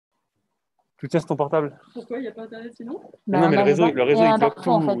Tout tient sur ton portable. Pourquoi il n'y a pas internet sinon? Non, mais le réseau il bloque tout.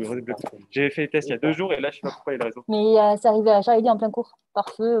 En fait. Le réseau, il bloque tout. J'ai fait le test il y a 2 jours et là, je sais pas pourquoi il y a le réseau. Mais c'est arrivé à Charlie en plein cours, par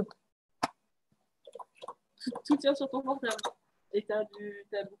feu. Tout tient sur ton portable. Et t'as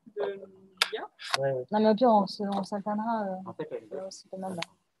beaucoup de gigas? Ouais. Non, mais au pire, on s'alternera. C'est pas mal, là.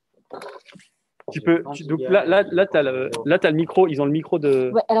 Donc là, tu as le micro. Ils ont le micro de.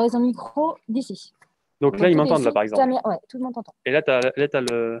 Ouais, alors ils ont le micro d'ici. Donc là, ils m'entendent, là, par exemple. Ouais, tout le monde t'entend. Et là, tu as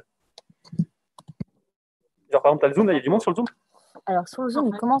le. Genre, par exemple, tu as le Zoom, là, il y a du monde sur le Zoom? Alors, sur le Zoom,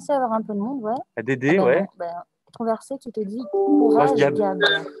 il commençait à y avoir un peu de monde, ouais. Dédé, ouais. Converser qui te dit courage, Gab. Non,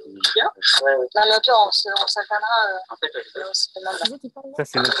 mais au pire, on s'alternera. Ça,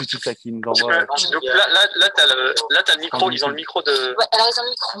 c'est notre outil qui nous envoie. Donc là, tu as le micro. Ils ont le micro de. Ouais, alors ils ont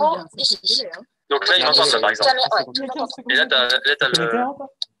le micro d'ici. Donc là, ils m'entendent, ça, par exemple. Ouais, tout le monde t'entend. Et là, tu as le.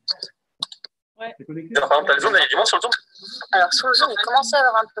 Ouais. Par exemple, tu as le Zoom, là, il y a du monde sur le Zoom? Alors, sur le Zoom, il commençait à y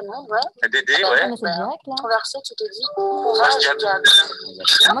avoir un peu de monde, ouais. Dédé, ouais. Converser qui te dit courage, Gab.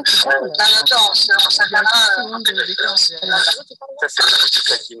 C'est moi qui parle. Non, mais attends, on s'alternera. Ça, c'est notre outil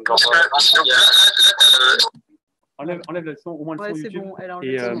qui nous envoie. Donc là, enlève le son, au moins le son YouTube. Bon,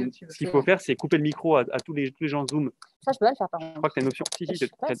 et ce qu'il faut faire, c'est couper le micro à tous les gens Zoom. Ça, je peux pas le faire, par contre. Je crois que tu as une option. Si, tu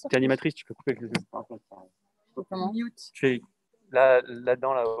es animatrice, tu peux couper avec le Zoom. Comment? Tu fais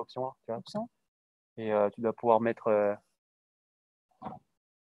là-dedans, la option. Tu vois. Option. Et tu dois pouvoir mettre.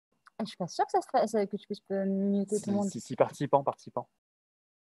 Je suis pas sûre que que tu puisses muter tout le monde. Si, participant.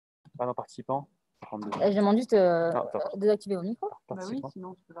 Ah non, participant. Je demande juste désactiver vos micros. Bah oui,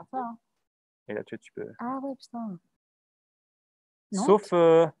 sinon tu peux faire ça. Hein. Et là, tu peux. Ah ouais, putain. Non. Sauf.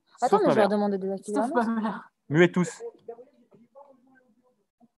 Attends, mais je leur demande de désactiver. Muet tous.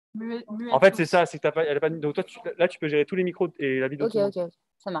 En fait, c'est ça, c'est que elle a pas. Donc toi, là, tu peux gérer tous les micros et la vidéo. Ok,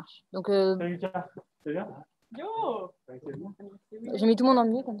 ça marche. Donc. Salut Lucas, c'est bien. Yo. J'ai mis tout le monde en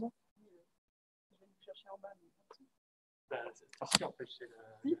milieu comme ça. Je vais me chercher en bas. C'est parti en fait chez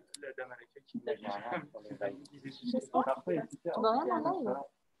la dame avec qui nous a dit. Tu vois rien dans le live?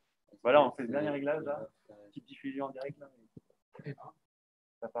 Voilà, on fait le dernier réglage là. Petite diffusion en direct là.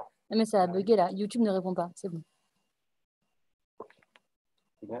 Ça part. Mais ça a bugué là. YouTube ne répond pas. C'est bon.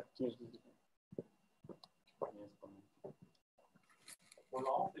 Bon,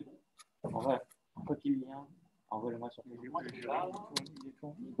 c'est bon. En vrai, copie le lien. Envoie-le-moi sur les. Il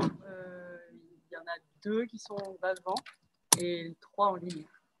y en a 2 qui sont devant et 3 en ligne.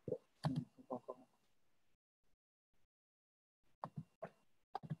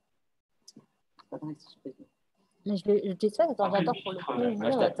 Mais je teste ça, cet ordinateur pour le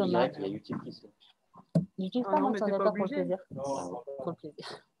plaisir, Thomas. J'utilise pas mon ordinateur pour le plaisir. Pour le plaisir.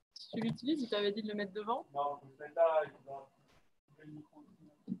 Si tu l'utilises, il t'avait dit de le mettre devant? Non,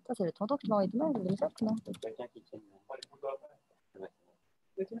 Ça fait longtemps que tu m'as envoyé des messages, non?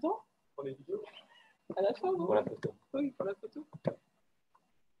 Mais tout le temps? Pour les vidéos? À la fin, non? Pour la photo. Oui, pour la photo.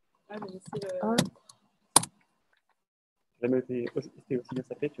 Ah, mais c'est le... Ah. Jamais été aussi bien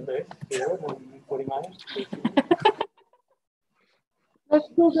sapé, tu vois. Pour les mariages.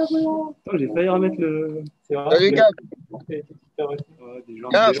 J'ai failli remettre le. C'est vrai. Salut, Gab. Des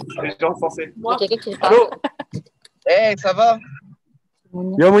gens sensés. Allô? Hey, ça va?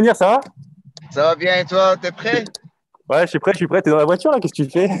 Yo, Mounir, ça va? Ça va bien et toi? T'es prêt? Ouais, je suis prêt. T'es dans la voiture là? Qu'est-ce que tu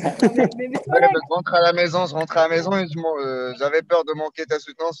fais? Je rentre à la maison et j'avais peur de manquer ta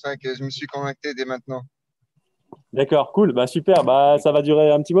soutenance, hein, que je me suis connecté dès maintenant. D'accord, cool. Bah super. Bah ça va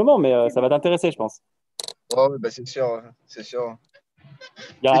durer un petit moment, mais ça va t'intéresser, je pense. Oh, oui, bah, c'est sûr, c'est sûr.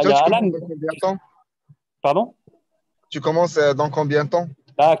 Il y a Alan. Dans combien de temps? Pardon? Tu commences dans combien de temps?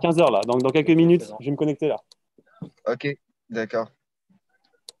 À 15h là. Donc dans quelques minutes, je vais me connecter là. Ok, d'accord.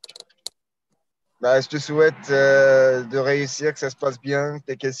 Bah, je te souhaite de réussir, que ça se passe bien, que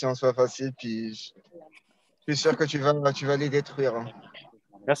tes questions soient faciles, puis je suis sûr que tu vas les détruire. Hein.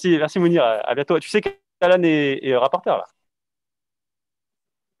 Merci Mounir. À bientôt. Tu sais qu'Alan est rapporteur là.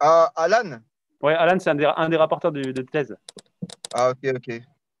 Ah, Alan? Ouais, Alan, c'est un des rapporteurs de thèse. Ah, ok.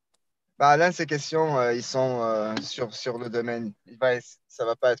 Bah, Alan, ces questions, ils sont sur le domaine. Ça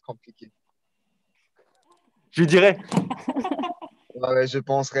va pas être compliqué. Je lui dirai. Ouais, je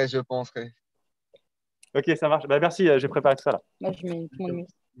penserai. Ok, ça marche. Bah, merci, j'ai préparé tout ça là. Moi, je mets tout mon numéro.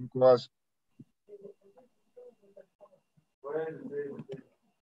 Bon courage.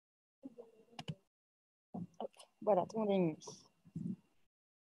 Voilà, tout le monde est mis.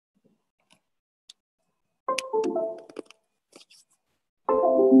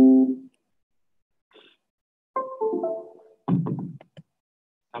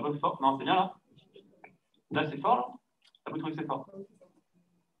 C'est un peu fort? Non, c'est bien là? Là, c'est fort là? Vous trouvez que c'est fort?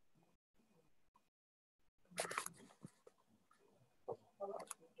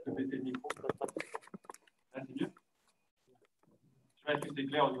 Je peux baisser le micro. que c'est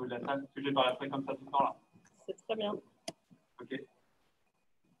clair au niveau de la salle, parce que je vais parler après comme ça tout le temps là. C'est très bien. Ok.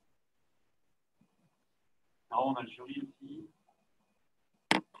 Alors, on a le jury aussi.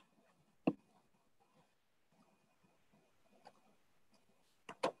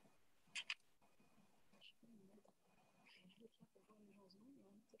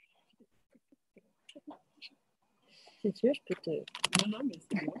 Si tu veux, je peux te... Non, mais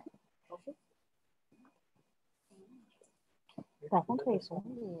c'est bon. En fait, Par contre, ils sont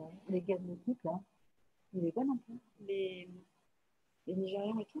les gars de l'équipe, là. Ils les connaissent un peu. les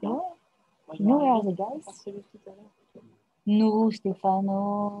Nigérians et tout. Ouais. Moi, Nous, j'ai are arrivé the guys. par celui tout à l'heure. Nous,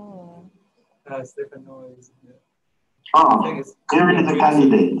 Stefano. Stefano is... Oh, here is the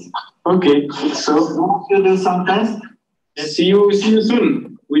candidate. Okay, so want to do some test? See you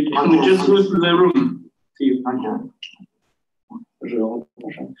soon. We just go to the room. See you. Okay.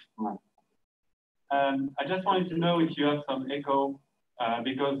 I just wanted to know if you have some echo,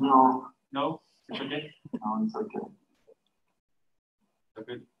 because no, it's okay. No, it's okay. So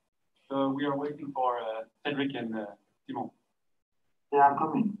good. So we are waiting for Cedric and Simon. They are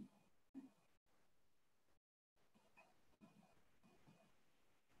coming.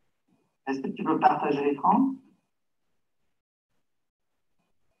 Est-ce que tu peux partager l'écran?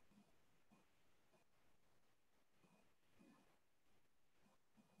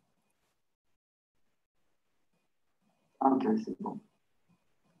 Ok, c'est bon.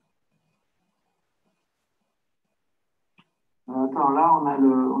 Attends, là, on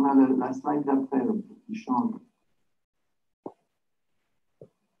a la slide d'après qui change.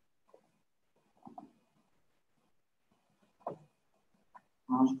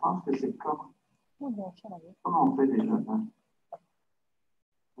 Non, je pense que c'est comment on fait déjà ça?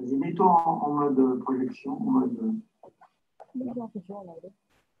 Vas-y, mets-toi en mode projection, en mode...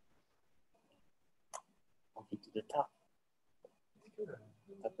 On fait tout de tard.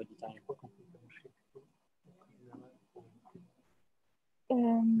 Ça peut dire une fois qu'on peut brancher.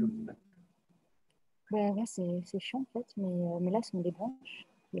 Ben ouais, c'est chiant en fait, mais là, si on les branche,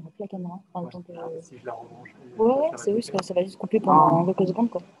 il n'y aura plus la caméra. Enfin, tant que... Si je la rebranche. Ouais, c'est juste que ça va juste couper pendant quelques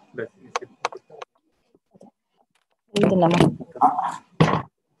secondes, quoi. Bah, Oui, donne la main.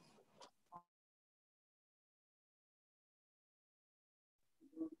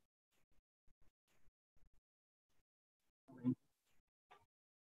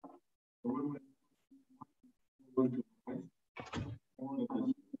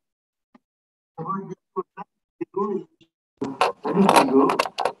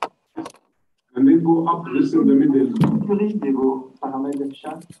 And then go up, just in the middle. Increase the go. Paramètre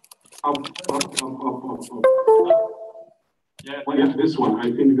chat. Up. Yeah. Well, yeah, this one.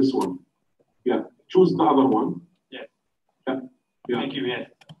 I think this one. Yeah. Choose the other one. Yeah. Yeah. Thank you. Yeah.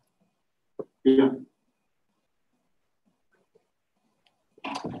 Yeah.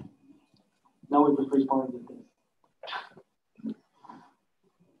 Now we just respond to this.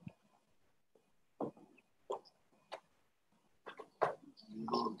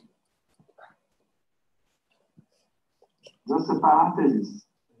 Just parenthesis.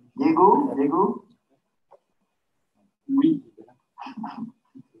 Diego? Oui.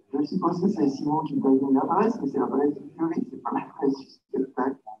 Je suppose que c'est Simon qui t'a donné l'adresse, mais c'est l'adresse du jury, c'est pas l'adresse du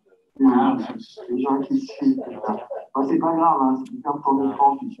spectacle. Les gens qui suivent. Enfin, c'est pas grave, hein, si tu fermes ton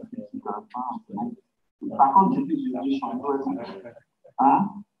écran, puis tu t'arrêtes pas. Bon. Par contre, j'ai du champ. Hein?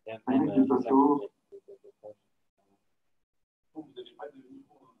 Avec du plateau.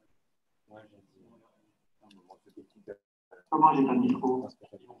 Comment j'ai pas de micro?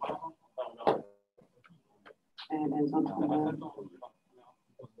 Et les autres.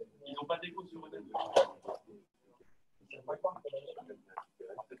 Ils n'ont pas d'écho sur eux-mêmes.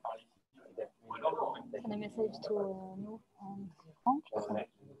 Can I message to you and Frank?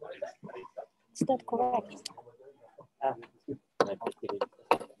 Is that correct?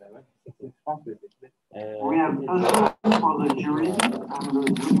 We have also for the jury and the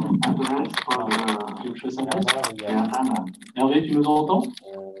Zoom address for the Hervé, tu nous entends?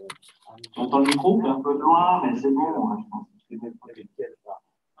 Tu entends le micro ou pas? un peu loin, mais c'est bon, hein, je pense.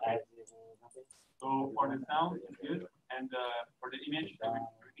 So for the sound, it's good, and for the image,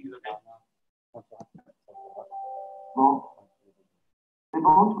 everything is okay. Bon. C'est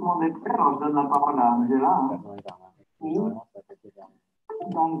bon, tout le monde est prêt, alors je donne la parole à Angela. Hein. Oui.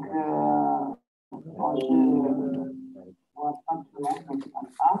 Donc,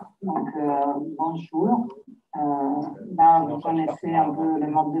 bonjour. Là, vous connaissez un peu le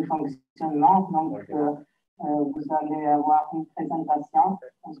mode de fonctionnement. Donc, vous allez avoir une présentation,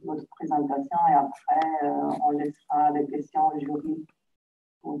 votre présentation, et après, on laissera les questions au jury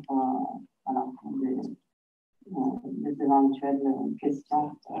pour, voilà, pour des éventuelles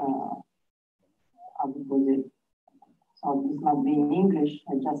questions à vous poser. So this might be in English,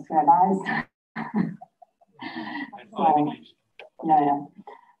 I just realized. So, yeah.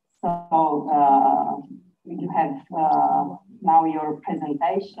 So you have now your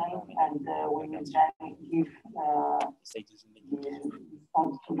presentation, and we will then give the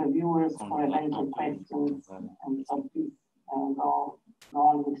response to the viewers for eventual questions, and so please go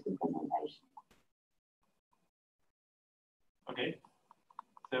on with the presentation. Okay,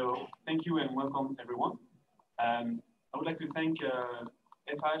 so thank you and welcome everyone. I would like to thank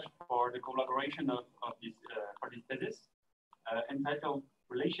FH for the collaboration of this for this thesis entitled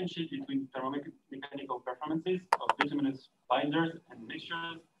 "Relationship between Thermomechanical Performances of Bituminous Binders and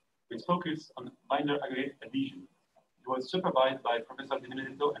Mixtures with Focus on Binder Aggregate Adhesion." It was supervised by Professor Di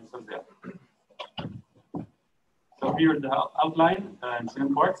Benedetto and Sozia. So here is the outline and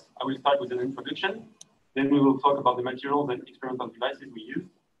second part. I will start with an introduction. Then we will talk about the materials and experimental devices we use.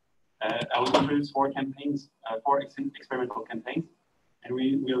 I will introduce four experimental campaigns, and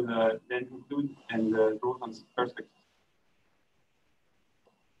we will then conclude and draw some perspectives.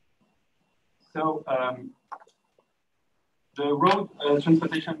 So the road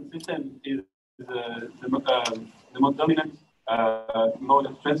transportation system is the most dominant mode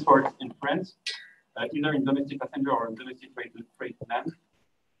of transport in France, either in domestic passenger or in domestic freight land.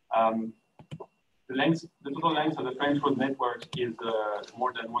 The total length of the French road network is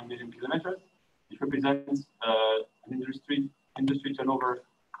more than 1 million kilometers. It represents an industry turnover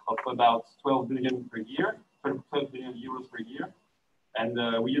of about 12 billion per year, 12 billion euros per year. And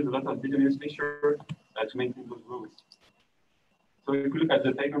we use a lot of bituminous mixture to maintain those roads. So if we look at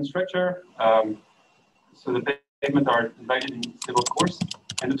the pavement structure, so the pavements are divided in several courses,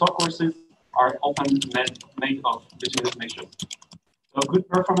 and the top courses are often made of bituminous mixtures. So good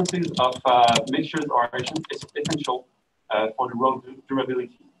performances of mixtures are essential for the road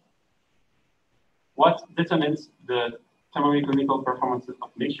durability. What determines the thermomechanical performances of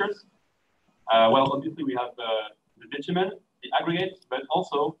mixtures? Well, obviously we have the bitumen, the aggregate, but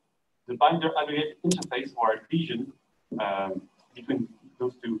also the binder aggregate interface or adhesion between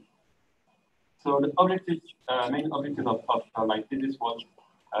those two. So the main objective of my thesis was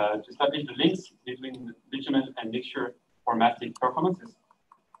to establish the links between bitumen and mixture for mastic performances,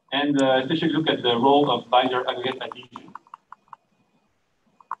 and especially look at the role of binder aggregate adhesion.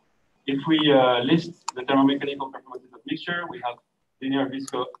 If we list the thermomechanical performances of mixture, we have linear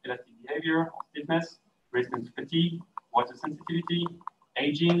viscoelastic behavior, stiffness, resistance to fatigue, water sensitivity,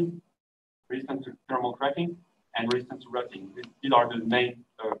 aging, resistance to thermal cracking, and resistance to rotting. These are the main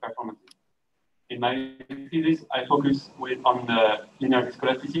performances. In my thesis, I focus on the linear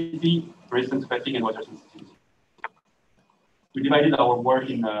viscoelasticity, resistance to fatigue, and water sensitivity. We divided our work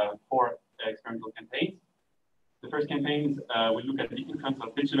in 4 experimental campaigns. The first campaign, we look at the influence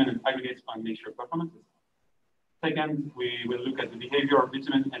of bitumen and aggregates on mixture performances. Second, we will look at the behavior of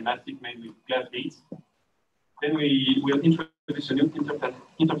bitumen and mastic made with glass beads. Then we will introduce a new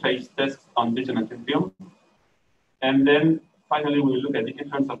interface test on bitumen thin film. And then finally, we will look at the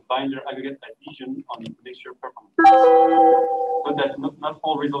influence of binder aggregate adhesion on mixture performance. But that not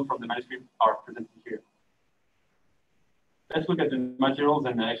all results from the manuscript are presented here. Let's look at the materials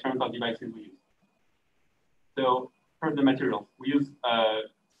and the experimental devices we use. So first, the materials. We use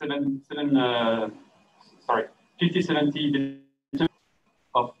 50-70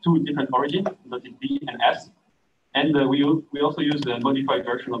 of 2 different origins, noted B and S. And we also use a modified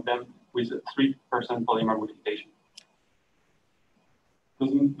version of them with 3% polymer modification.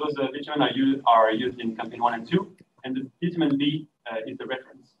 Those bitumen are used in campaign 1 and 2, and the bitumen B is the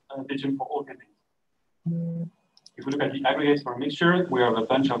reference bitumen for all campaigns. If we look at the aggregates for a mixture, we have a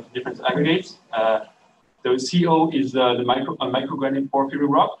bunch of different aggregates. The CO is a microgranite porphyry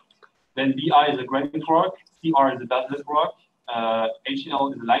rock. Then BI is a granite rock. CR is a basalt rock.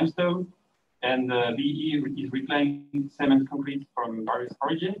 HL is a limestone. And BE is reclaimed cement concrete from various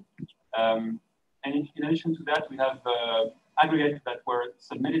origins. And in addition to that, we have aggregates that were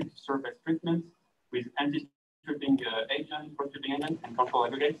submitted to surface treatment with anti-stripping agent, pro-stripping agent, and control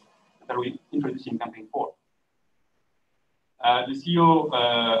aggregates that we introduced in campaign 4. The CO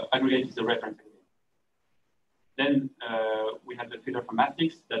aggregate is the reference aggregate. Then we have the filler for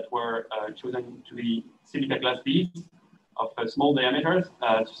mastics that were chosen to be silica glass beads of small diameter,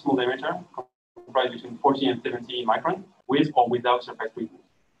 comprised between 40 and 70 micron, with or without surface treatment.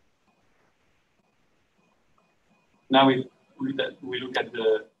 Now we look at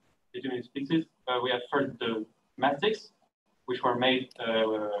the bituminous fixes. We have first the mastics, which were made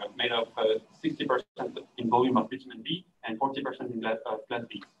of 60% in volume of bitumen B and 40% in glass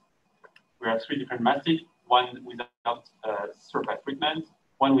B. We have 3 different mastics, one without surface treatment,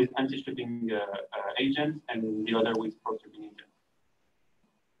 one with anti-stripping agent, and the other with pro-stripping agent.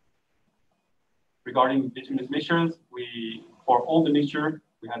 Regarding bituminous mixtures, for all the mixture,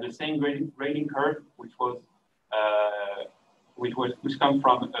 we have the same grading curve, which comes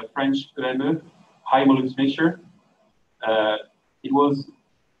from a French EME, high mollusk mixture. It was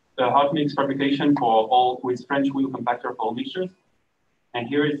a hot mix fabrication for all with French wheel compactor for all mixtures. And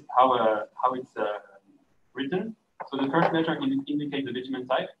here is how it's written. So the first letter indicates the bitumen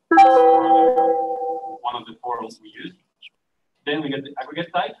type, for one of the four we use. Then we get the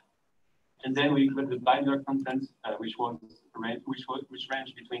aggregate type, and then we get the binder content, which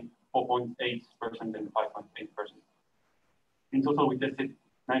ranged between 4.8% and 5.8%. In total, we tested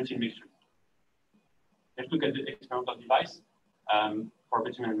 19 mixtures. Let's look at the experimental device for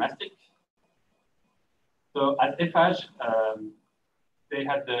bitumen and mastic. So at FH, they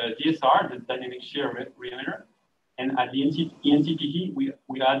had the DSR, the dynamic shear reemitter, and at the ENTPT,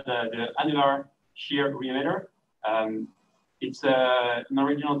 we had the annular shear reemitter. It's an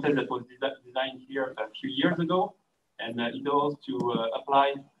original test that was designed here a few years ago, and it allows to apply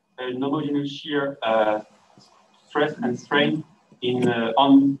a homogeneous shear stress and strain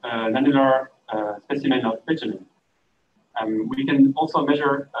on an annular specimen of bitumen. We can also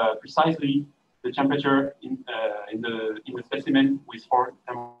measure precisely the temperature in the specimen with 4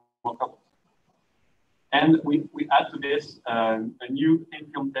 thermocouples. And we add to this a new thin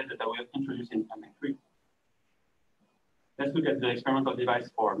film test that I will introduce in MA3. Let's look at the experimental device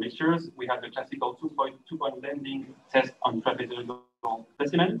for mixtures. We have the classical two-point blending test on trapezoidal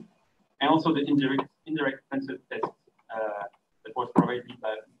specimen, and also the indirect tensor test that was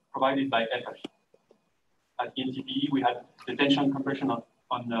provided by FH. At ENTPE, we had the tension compression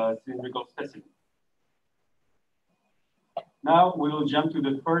on cylindrical specimen. Now we will jump to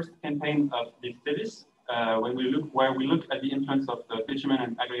the first campaign of this studies, where we look at the influence of the bitumen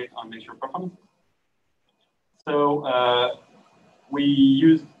and aggregate on mixture performance. So we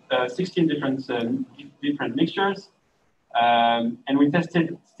used 16 different mixtures, and we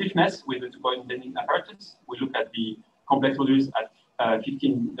tested stiffness with the two-point bending apparatus. We look at the complex modules at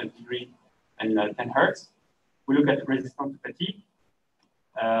 15 degrees and 10 hertz. We look at resistance to fatigue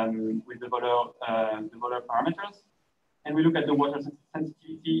with the Voller parameters, and we look at the water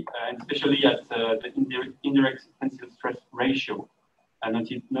sensitivity, and especially at the indirect tensile stress ratio,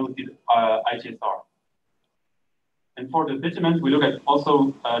 noted ITSR. And for the bitumen, we look at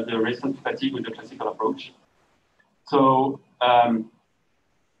also the resistance to fatigue with the classical approach. So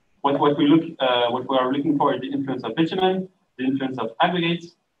what we are looking for is the influence of bitumen, the influence of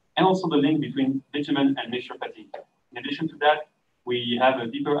aggregates, and also the link between bitumen and mixture fatigue. In addition to that, we have a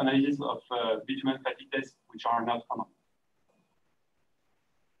deeper analysis of bitumen fatigue tests, which are not common.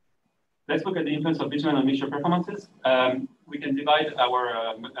 Let's look at the influence of bitumen on mixture performances. We can divide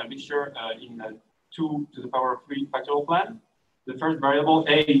our mixture in 2 to the power of 3 factorial plan. The first variable,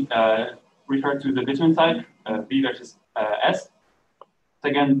 A, referred to the bitumen type, B versus S.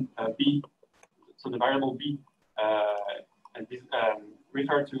 Second, B, so the variable B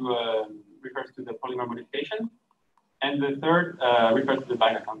refers to the polymer modification. And the third refers to the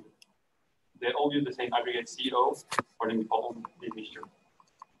binder content. They all use the same aggregate CO for the mixture.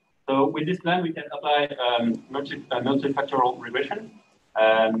 So with this plan, we can apply multifactorial regression,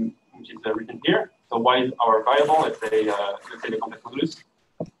 which is written here. So Y is our variable, let's say the complex modulus.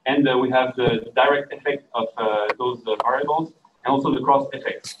 And we have the direct effect of those variables and also the cross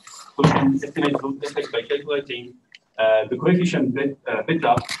effect. So we can estimate those effects by calculating the coefficient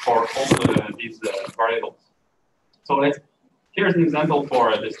beta for all these variables. So here's an example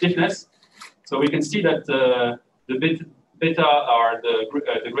for the stiffness. So we can see that the beta are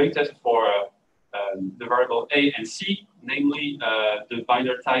the greatest for the variable A and C, namely the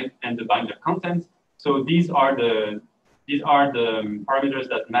binder type and the binder content. So these are the parameters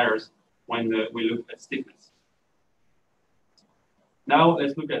that matters when we look at stiffness. Now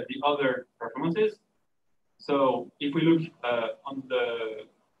let's look at the other performances. So if we look on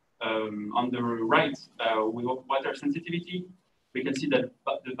the right with water sensitivity, we can see that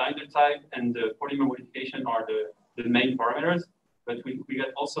the binder type and the polymer modification are the main parameters, but we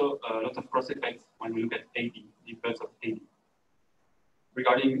get also a lot of cross effects when we look at AD, the influence of AD.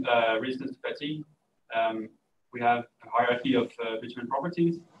 Regarding resistance to fatigue, we have a hierarchy of bitumen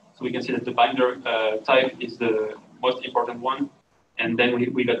properties. So we can see that the binder type is the most important one, and then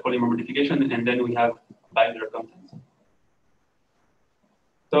we got polymer modification, and then we have binder content.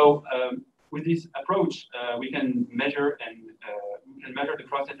 So with this approach, we can measure the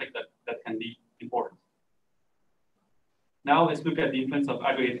cross effect that can be important. Now let's look at the influence of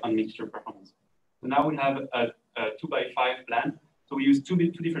aggregate on mixture performance. So now we have a 2x5 plan. So we use two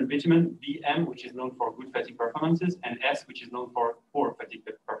different bitumen, BM, which is known for good fatigue performances, and S, which is known for poor fatigue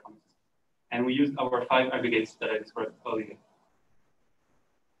performances. And we use our 5 aggregates that I described earlier.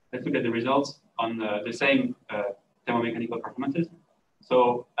 Let's look at the results on the same thermomechanical performances.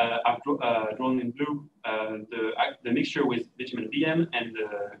 So I've drawn in blue the mixture with bitumen BM, and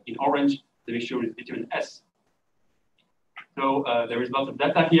in orange, the mixture with bitumen S. So there is lots of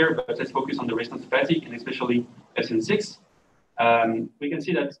data here, but let's focus on the resistance to fatigue, and especially Epsilon 6. We can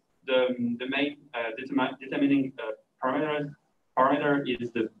see that the main determining parameter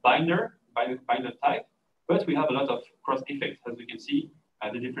is the binder type, but we have a lot of cross effects, as we can see.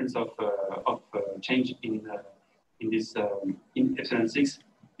 The difference of change in this in Epsilon 6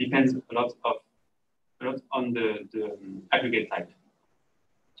 depends a lot on the aggregate type.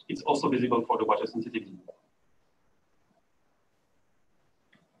 It's also visible for the water sensitivity.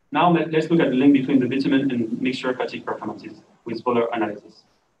 Now let's look at the link between the bitumen and mixture fatigue performances with Bowler analysis.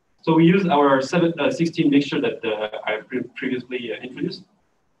 So we use our 16 mixture that I previously introduced,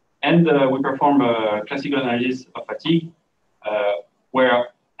 and we perform a classical analysis of fatigue, where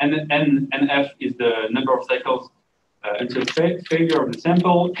NF is the number of cycles until failure of the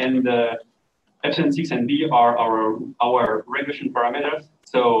sample, and Epsilon 6 and B are our regression parameters.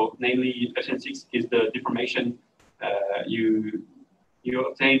 So namely, Epsilon 6 is the deformation you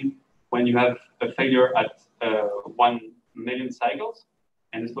obtain when you have a failure at 1 million cycles,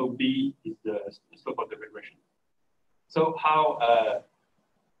 and the slope B is the slope of the regression. So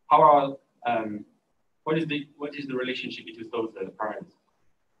what is the relationship between those parameters?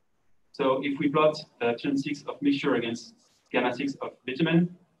 So if we plot Epsilon 6 of mixture against gamma 6 of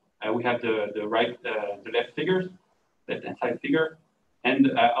bitumen, we have the left figure, left-hand side figure,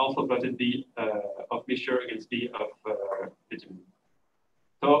 and I also plotted B of mixture against B of bitumen.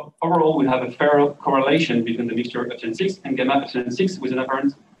 So overall, we have a fair correlation between the mixture of Epsilon 6 and gamma Epsilon 6 with an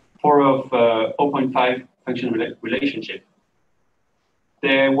apparent 4 of 0.5 function relationship.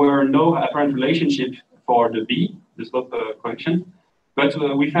 There were no apparent relationship for the B, the slope coefficient, but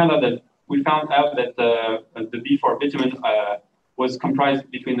we found out that the B for bitumen was comprised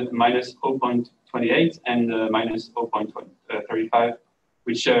between minus 0.28 and minus 0.35,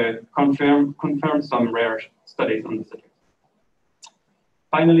 which confirmed some rare studies on the subject.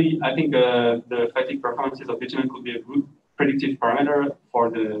 Finally, I think the fatigue performances of bitumen could be a good predictive parameter for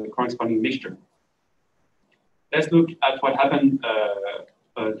the corresponding mixture. Let's look at what happened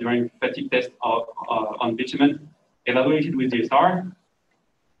during fatigue test on bitumen evaluated with DSR.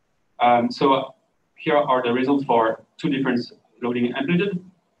 So here are the results for two different loading amplitude.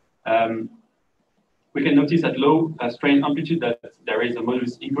 We can notice at low strain amplitude that there is a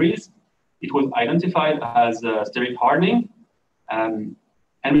modulus increase. It was identified as steric hardening.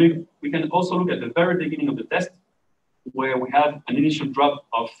 And we can also look at the very beginning of the test, where we have an initial drop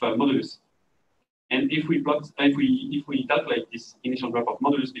of modulus. And if we calculate this initial drop of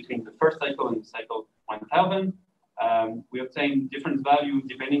modulus between the first cycle and cycle 1000, we obtain different values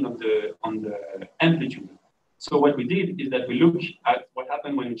depending on the amplitude. So what we did is that we look at what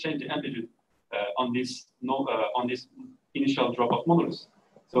happened when we change the amplitude on this initial drop of modulus.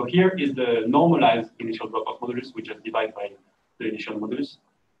 So here is the normalized initial drop of modulus, which is divided by the initial modulus.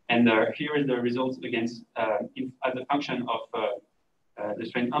 And here is the results against as a function of the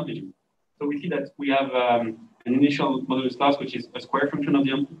strain amplitude. So we see that we have an initial modulus loss, which is a square function of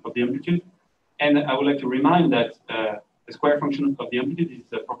the amplitude. And I would like to remind that the square function of the amplitude is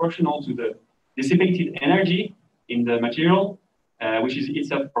proportional to the dissipated energy in the material, which is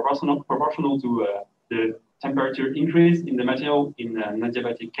itself proportional to the temperature increase in the material in an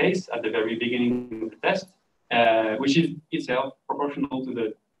adiabatic case at the very beginning of the test, which is itself proportional to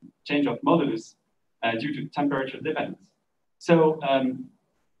the change of modulus due to temperature dependence. So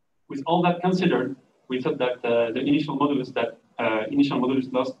with all that considered, we thought that the initial modulus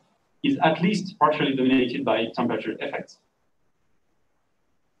loss is at least partially dominated by temperature effects.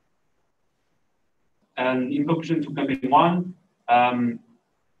 And in conclusion to campaign 1,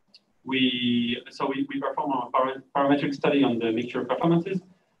 we perform a parametric study on the mixture performances.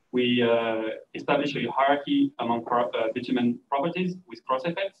 We establish a hierarchy among bitumen properties with cross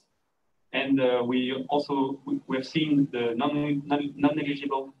effects. And we have seen the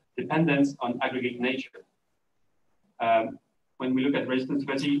non-negligible dependence on aggregate nature. When we look at resistance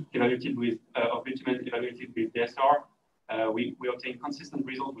fatigue evaluated with of bitumen evaluated with DSR, we obtain consistent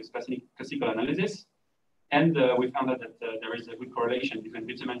results with classical analysis. And we found out that there is a good correlation between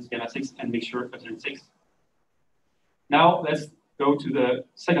bitumen's gamma 6 and mixture Epsilon 6. Now let's go to the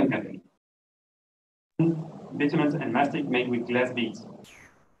second campaign. Bitumens and mastic made with glass beads.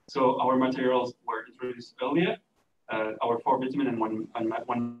 So our materials were introduced earlier. Our 4 bitumen and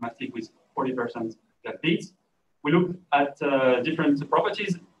one mastic with 40% flat beads. We looked at different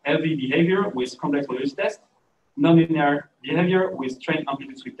properties: LV behavior with complex modulus test, nonlinear behavior with strain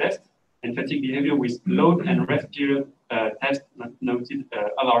amplitude sweep test, and fatigue behavior with load and rest period test noted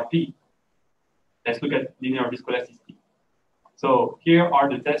LRP. Let's look at linear viscoelasticity. So here are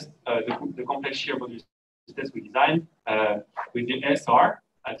the tests, the complex shear modulus test we designed with the SR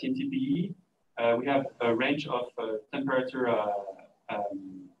at TNTPE. We have a range of temperature,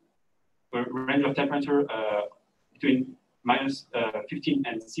 between minus 15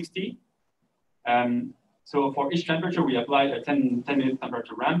 and 60. So for each temperature, we apply a 10-minute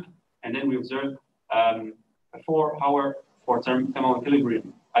temperature ramp, and then we observe a 4-hour for thermal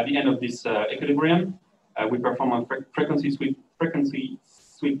equilibrium. At the end of this equilibrium, we perform a frequency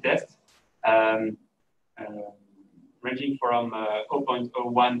sweep test, ranging from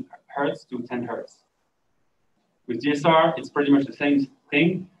 0.01 Hertz to 10 Hertz. With DSR, it's pretty much the same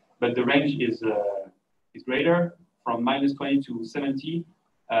thing, but the range is greater, from minus 20 to 70.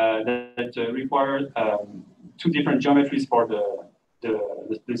 That requires 2 different geometries for the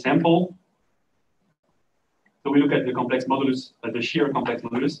sample. So we look at the complex modulus, the shear complex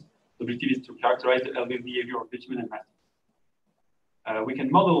modulus. The objective is to characterize the LV behavior of bitumen and mastic. We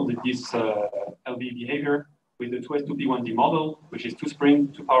can model this LV behavior with the 2S2P1D model, which is 2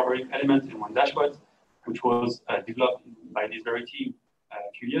 spring, 2 parabolic elements, and 1 dashpot, which was developed by this very team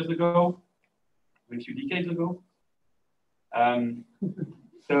a few years ago, a few decades ago.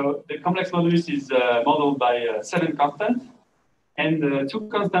 So the complex modulus is modeled by 7 constants, and 2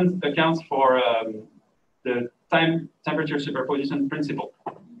 constants accounts for the time-temperature superposition principle.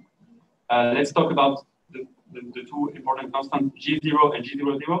 Let's talk about the 2 important constants, G0 and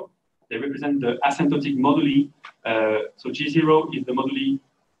G00. They represent the asymptotic moduli. So G0 is the moduli,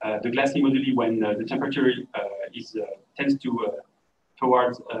 the glassy moduli when the temperature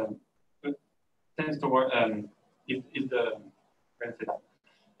tends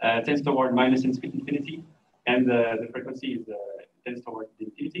toward minus infinity, and the frequency tends toward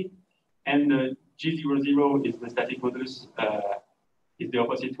infinity. And G00 is the static modulus, is the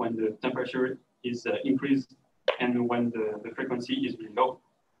opposite when the temperature is increased and when the frequency is really low.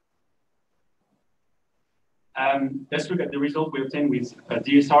 Let's look at the result we obtained with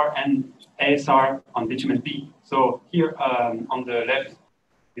DSR and ASR on bitumen B. So here on the left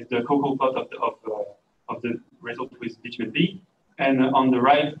is the Cocoa plot of the result with bitumen B, and on the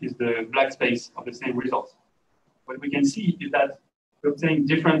right is the black space of the same results. What we can see is that we obtain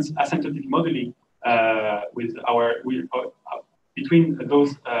different asymptotic moduli between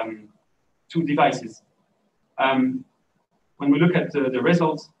those 2 devices. When we look at the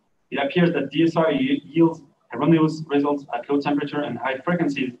results, it appears that DSR yields erroneous results at low temperature and high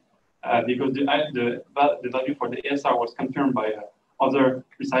frequencies because the value for the ASR was confirmed by other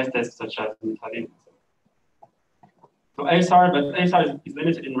precise tests such as Mutavin. So ASR is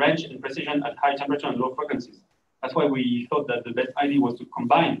limited in range and precision at high temperature and low frequencies. That's why we thought that the best idea was to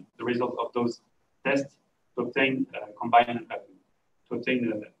combine the results of those tests to obtain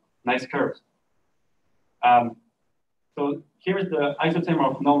nice curves. So here is the isotherm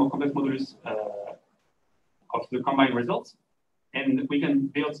of normal complex modulus of the combined results, and we can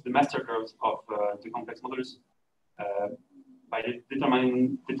build the master curves of the complex modulus by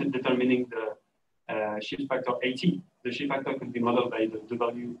determining the shift factor AT. The shift factor can be modeled by the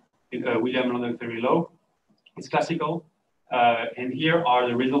William-London-Ferry law. It's classical, and here are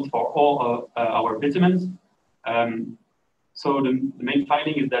the results for all our bitumens. So the main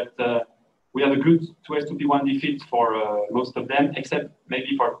finding is that we have a good 2S2P1D fit for most of them, except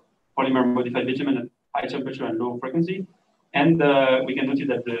maybe for polymer modified bitumen at high temperature and low frequency. And we can notice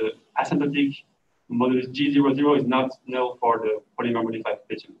that the asymptotic modulus G00 is not null for the polymer modified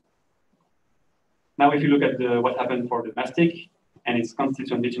bitumen. Now, if you look at what happened for the mastic and its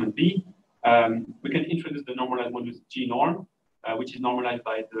constituent bitumen B, we can introduce the normalized modulus G norm, which is normalized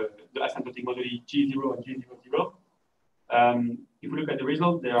by the asymptotic moduli G0 and G00. If we look at the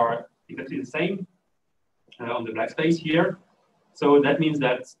result, they are exactly the same on the black space here. So that means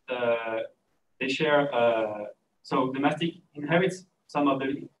that they share, so the mastic inherits some of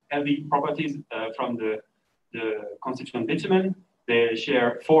the LV properties from the constituent bitumen. They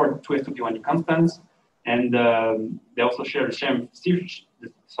share 4 2S2P1D constants, and they also share the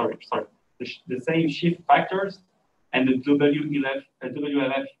same shift factors and the WLF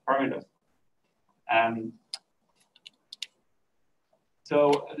parameters.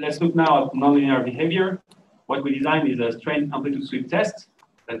 So let's look now at nonlinear behavior. What we designed is a strain amplitude sweep test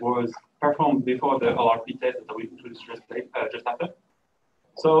that was performed before the LRP test that we introduced just after.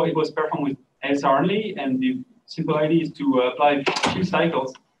 So it was performed with ASR only, and the simple idea is to apply a few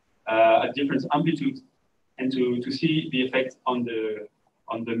cycles at different amplitudes and to see the effect on the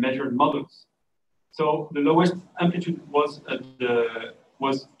measured models. So the lowest amplitude was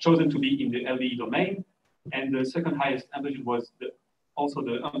chosen to be in the LDE domain, and the second highest amplitude was also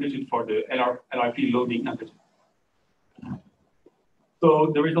the amplitude for the LRP loading amplitude.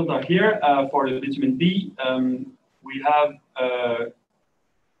 So the results are here for the bitumen B. We have a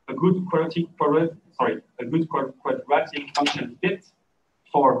good quadratic function fit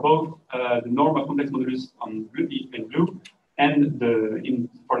for both the norm of complex modulus on blue and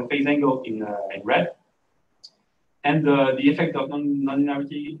for the phase angle in red. And the effect of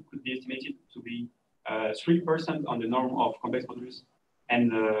nonlinearity could be estimated to be 3% on the norm of complex modulus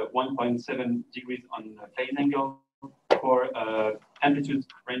and 1.7 degrees on phase angle for amplitudes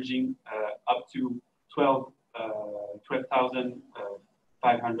ranging up to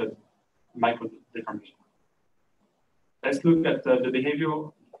 12,500 micro deformation. Let's look at the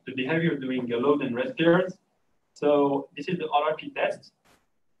behavior during load and rest periods. So this is the LRP test.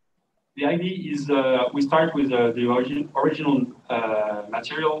 The idea is we start with the original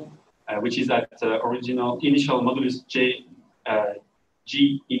material, which is at original initial modulus G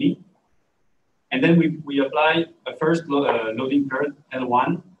ini. And then we apply a first loading period,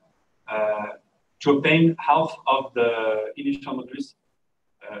 L1, to obtain half of the initial modulus,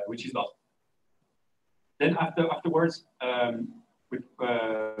 which is lost. Then afterwards, we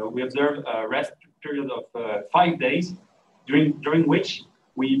observe a rest period of 5 days, during which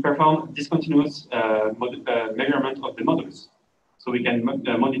we perform discontinuous measurement of the modulus, so we can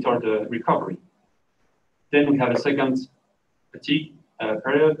monitor the recovery. Then we have a second fatigue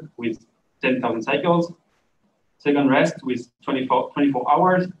period with 10,000 cycles, second rest with 24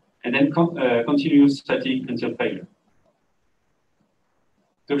 hours, and then continuous fatigue until failure.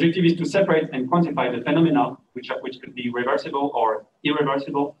 The objective is to separate and quantify the phenomena which could be reversible or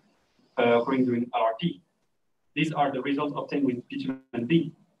irreversible occurring during LRP. These are the results obtained with bitumen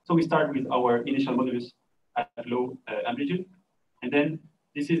B. So we start with our initial modulus at low amplitude, and then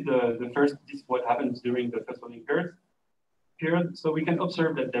this is this is what happens during the first loading period. So we can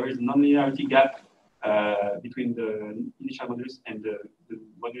observe that there is a nonlinearity gap between the initial modulus and the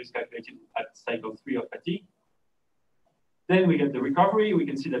modulus calculated at cycle 3 of fatigue. Then we get the recovery. We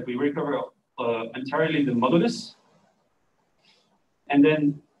can see that we recover entirely the modulus. And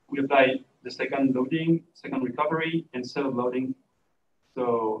then we apply the second loading, second recovery, and third loading.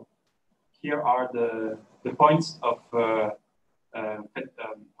 So here are the points of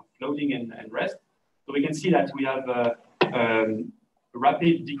loading and rest. So we can see that we have a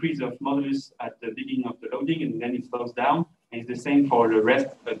rapid decrease of modulus at the beginning of the loading, and then it slows down. And it's the same for the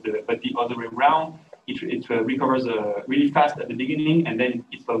rest, but the other way around. It recovers really fast at the beginning, and then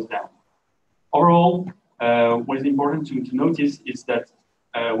it slows down. Overall, what is important to notice is that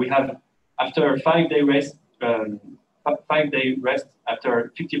we have, after a 5-day rest, 5-day rest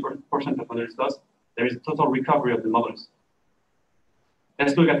after 50% of modulus loss, there is a total recovery of the modulus.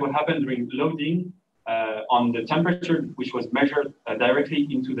 Let's look at what happened during loading on the temperature, which was measured directly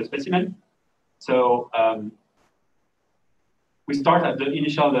into the specimen. So we start at the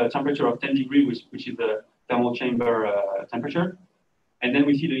initial temperature of 10 degrees, which is the thermal chamber temperature. And then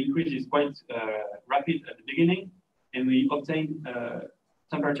we see the increase is quite rapid at the beginning. And we obtain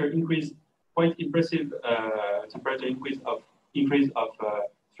temperature increase, quite impressive temperature increase of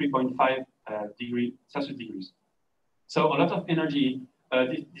 3.5 Celsius degrees. So a lot of energy,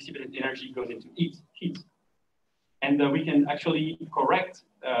 dissipated energy goes into heat. And we can actually correct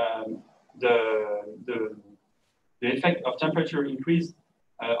the effect of temperature increase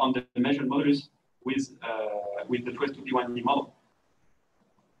on the measured modulus with the 12-2D1D model.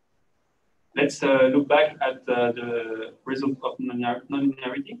 Let's look back at the result of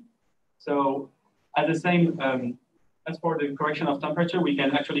nonlinearity. So at the same, as for the correction of temperature, we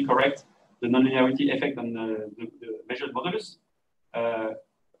can actually correct the nonlinearity effect on the measured modulus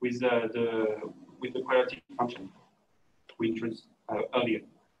with the quadratic function we introduced earlier.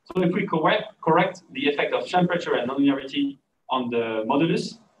 So if we correct the effect of temperature and nonlinearity on the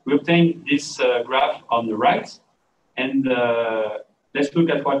modulus, we obtain this graph on the right, and let's look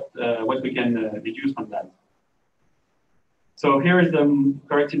at what we can deduce from that. So here is the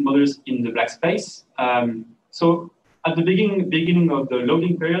corrected modulus in the black space. So at the beginning of the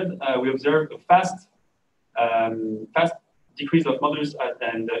loading period, we observed a fast decrease of modulus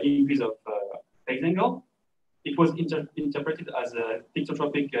and increase of phase angle. It was interpreted as a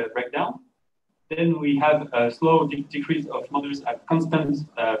thixotropic breakdown. Then we have a slow decrease of modulus at constant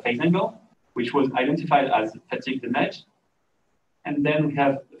phase angle, which was identified as fatigue damage. And then we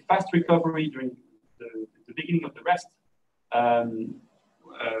have fast recovery during the beginning of the rest,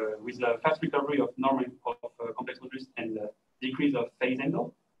 with a fast recovery of normal complex modulus and decrease of phase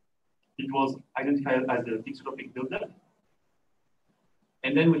angle. It was identified as the thixotropic buildup.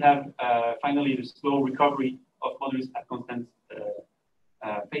 And then we have finally the slow recovery of modulus at constant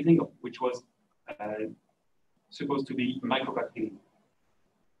phase angle, which was supposed to be micrococking.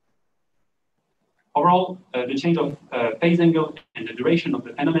 Overall, the change of phase angle and the duration of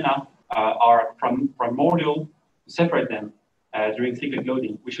the phenomena are primordial to separate them during cyclic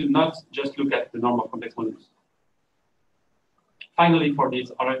loading. We should not just look at the normal complex modulus. Finally, for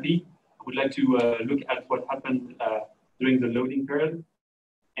this RFP, I would like to look at what happened during the loading period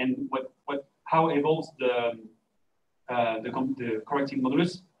and how evolves the correcting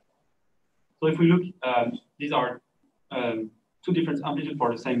modulus. So if we look, these are two different amplitudes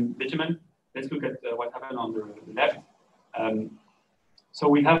for the same bitumen. Let's look at what happened on the left. So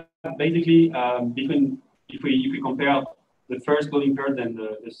we have basically between, if we compare the first loading period and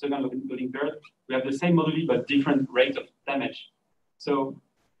the second loading period, we have the same moduli but different rate of damage. So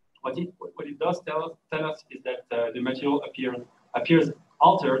what it does tell us is that the material appears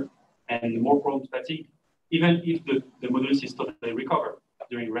altered and more prone to fatigue, even if the modulus is totally recovered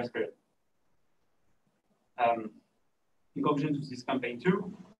during rest period. In conclusion to this campaign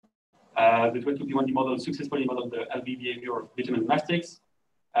 2, the 2021 model successfully modeled the LB behavior of bitumen mastics.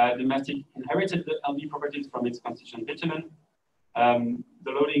 The mastic inherited the LB properties from its constituent bitumen.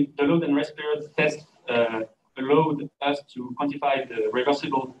 The load and rest period test allowed us to quantify the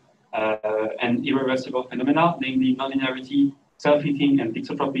reversible and irreversible phenomena, namely nonlinearity, self-heating, and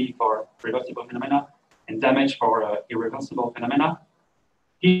thixotropy for reversible phenomena, and damage for irreversible phenomena.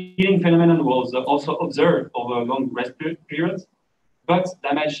 Heating phenomenon was also observed over long rest periods, but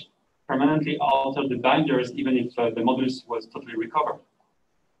damage permanently altered the binders even if the modulus was totally recovered.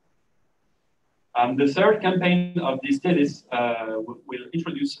 The third campaign of this thesis will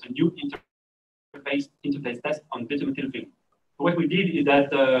introduce a new interface test on bitumen film. So what we did is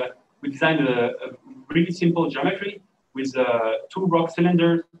that we designed a really simple geometry with 2 rock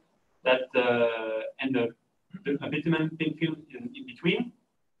cylinders that and a bitumen thin film in between.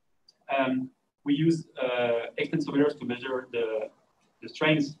 We use extensometers to measure the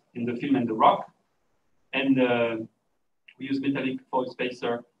strains in the film and the rock, and we use metallic foil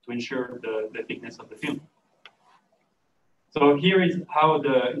spacer to ensure the thickness of the film. So here is how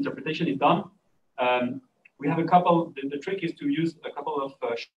the interpretation is done. We have a couple, the trick is to use a couple of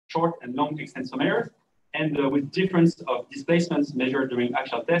short and long extensometers, and with difference of displacements measured during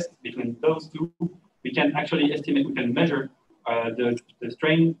actual tests between those two, we can actually estimate, we can measure the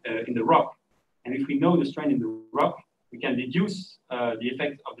strain in the rock. And if we know the strain in the rock, we can deduce the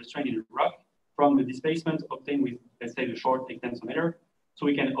effect of the strain in the rock from the displacement obtained with, let's say, the short extensometer. So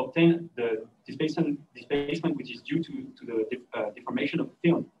we can obtain the displacement which is due to the deformation of the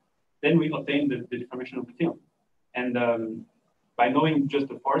film. Then we obtain the deformation of the film. And by knowing just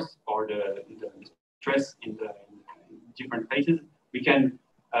the force or the stress in the different phases, we can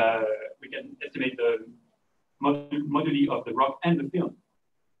estimate the moduli of the rock and the film.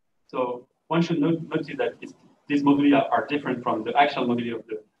 So one should notice that these moduli are different from the actual moduli of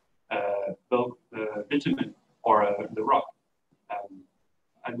the bitumen or the rock,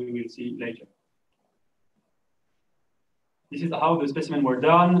 and we will see later. This is how the specimens were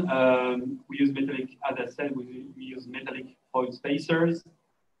done. We use metallic, as I said, we use metallic foil spacers,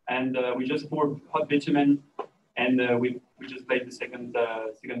 and we just poured hot bitumen, and we just laid the second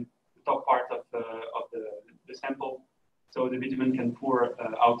top part of the sample, so the bitumen can pour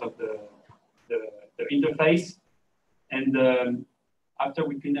out of the interface. And after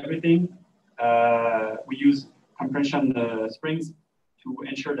we clean everything, we use compression springs to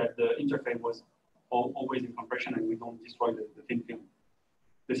ensure that the interface was always in compression and we don't destroy the thin film.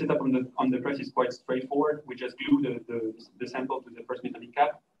 The setup on the press is quite straightforward. We just glue the sample to the first metallic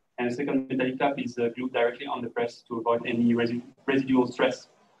cap, and the second metallic cap is glued directly on the press to avoid any residual stress.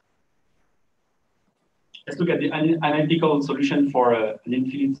 Let's look at the analytical solution for an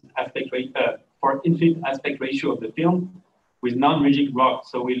infinite aspect ratio of the film with non-rigid rock.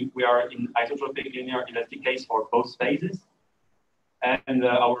 So we are in isotropic linear elastic case for both phases, and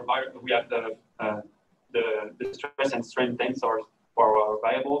we have the stress and strain tensors for our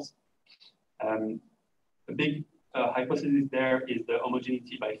variables. The big hypothesis there is the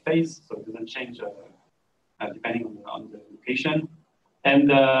homogeneity by phase, so it doesn't change depending on the location.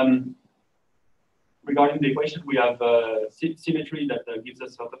 And regarding the equation, we have symmetry that gives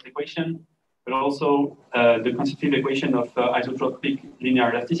us a lot of equation, but also the constitutive equation of isotropic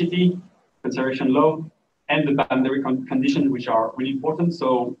linear elasticity, conservation law, and the boundary conditions, which are really important. So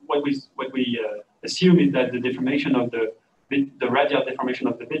what we assume is that the deformation of the radial deformation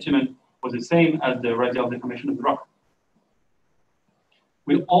of the bitumen was the same as the radial deformation of the rock.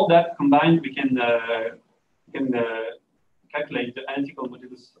 With all that combined, we can calculate the analytical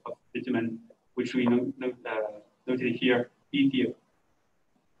modulus of bitumen, which we noted here, ETO.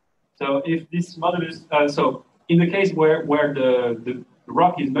 So if this modulus, so in the case where the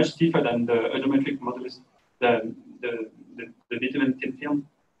rock is much stiffer than the oedometric modulus, the bitumen thin film.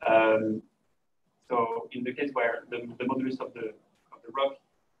 So in the case where the modulus of the rock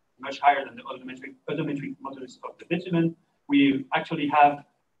is much higher than the oedometric modulus of the bitumen, we actually have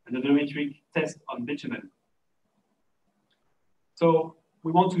an oedometric test on bitumen. So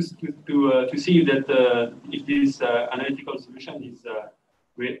we want to see that if this analytical solution is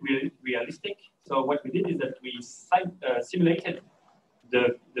realistic. So what we did is that we simulated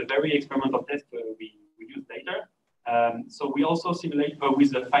the very experimental test we used later. So we also simulate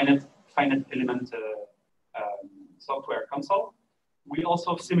with the finite element software console. We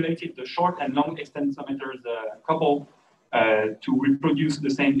also simulated the short and long extensometers coupled to reproduce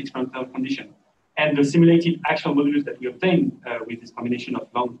the same experimental condition. And the simulated actual modulus that we obtained with this combination of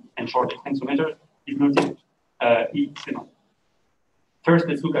long and short extensometers is noted E-symmetric. First,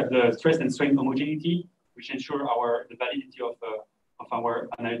 let's look at the stress and strain homogeneity, which ensure the validity of our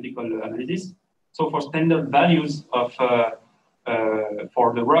analytical analysis. So for standard values of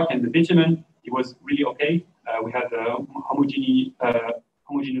for the rock and the bitumen, it was really okay. We had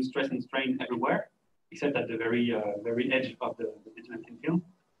homogeneous stress and strain everywhere, except at the very edge of the bitumen thin film.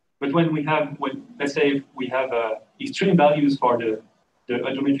 But let's say we have extreme values for the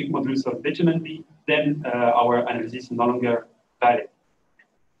oedometric modulus of bitumen B, then our analysis is no longer valid.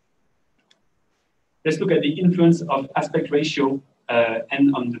 Let's look at the influence of aspect ratio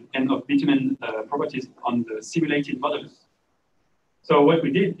and of bitumen properties on the simulated modulus. So what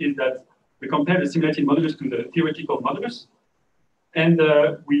we did is that we compared the simulated modulus to the theoretical modulus, and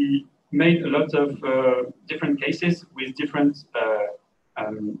we made a lot of different cases with different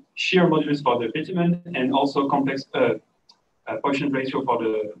shear modulus for the bitumen and also complex Poisson ratio for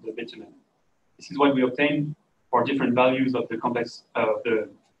the bitumen. This is what we obtained for different values of the complex of the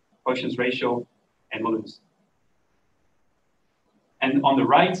Poisson ratio and modulus. And on the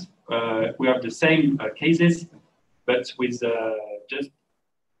right, we have the same cases, but with just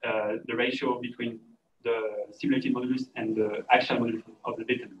the ratio between the simulated modulus and the actual modulus of the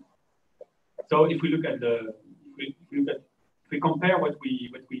bitumen. So if we look at if we compare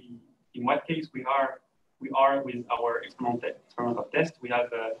in what case we are with our experimental test, we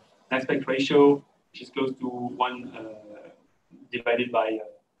have an aspect ratio which is close to 1 divided by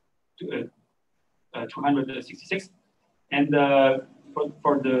 266, and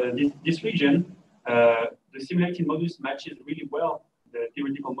for this region, the simulated modulus matches really well the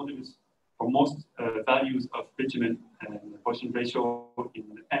theoretical modulus for most values of bitumen and Poisson ratio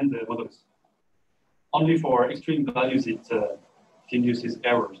and the modulus. Only for extreme values it induces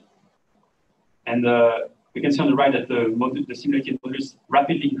errors. And we can see on the right that the simulated modulus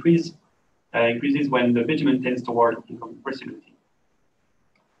rapidly increases when the bitumen tends toward incompressibility.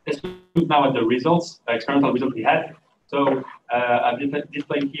 Let's look now at the results, experimental results we had. So I've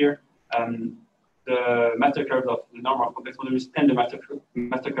displayed here the master curves of the normal complex modulus and the master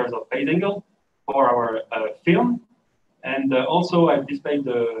curves of phase angle for our film. And also I've displayed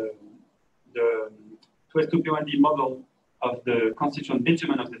the 2s2p1d model of the constituent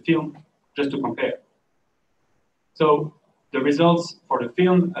bitumen of the film just to compare. So the results for the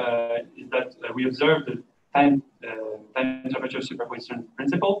film is that we observed the time temperature superposition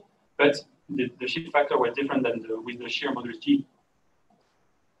principle, but the shift factor was different than with the shear modulus G.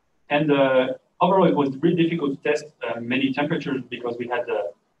 And overall, it was really difficult to test many temperatures because we had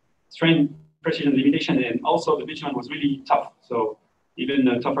strain precision limitation, and also the bitumen was really tough, so even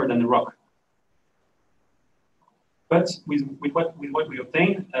tougher than the rock. But with what we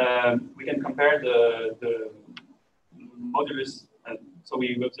obtained, we can compare the modulus. So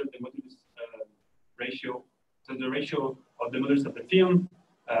we observed the modulus ratio. So the ratio of the modulus of the film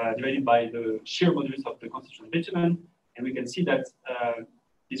divided by the shear modulus of the constituent bitumen, and we can see that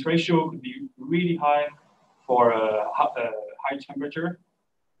this ratio could be really high for high temperature.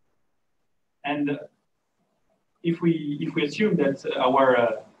 And if we assume that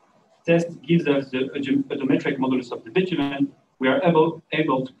our test gives us the oedometric modulus of the bitumen, we are able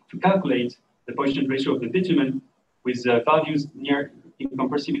to calculate the Poisson ratio of the bitumen with values near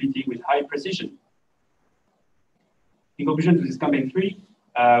incompressibility with high precision. In conclusion to this campaign 3,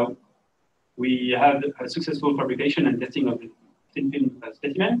 we had a successful fabrication and testing of the thin film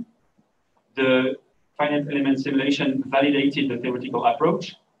specimen. The finite element simulation validated the theoretical approach.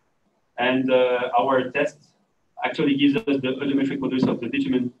 And our test actually gives us the volumetric modulus of the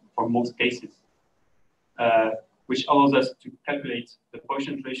bitumen for most cases, which allows us to calculate the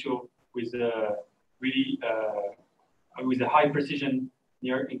Poisson ratio with really with a high precision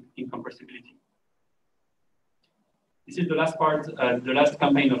near incompressibility. This is the last part, the last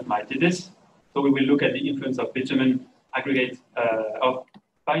campaign of my thesis. So we will look at the influence of bitumen aggregate, of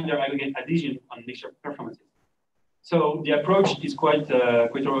binder aggregate adhesion on mixture performances. So the approach is quite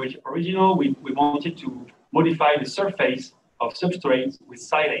original. We wanted to modify the surface of substrates with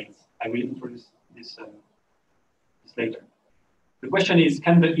silanes. I will introduce this later. The question is,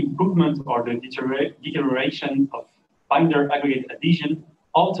 can the improvement or the deterioration of binder aggregate adhesion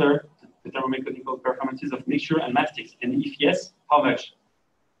alter the thermomechanical performances of mixture and mastics? And if yes, how much?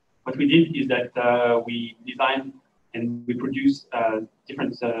 What we did is that we designed and we produced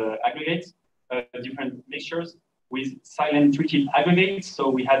different aggregates, different mixtures with silane treated aggregates. So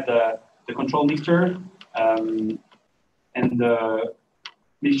we had the control mixture and the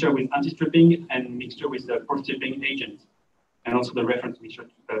mixture with anti-stripping and mixture with the post-stripping agent, and also the reference mixture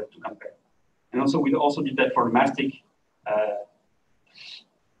to compare. And also we also did that for the mastic.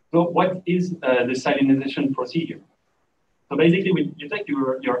 So what is the silanization procedure? So basically, you take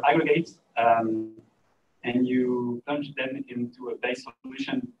your aggregates and you plunge them into a base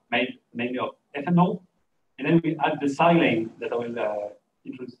solution made mainly of ethanol, and then we add the silane that I will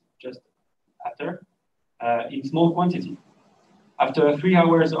introduce just after in small quantity. After 3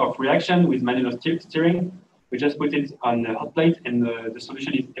 hours of reaction with manual stirring, we just put it on the hot plate, and the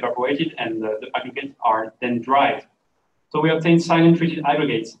solution is evaporated, and the aggregates are then dried. So we obtain silane treated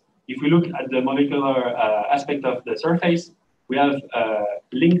aggregates. If we look at the molecular aspect of the surface, we have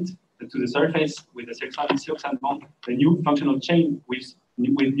linked to the surface with the siloxane bond the new functional chain with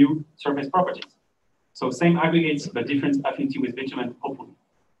new surface properties. So same aggregates, but different affinity with bitumen, hopefully.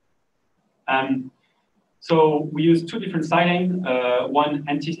 So we use 2 different silane, one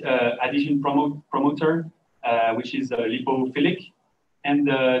anti-adhesion promoter, which is lipophilic, and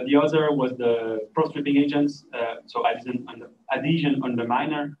the other was the pro-stripping agents, so adhesion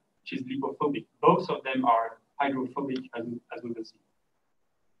underminer, which is lipophobic. Both of them are hydrophobic, as we will see.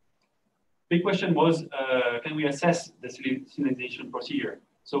 Big question was, can we assess the silanization procedure?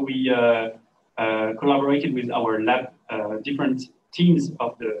 So we collaborated with our lab, different teams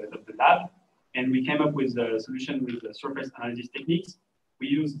of the lab, and we came up with a solution with the surface analysis techniques. We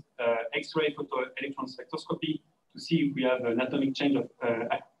used X-ray photoelectron spectroscopy to see if we have an atomic change of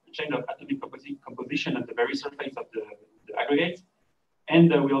atomic composition at the very surface of the aggregate. And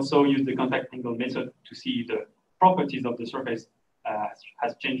we also used the contact angle method to see the properties of the surface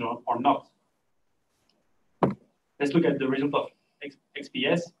has changed or not. Let's look at the result of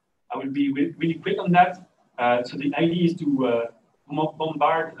XPS. I will be really quick on that. So the idea is to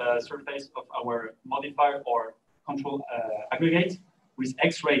bombard the surface of our modifier or control aggregate with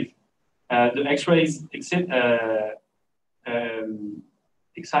X-rays. The X-rays excite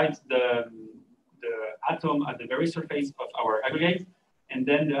the atom at the very surface of our aggregate, and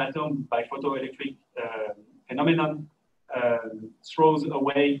then the atom, by photoelectric phenomenon, throws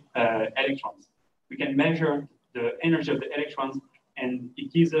away electrons. We can measure the energy of the electrons, and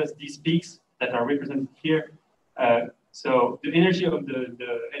it gives us these peaks that are represented here. So the energy of the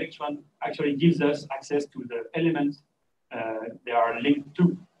electron actually gives us access to the elements they are linked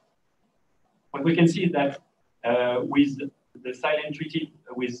to. What we can see is that with the silane treated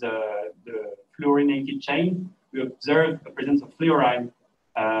with the fluorinated chain, we observe the presence of fluoride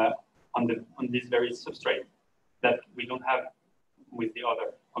on this very substrate that we don't have with the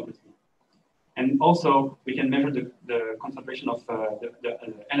other, obviously. And also, we can measure the concentration of the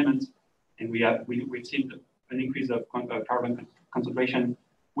elements, and we've seen an increase of carbon concentration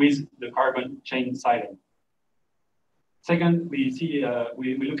with the carbon chain silane. Second, we see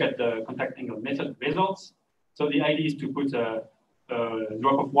we look at the contact angle method results. So the idea is to put a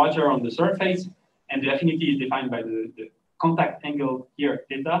drop of water on the surface, and the affinity is defined by the contact angle here,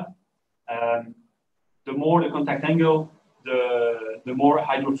 theta. The more the contact angle, the more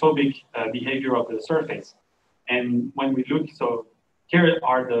hydrophobic behavior of the surface. And when we look, so here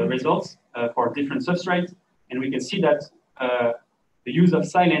are the results for different substrates, and we can see that the use of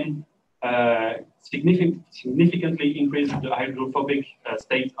silane significantly increased the hydrophobic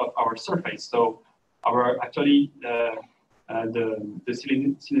state of our surface. So our actually the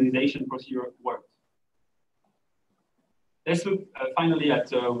silanization procedure worked. Let's look finally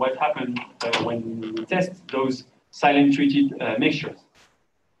at what happened when we test those silane-treated mixtures.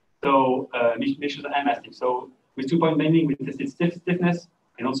 So mixtures and mastic. So with 2-point bending, we tested stiffness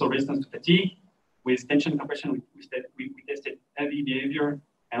and also resistance to fatigue. with tension compression, we tested LV behavior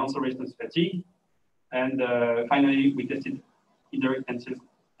and also resistance to fatigue. And finally, we tested indirect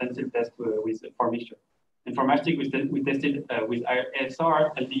tensile test for mixture. And for mastic, we tested with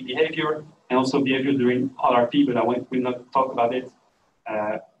ASR, LV behavior, and also behavior during LRP, but I will not talk about it.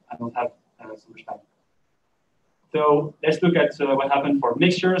 I don't have so much time. So let's look at what happened for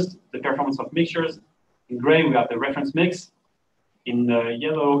mixtures, the performance of mixtures. In gray, we have the reference mix. In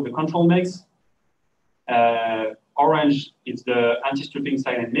yellow, the control mix. Orange is the anti-stripping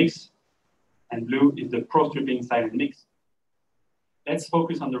silent mix. And blue is the pro-stripping silent mix. Let's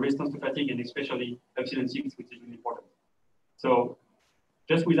focus on the resistance to fatigue and especially epsilon 6, which is really important. So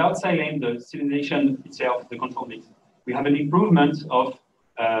just without silane, the siliconization itself, the control mix, we have an improvement of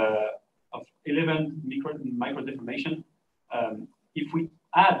 11 micro deformation. If we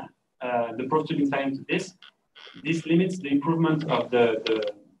add the pro-stripping silane to this limits the improvement of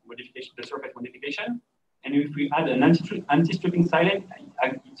the modification, the surface modification. And if we add an anti-stripping silane,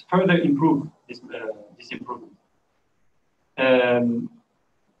 it further improves this improvement. To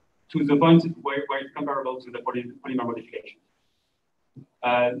the point where it's comparable to the polymer modification.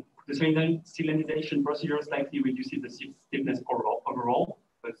 The siliconization procedure slightly reduces the stiffness overall,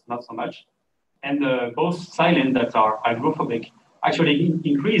 but not so much. And both silane that are hydrophobic actually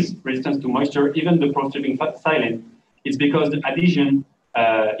increase resistance to moisture, even the pro-stripping silane. It's because the adhesion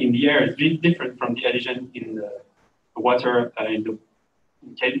in the air is really different from the adhesion in the water, in the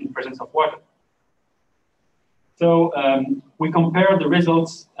presence of water. So we compare the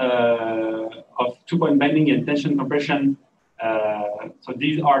results of two-point bending and tension compression. So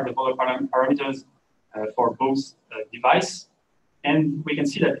these are the polar parameters for both device. And we can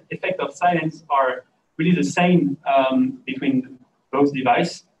see that effect of silence are really the same between both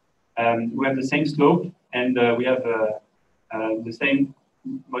devices. We have the same slope, and we have the same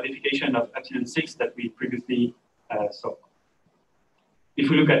modification of epsilon 6 that we previously saw. If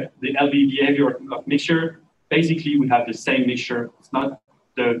we look at the LV behavior of mixture, basically we have the same mixture. It's not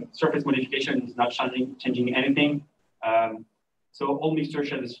the surface modification is not changing anything. So all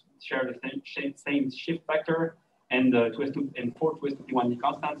mixtures share the same shift factor and 2s2 and 4 2s21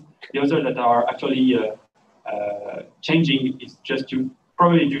 constants. The others that are actually changing is just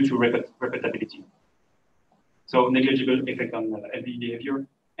probably due to repetibility. So negligible effect on LV behavior.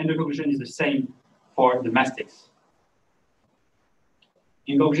 And the conclusion is the same for the mastics.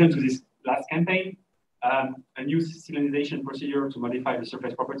 In conclusion to this last campaign, a new siliconization procedure to modify the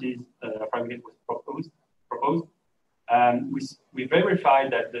surface properties of aggregate was proposed. We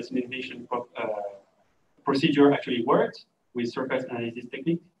verified that the siliconization procedure actually worked with surface analysis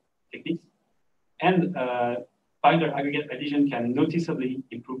techniques. And binder aggregate adhesion can noticeably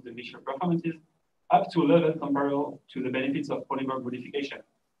improve the mixture performances up to a level comparable to the benefits of polymer modification.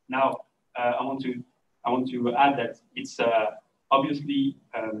 Now, I want to add that it's obviously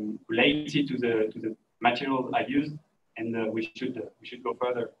related to the material I used, and we should go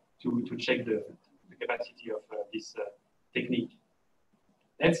further to check the capacity of this technique.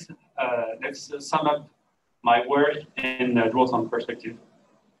 Let's sum up my work and draw some perspective.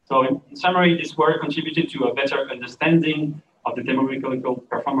 So in summary, this work contributed to a better understanding of the thermomechanical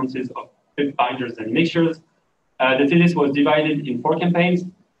performances of binders and mixtures. The thesis was divided in 4 campaigns.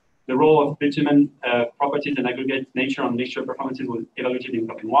 The role of bitumen properties and aggregate nature on mixture performances was evaluated in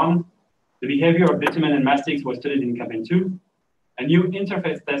campaign 1. The behavior of bitumen and mastics was studied in campaign 2. A new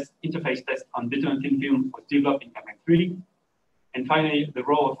interface test on bitumen thin film was developed in campaign 3. And finally, the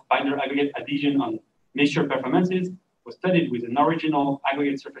role of binder aggregate adhesion on mixture performances was studied with an original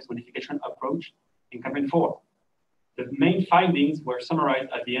aggregate surface modification approach in campaign 4. The main findings were summarized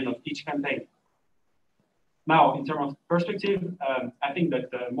at the end of each campaign. Now, in terms of perspective, I think that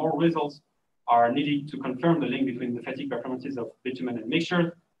more results are needed to confirm the link between the fatigue performances of bitumen and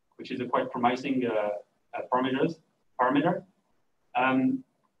mixture, which is a quite promising parameter.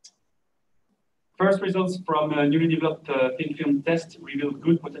 First results from a newly developed thin film test reveal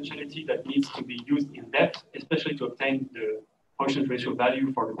good potentiality that needs to be used in depth, especially to obtain the quotient ratio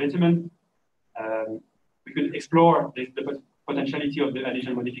value for the bitumen. We could explore the potentiality of the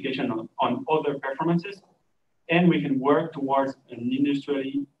adhesion modification on other performances, and we can work towards an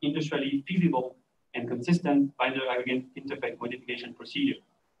industrially feasible and consistent binder aggregate interface modification procedure.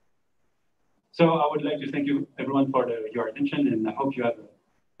 So I would like to thank you everyone for your attention, and I hope you have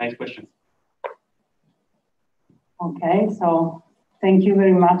nice questions. Okay, so thank you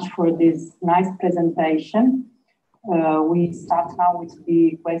very much for this nice presentation. We start now with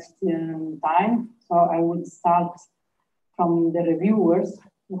the question time. So I would start from the reviewers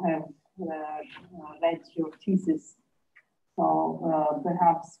who have read your thesis. So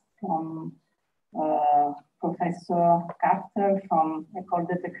perhaps from Professor Carter from École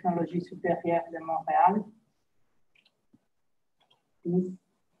de Technologie Supérieure de Montréal. Please.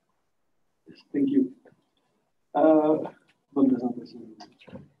 Yes, thank you. Bonne présentation.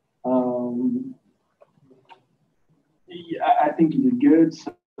 Yeah, I think you did good.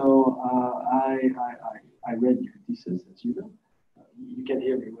 So I read your thesis, as you know. You can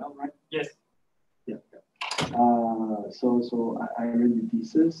hear me well, right? Yes. Yeah. So I read your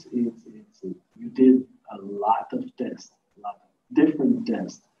thesis. You did a lot of tests, a lot of different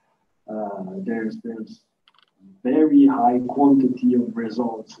tests. There's very high quantity of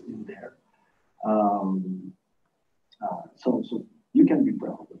results in there. So you can be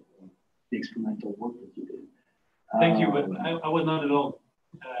proud of the experimental work that you did. Thank you, but I was not alone.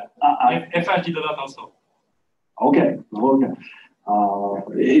 FH did a lot also. Okay.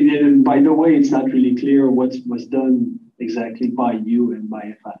 By the way, it's not really clear what was done exactly by you and by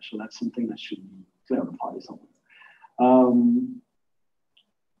FH, so that's something that should be clarified somewhere.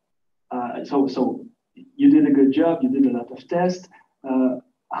 So you did a good job. You did a lot of tests.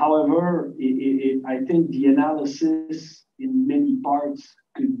 However, I think the analysis in many parts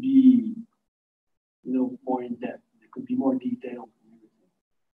could be, more in depth. There could be more detail.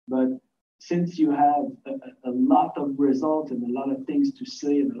 But since you have a lot of results and a lot of things to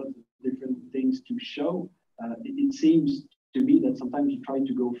say and a lot of different things to show, it seems to me that sometimes you try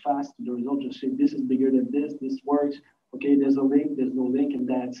to go fast to the result, just say this is bigger than this works. Okay, there's a link, there's no link, and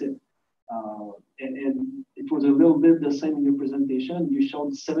that's it. And it was a little bit the same in your presentation. You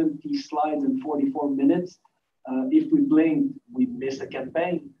showed 70 slides in 44 minutes. If we blinked, we missed a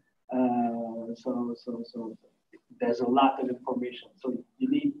campaign. So there's a lot of information. So you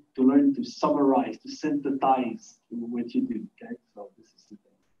need to learn to summarize, to synthesize what you do. Okay, so this is the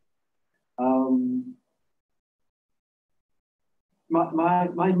thing.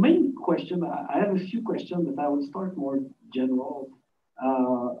 My main question, I have a few questions, but I will start more general.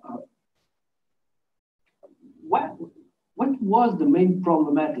 What was the main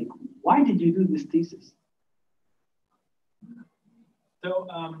problematic? Why did you do this thesis? So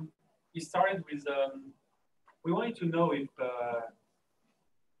it started with, we wanted to know if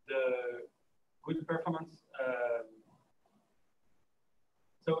the good performance,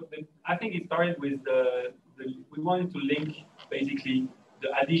 I think it started with we wanted to link basically the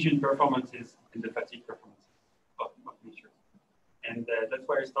adhesion performances and the fatigue performances of nature. And that's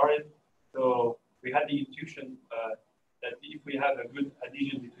where it started. So we had the intuition that if we have a good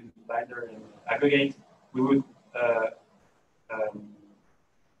adhesion between binder and aggregate, we would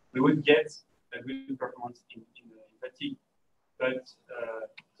get a good performance in fatigue. But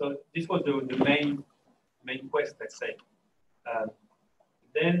so this was the main quest, let's say.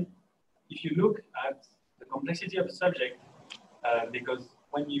 Then, if you look at the complexity of the subject, because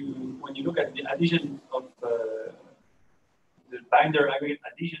when you look at the adhesion of the binder aggregate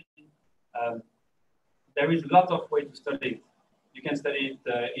adhesion, there is a lot of ways to study it. You can study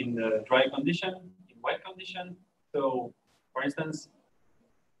it in dry condition, in wet condition. So, for instance,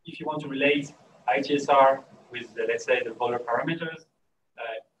 if you want to relate ITSR with, let's say, the polar parameters,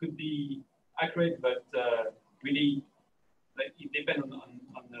 it could be accurate, but really, it depends on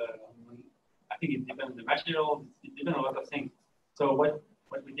I think it depends on the material. It depends on a lot of things. So what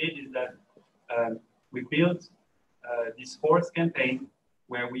we did is that we built this fourth campaign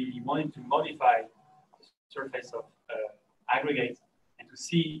where we wanted to modify the surface of aggregates and to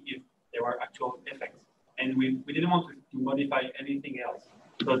see if there were actual effects. And we didn't want to modify anything else.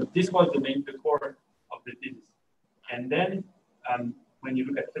 So this was the core of the thesis. And then when you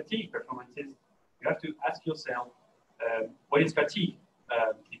look at fatigue performances, you have to ask yourself, what is fatigue?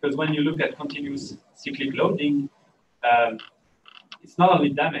 Because when you look at continuous cyclic loading, it's not only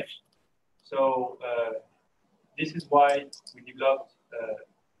damage. So this is why we developed,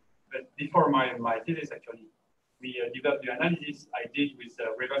 but before my thesis actually, we developed the analysis I did with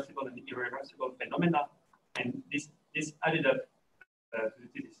reversible and irreversible phenomena, and this added up to the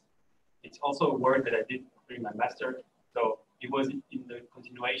thesis. It's also a work that I did during my master, so it was in the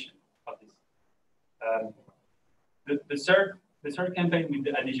continuation of this. The third campaign with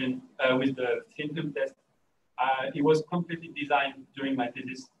the adhesion, with the symptom test, it was completely designed during my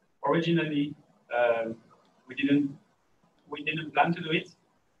thesis. Originally, we didn't plan to do it,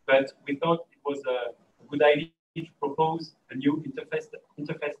 but we thought it was a good idea to propose a new interface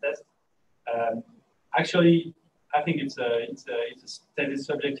test. Actually, I think it's a study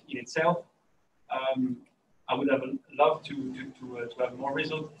subject in itself. I would have loved to have more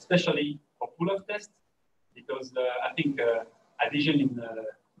results, especially for pull-off tests, because I think adhesion in the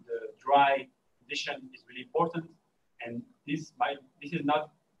dry condition is really important, and this is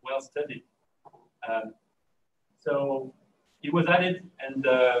not well studied. So it was added, and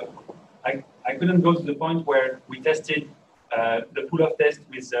I couldn't go to the point where we tested the pool of tests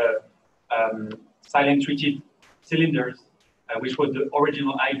with silent treated cylinders, which was the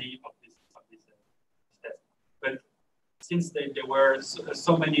original idea of this test. But since there were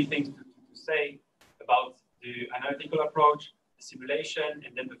so many things to say about the analytical approach, the simulation,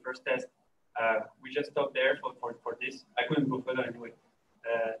 and then the first test, we just stopped there for this. I couldn't go further anyway.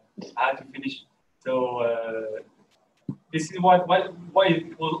 I had to finish. So this is why it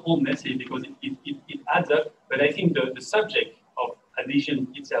was all messy, because it adds up. But I think the subject of adhesion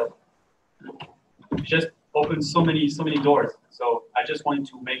itself just opens so many doors. So I just wanted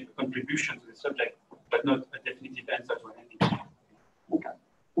to make a contribution to the subject, but not a definitive answer to anything.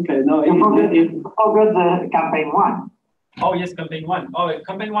 Okay. No, you forgot the campaign 1. Oh yes, campaign 1. Oh,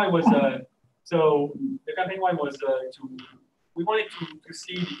 campaign 1 was so the campaign 1 was we wanted to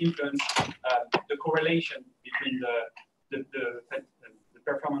see the influence, the correlation between the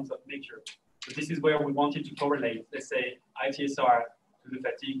performance of nature. So this is where we wanted to correlate, let's say, ITSR to the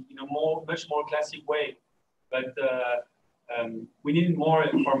fatigue in a much more classic way. But we needed more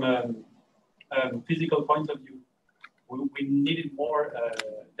from a physical point of view. We needed more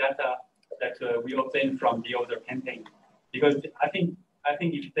data that we obtained from the other campaign, because I think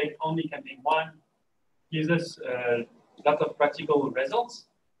if you take only campaign 1, gives us a lot of practical results.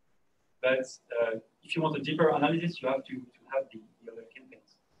 But if you want a deeper analysis, you have to have the other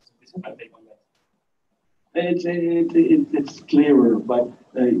campaigns. So this is my take on that. It's clearer, but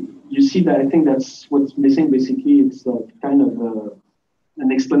you see that I think that's what's missing. Basically, it's kind of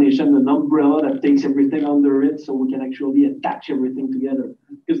an explanation, an umbrella that takes everything under it, so we can actually attach everything together.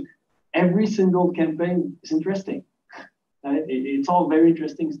 Because every single campaign is interesting. It's all very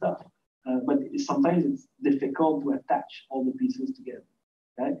interesting stuff, but sometimes it's difficult to attach all the pieces together.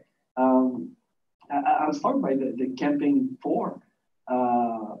 Okay, I'll start by the campaign 4.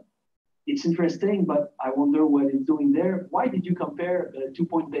 It's interesting, but I wonder what it's doing there. Why did you compare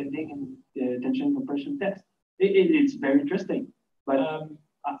 2-point bending and tension compression test? It's very interesting, but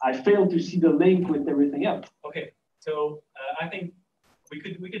I failed to see the link with everything else. Okay, so I think we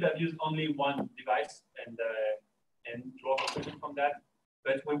could have used only one device and draw a conclusion from that,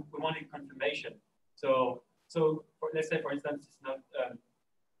 but we wanted confirmation. So let's say, for instance, it's not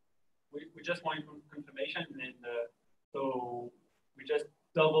we just wanted confirmation, and so we just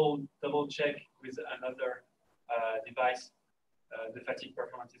double check with another device the fatigue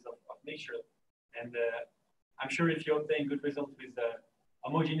performances of mixture. And I'm sure if you obtain good results with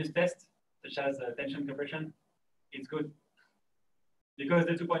homogeneous tests, such as tension compression, it's good. Because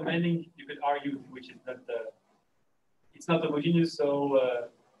the 2-point bending, you could argue, which is not it's not homogeneous, so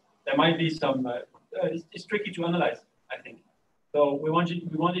there might be some. It's tricky to analyze, I think. So we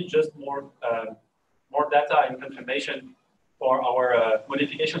wanted just more data and confirmation for our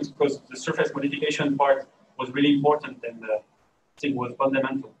modifications, because the surface modification part was really important and I think was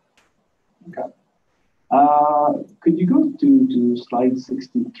fundamental. Okay. Could you go to slide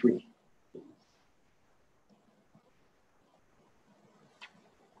 63?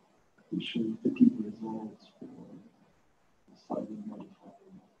 Show fatigue results for slightly modified.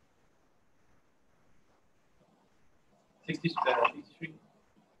 63.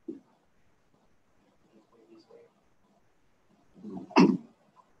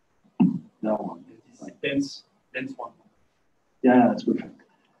 That one. Dense one. Yeah, that's perfect.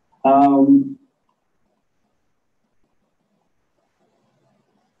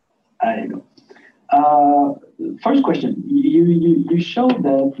 There you go. First question. You showed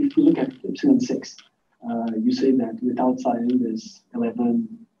that if you look at epsilon 6, you say that without silent there's 11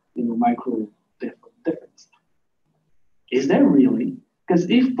 micro difference. Is there really? Because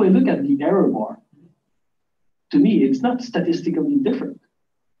if we look at the error bar, to me it's not statistically different.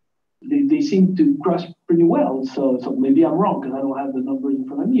 They seem to cross pretty well. So maybe I'm wrong because I don't have the numbers in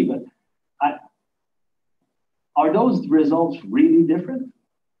front of me. But are those results really different?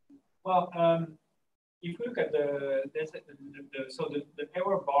 Well, if we look at the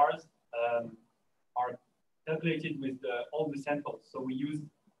error bars are calculated with all the samples. So we use,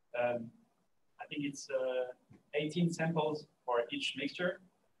 I think it's 18 samples for each mixture,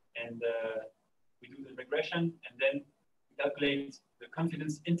 and we do the regression, and then we calculate the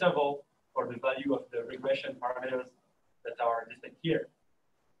confidence interval for the value of the regression parameters that are listed here.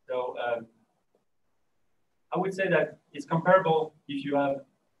 So I would say that it's comparable if you have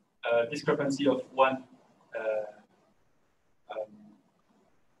a discrepancy of one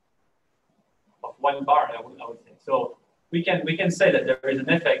bar, I would say. So we can say that there is an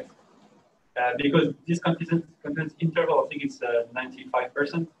effect because this confidence interval, I think it's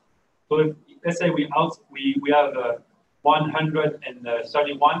 95%. So if, let's say we have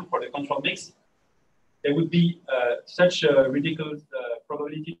 131 for the control mix, there would be such a ridiculous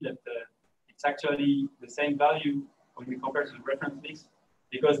probability that it's actually the same value when we compare to the reference mix,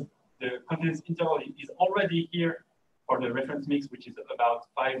 because the confidence interval is already here for the reference mix, which is about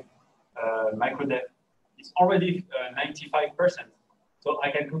 5 microdep. It's already 95%. So I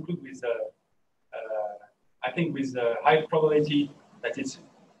can conclude with, I think, with a high probability that it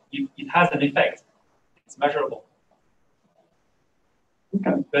has an effect. It's measurable.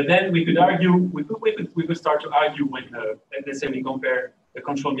 Okay. But then we could argue, we could start to argue when, let's say, we compare the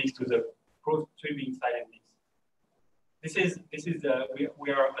control mix to the pro-trimming silent mix. This is we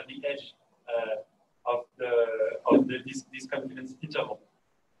are at the edge of this confidence interval.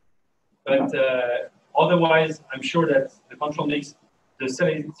 But otherwise, I'm sure that the control mix, the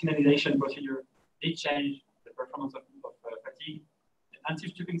signalization procedure did change the performance of fatigue. The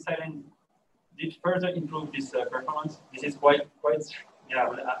anti-stripping silent did further improve this performance. This is quite yeah.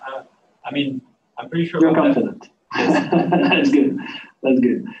 I mean, I'm pretty sure. You're confident. Yes. That's good. That's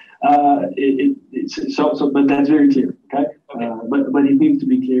good. But that's very clear. Okay. But it needs to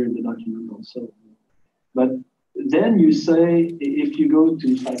be clear in the document also. But then you say, if you go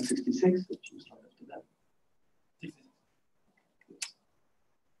to slide 66, if you slide up to that.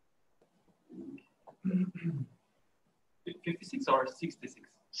 56 or 66?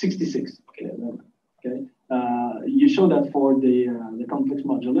 66. Okay. Okay. You show that for the complex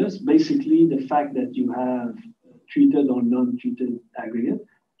modulus, basically the fact that you have treated or non-treated aggregate,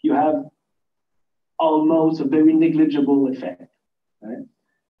 you have almost a very negligible effect, right?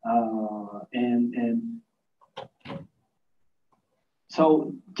 And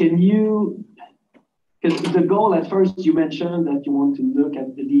so can you, because the goal at first you mentioned that you want to look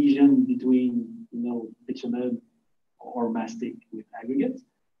at the lesion between, bitumen or mastic with aggregates.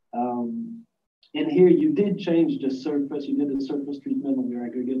 And here you did change the surface, you did a surface treatment on your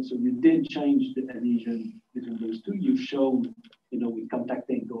aggregate, so you did change the adhesion between those two. You've shown, with contact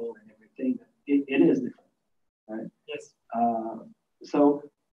angle and everything, it is different, right? Yes. So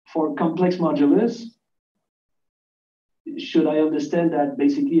for complex modulus, should I understand that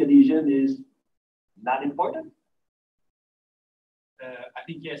basically adhesion is not important? I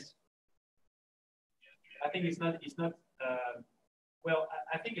think yes. I think it's not. Well,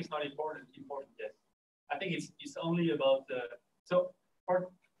 I think it's not important yet. I think it's only about so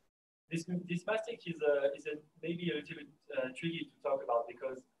for this mastic is maybe a little bit tricky to talk about,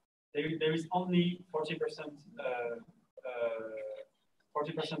 because there is only 40%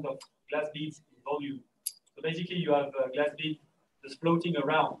 of glass beads in volume. So basically you have glass bead just floating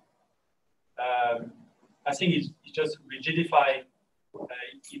around. I think it just rigidify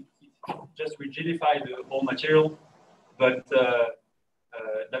the whole material, but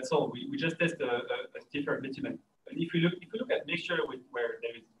that's all. We just test a stiffer bitumen. But if you look at mixture where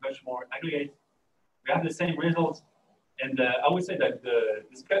there is much more aggregate, we have the same results. And I would say that the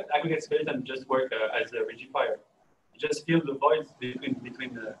aggregate skeleton just work as a rigidifier. You just fill the voids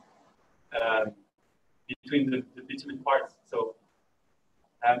between the bitumen parts. So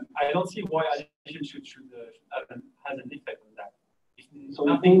I don't see why adhesion should has an effect on that. If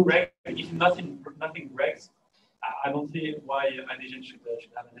nothing breaks, I don't see why adhesion should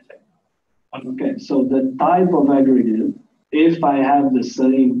have an effect. Okay, so the type of aggregate, if I have the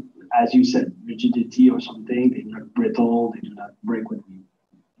same, as you said, rigidity or something, they're not brittle, they do not break with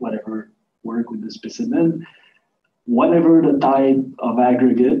whatever work with the specimen, whatever the type of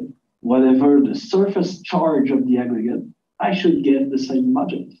aggregate, whatever the surface charge of the aggregate, I should get the same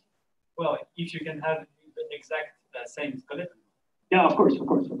modulus. Well, if you can have the exact same skeleton. Yeah, of course.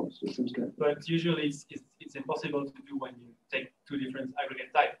 But usually it's impossible to do when you take two different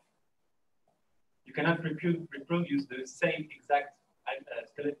aggregate types. You cannot reproduce the same exact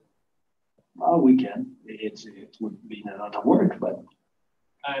skeleton. Well, we can. It would be a lot of work, but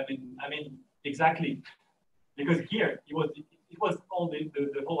I mean exactly, because here it was all the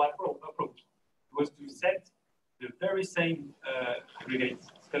whole approach. It was to set the very same aggregate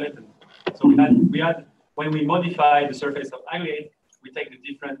skeleton. So we had when we modify the surface of aggregate, we take the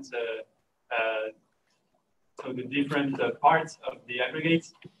different parts of the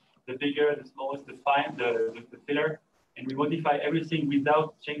aggregates, the bigger, the smallest, the fine, the filler, and we modify everything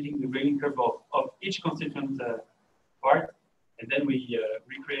without changing the grading curve of each constituent part, and then we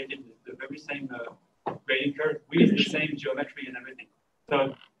recreated the very same grading curve with the same geometry and everything.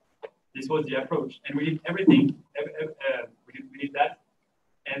 So this was the approach, and we did everything. We did that,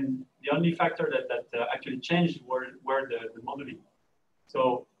 and the only factor that actually changed were the modeling.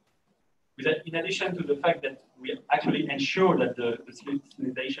 So in addition to the fact that we actually ensure that the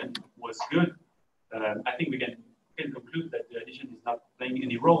synchronization was good, I think we can conclude that the addition is not playing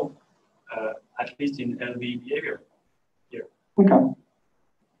any role, at least in LV behavior here. Okay.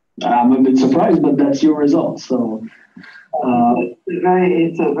 I'm a bit surprised, but that's your result. So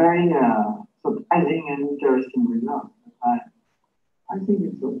it's a very surprising and interesting result. I think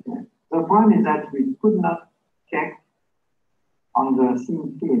it's okay. The problem is that we could not check on the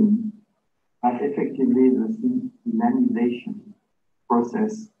scene film that effectively the synchronization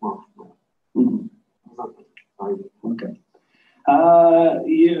process works well. Okay.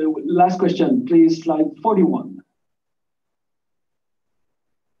 Last question, please. Slide 41.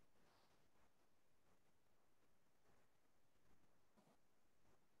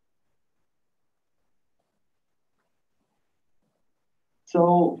 So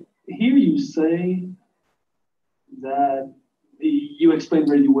here you say that you explained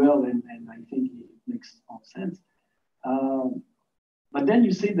really well, and I think it makes all sense. But then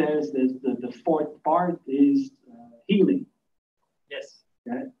you say there's the fourth part is healing. Yes.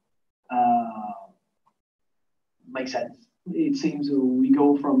 Okay. Makes sense. It seems we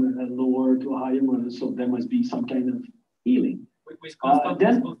go from a lower to a higher one, so there must be some kind of healing. With constant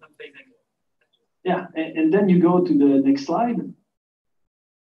phasing. Yeah, and then you go to the next slide.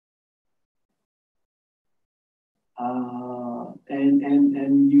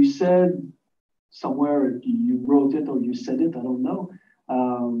 And you said somewhere, you wrote it or you said it, I don't know.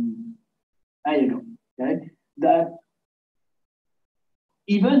 There you go, okay? That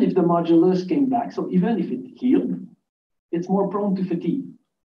even if the modulus came back, so even if it healed, it's more prone to fatigue.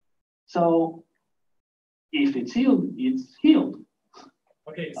 So if it's healed, it's healed.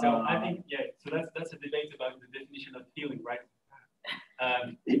 Okay, so I think, yeah, so that's a debate about the definition of healing, right?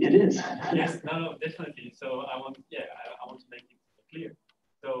 It is. Yes, no, definitely. So I want to make it clear.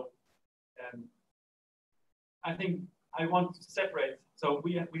 So I think I want to separate. So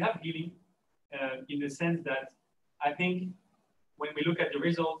we have healing in the sense that I think when we look at the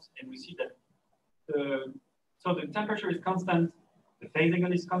results and we see that the temperature is constant, the phase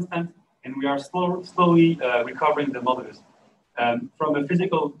angle is constant, and we are slowly recovering the modulus. From a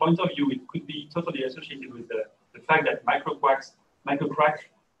physical point of view, it could be totally associated with the fact that microcracks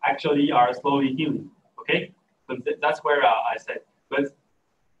actually are slowly healing. Okay, so that's where I said. But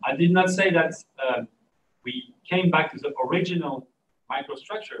I did not say that we came back to the original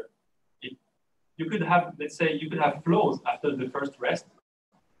microstructure. You could have, let's say, you could have flows after the first rest.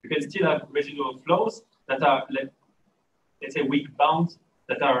 You can still have residual flows that are, let's say, weak bounds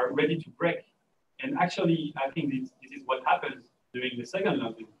that are ready to break. And actually, I think this is what happens during the second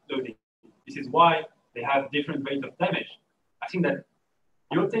loading. This is why they have different rate of damage. I think that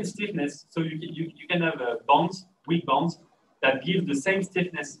you obtain stiffness, so you can have bonds, weak bonds, that give the same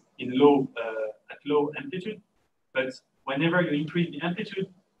stiffness in at low amplitude, but whenever you increase the amplitude,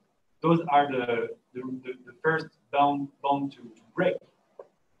 those are the first bond to break.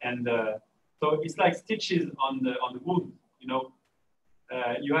 And so it's like stitches on the wound. You know,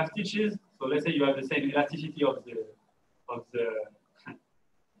 you have stitches. So let's say you have the same elasticity of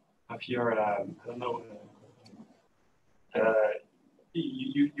your I don't know.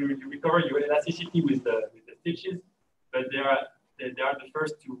 You recover your elasticity with the stitches, but they are the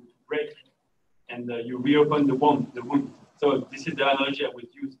first to break, and you reopen the wound. So this is the analogy I would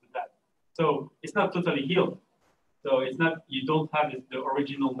use with that. So it's not totally healed. So it's not, you don't have the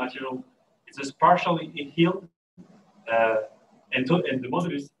original material. It's just partially healed, and the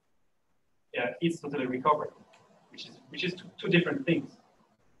modulus is totally recovered, which is two different things.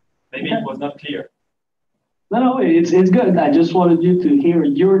 Maybe it was not clear. No, it's good. I just wanted you to hear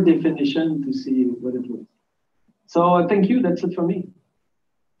your definition to see what it was. So thank you. That's it for me.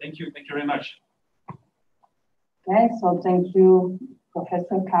 Thank you. Thank you very much. Okay, so thank you,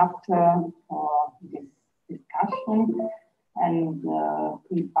 Professor Carter, for this discussion. And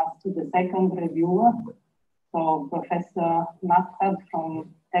we pass to the second reviewer. So Professor Mathad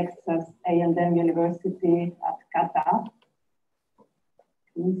from Texas A&M University at Qatar.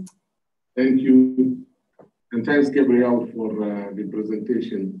 Please. Thank you. And thanks, Gabriel, for the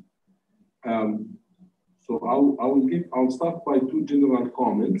presentation. So I'll start by two general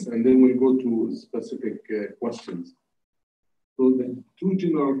comments, and then we'll go to specific questions. So the two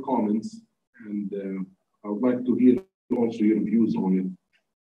general comments, and I would like to hear also your views on it,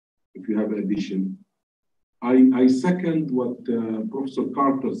 if you have an addition. I second what Professor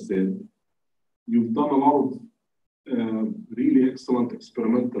Carter said. You've done a lot of really excellent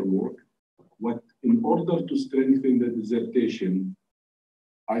experimental work. But in order to strengthen the dissertation,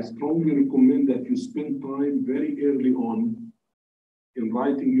 I strongly recommend that you spend time very early on in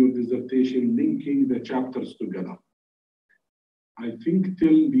writing your dissertation, linking the chapters together. I think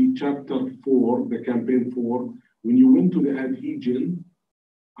till the chapter 4, the campaign 4, when you went to the adhesion,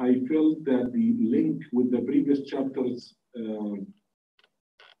 I felt that the link with the previous chapters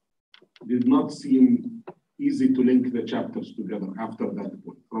did not seem easy to link the chapters together after that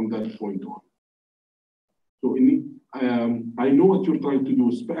point, from that point on. So I know what you're trying to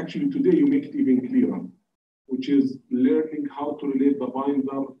do, but actually today you make it even clearer, which is learning how to relate the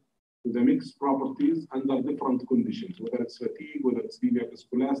binder to the mixed properties under different conditions, whether it's fatigue, whether it's linear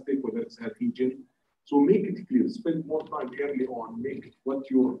viscoelastic, whether it's adhesion. So make it clear, spend more time early on, make what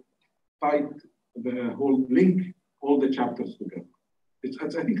you're tight, the whole link, all the chapters together.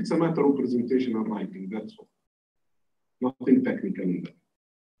 I think it's a matter of presentation and writing, that's all. Nothing technical in that.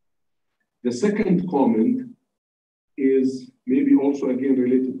 The second comment is maybe also again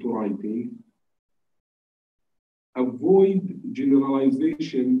related to writing. Avoid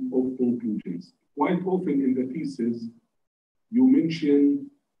generalization of conclusions. Quite often in the thesis, you mention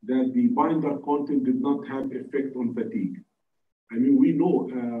that the binder content did not have effect on fatigue. I mean, we know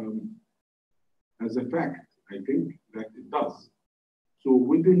as a fact, I think, that it does. So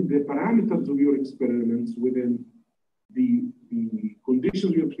within the parameters of your experiments, within the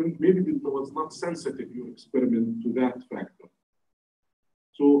conditions of your experiment, maybe it was not sensitive, your experiment, to that factor.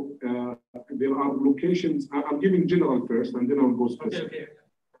 So there are locations, I'm giving general first, and then I'll go specific. Okay.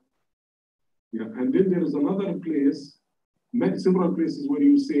 Yeah, and then there is another place, several places where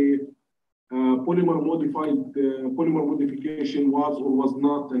you say polymer modification was or was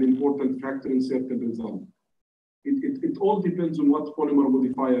not an important factor in certain results. It all depends on what polymer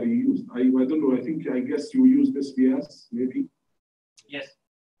modifier you used. I don't know, I guess you used SBS, maybe? Yes.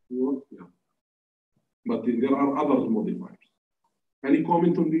 Yeah. But there are other modifiers. Any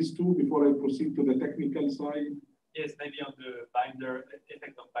comment on these two before I proceed to the technical side? Yes, maybe on the binder,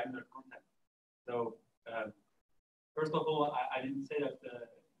 effect of binder content. So, first of all, I didn't say that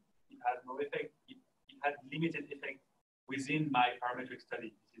it had no effect. It had limited effect within my parametric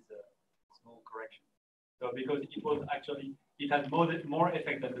study. This is a small correction. So, because it was actually, it had more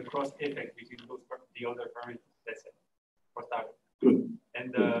effect than the cross effect between the other parameters, let's say, for starters. Good.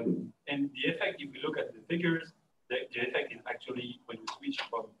 And the effect, if we look at the figures, the effect is actually when we switch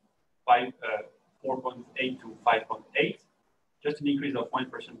from 4.8 to 5.8, just an increase of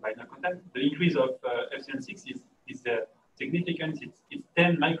 1% binder content. The increase of epsilon 6 is significant. It's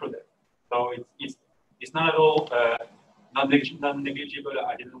 10 microdep. So it's not at all not negligible.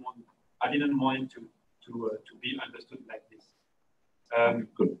 I didn't want it to be understood like this.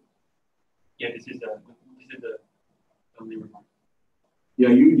 Good. Yeah, this is the only remark. Yeah,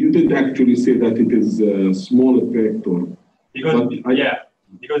 you did actually say that it is a small effect, or because the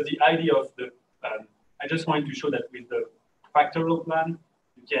idea of the I just wanted to show that with the factorial plan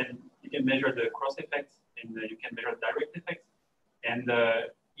you can measure the cross effects and you can measure direct effects, and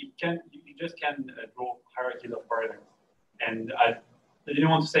you just can draw hierarchies of parameters. And I didn't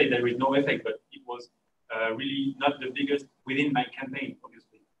want to say there is no effect, but it was really not the biggest within my campaign.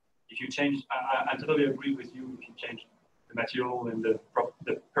 Obviously, if you change, I totally agree with you. If you change the material and the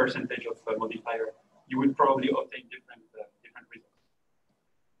percentage of modifier, you would probably obtain different results.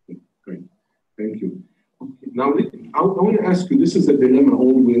 Great, thank you. Okay. Now, I want to ask you, this is a dilemma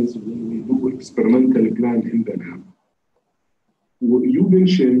always when we do experimental plan in the lab. You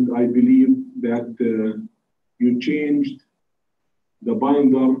mentioned, I believe, that you changed the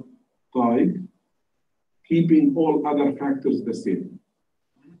binder type, keeping all other factors the same.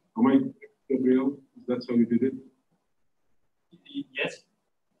 Am I, Gabriel? That's how you did it? Yes.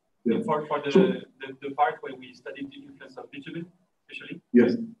 Yeah. For the part where we studied the influence of bitumen, especially.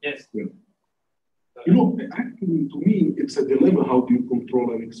 Yes. Yes. Yeah. You know, actually, to me, it's a dilemma. How do you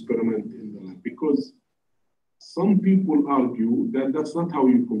control an experiment in the lab? Because some people argue that that's not how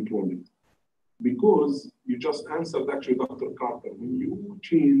you control it. Because you just answered actually, Dr. Carter, when you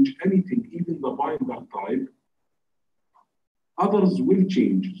change anything, even the binder type, others will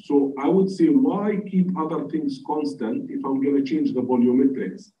change. So I would say, why keep other things constant if I'm going to change the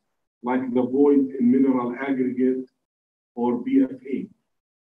volumetrics, like the void in mineral aggregate or BFA?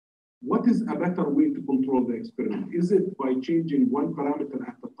 What is a better way to control the experiment? Is it by changing one parameter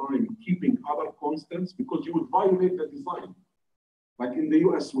at a time, keeping other constants? Because you would violate the design. Like in the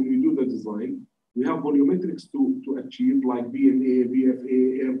US, when we do the design, we have volumetrics to achieve, like BMA,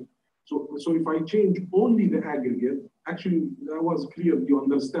 BFA, So if I change only the aggregate, actually that was clear, you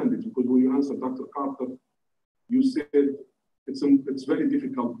understand it, because when you answered Dr. Carter, you said it's very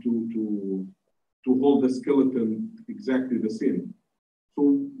difficult to hold the skeleton exactly the same.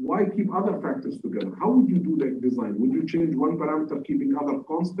 So why I keep other factors together. How would you do that design? Would you change one parameter, keeping other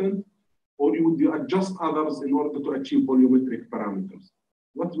constant, or would you adjust others in order to achieve volumetric parameters?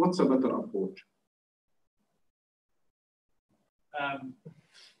 What's a better approach?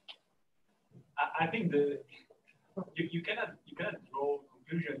 I think you cannot draw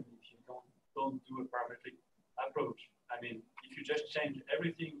conclusion if you don't do a parametric approach. I mean, if you just change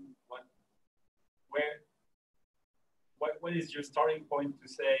everything, what is your starting point to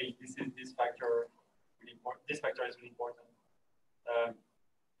say this factor really important? This factor is really important.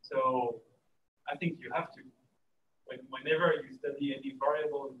 So I think you have to, whenever you study any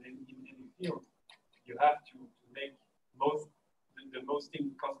variable in any field, you have to make the most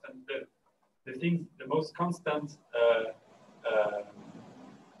thing constant, the most constant,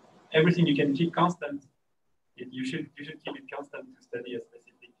 everything you can keep constant. You should keep it constant to study a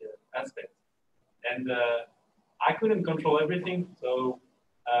specific aspect. And I couldn't control everything. So,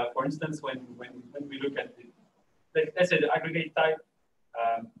 for instance, when we look at let's say the aggregate type,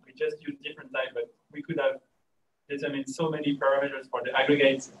 we just use different type, but we could have determined so many parameters for the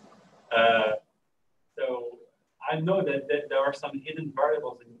aggregates. So I know that there are some hidden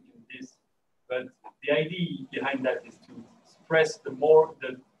variables in this, but the idea behind that is to stress the more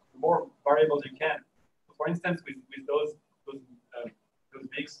variables you can. So for instance, with those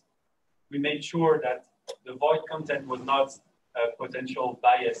mix, we made sure that the void content was not a potential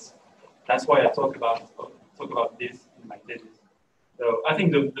bias. That's why I talk about this in my thesis. So I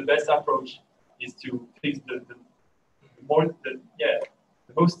think the best approach is to fix the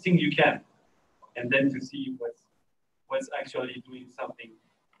most thing you can, and then to see what's actually doing something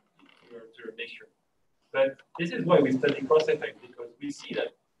to your mixture. But this is why we study cross effect, because we see that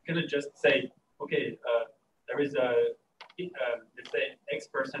you cannot just say, okay, there is let's say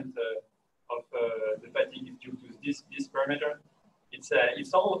X% of the fatigue is due to this parameter.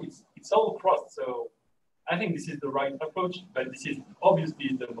 It's all crossed. So I think this is the right approach, but this is obviously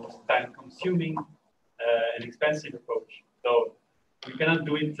the most time-consuming and expensive approach. So we cannot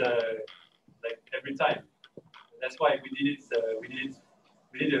do it like every time. That's why we did it.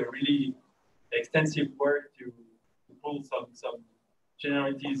 We did a really extensive work to pull some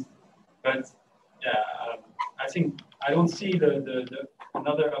generalities. But yeah, I think I don't see the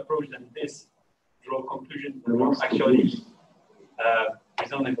another approach than this. Draw conclusions that are actually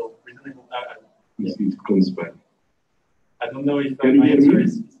reasonable. It comes back. I don't know if my answer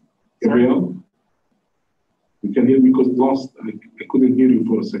is. Gabriel? You can hear me because I couldn't hear you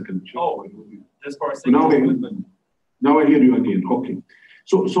for a second. Oh, just for a second. Now I hear you again. Okay.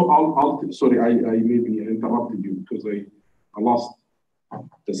 So I'll sorry, I maybe interrupted you because I lost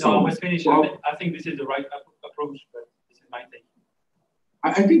the sound. No, I was finished. So I think this is the right approach, but this is my take.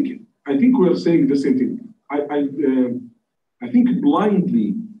 I think we're saying the same thing. I think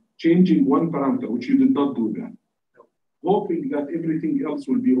blindly changing one parameter, which you did not do that, hoping that everything else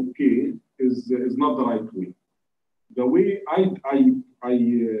will be okay is not the right way. The way I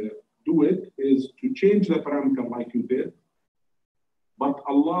do it is to change the parameter like you did, but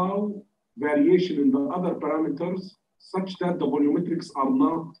allow variation in the other parameters such that the volumetrics are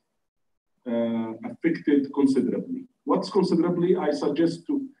not affected considerably. What's considerably? I suggest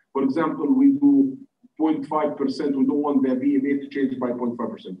to, for example, we do 0.5%. We don't want the VMA to change by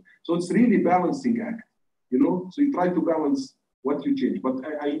 0.5%. So it's really balancing act, you know? So you try to balance what you change. But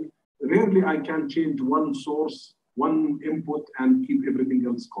rarely I can change one source, one input, and keep everything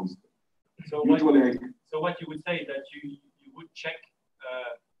else constant. So what you would say that you would check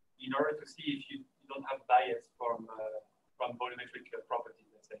in order to see if you don't have bias from volumetric properties,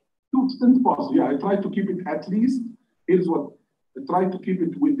 let's say. To extent possible, yeah. I try to keep it at least. Here's what I try to keep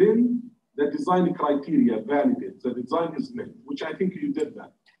it within the design criteria, validate. The design is met, which I think you did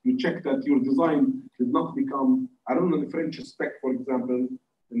that. You check that your design did not become, I don't know, the French spec, for example.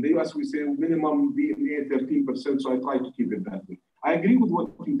 In the US, we say minimum VMA 13%, so I try to keep it that way. I agree with what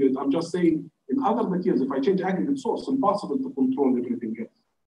you did. I'm just saying, in other materials, if I change aggregate source, it's impossible to control everything else.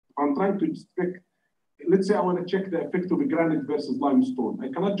 If I'm trying to check, let's say I want to check the effect of a granite versus limestone. I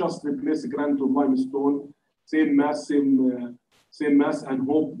cannot just replace a granite with limestone, same mass, and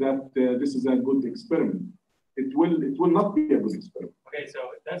hope that this is a good experiment. It will not be a good experiment. Okay, so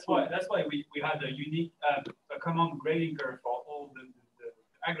that's why we had a unique, a common grading curve for all the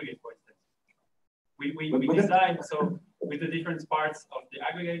aggregate, for instance. We designed, so with the different parts of the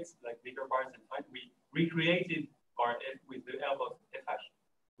aggregates, like bigger parts and fine, we recreated, or with the help of FH,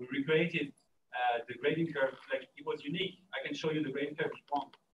 we recreated the grading curve. Like, it was unique. I can show you the grading curve if you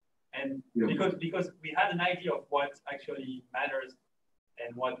want. And yeah, because we had an idea of what actually matters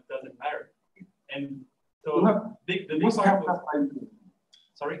and what doesn't matter. And so the big part was,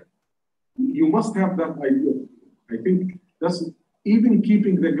 sorry? you must have that idea. I think that's even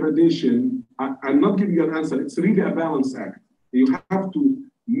keeping the gradation. I'm not giving you an answer. It's really a balance act. You have to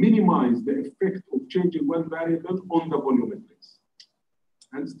minimize the effect of changing one variable on the volumetrics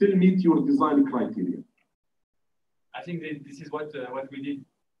and still meet your design criteria. I think that this is what we did,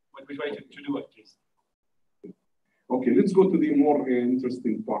 what we tried to do at least. Okay, let's go to the more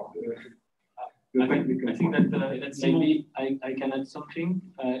interesting part. I think that maybe I can add something.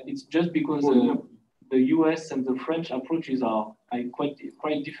 It's just because the US and the French approaches are quite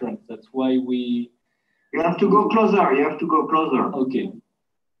different. That's why we. You have to go closer. You have to go closer. Okay.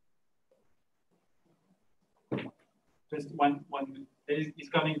 Just one. It's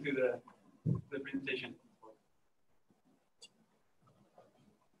coming to the presentation.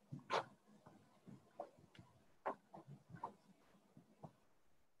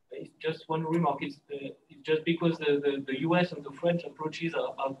 It's just one remark. It's just because the US and the French approaches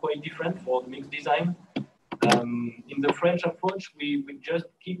are quite different for mixed design. In the French approach, we just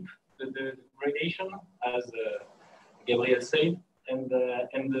keep the gradation, as Gabriel said, and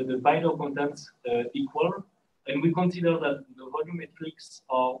the binder contents equal. And we consider that the volumetrics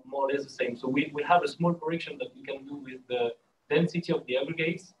are more or less the same. So we have a small correction that we can do with the density of the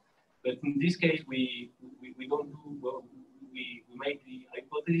aggregates. But in this case, we don't do, well, we make the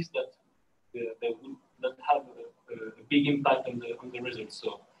hypothesis that they would not have a big impact on the results.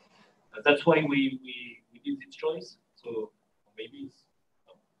 So that's why we did this choice. So maybe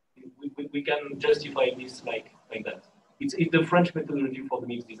we can justify this like that. It's the French methodology for the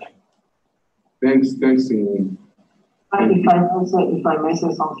mixed design. Thanks. If I may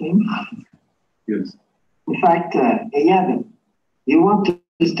say something. Yes. In fact, you want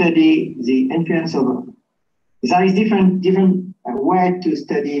to study the influence of. There is different way to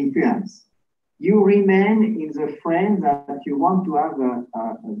study influence. You remain in the frame that you want to have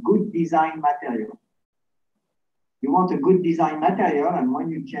a good design material. You want a good design material, and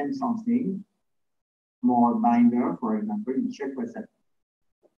when you change something, more binder, for example, you check what's happening.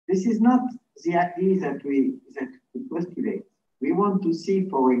 This is not the idea that we postulate. We want to see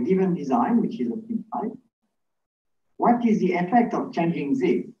for a given design, which is optimized, what is the effect of changing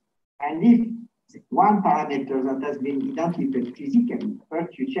this? And if one parameter that has been identified physically,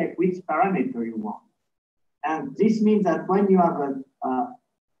 first you check which parameter you want. And this means that when you have a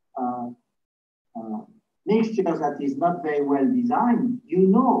mixture that is not very well designed, you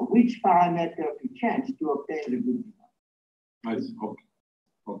know which parameter to change to obtain the good design. Nice.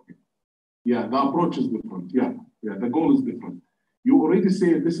 Okay. Yeah, the approach is different. Yeah, the goal is different. You already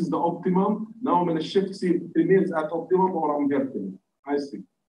say this is the optimum. Now I'm going to shift, see if it remains at optimum or I'm getting it. I see.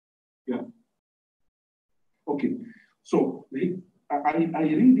 Yeah. Okay. So I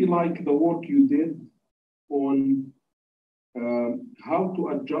really like the work you did on how to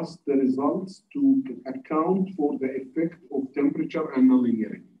adjust the results to account for the effect of temperature and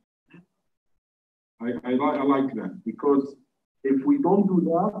nonlinearity. I like that, because if we don't do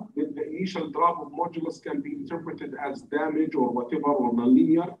that, then the initial drop of modulus can be interpreted as damage or whatever, or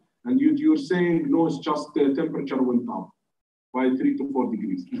nonlinear, and you're saying, no, it's just the temperature went up by 3 to 4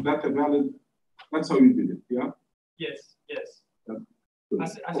 degrees. Is that a valid? That's how you did it, yeah? Yes.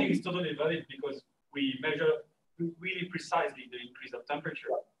 I think it's totally valid, because we measure really precisely the increase of temperature.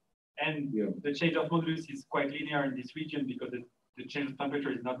 And the change of modulus is quite linear in this region, because the change of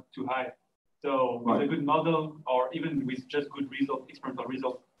temperature is not too high. So with a good model, or even with just good experimental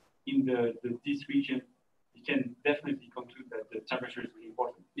results in this region, you can definitely conclude that the temperature is really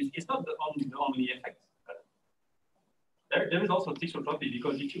important. It's not the only effect. There is also thixotropy,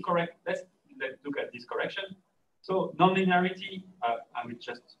 because if you correct, let's look at this correction. So nonlinearity, I will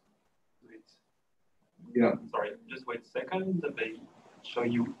just do it. Yeah. Sorry, just wait a second. Let me show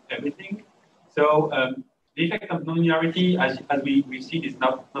you everything. So the effect of nonlinearity, as we've seen, is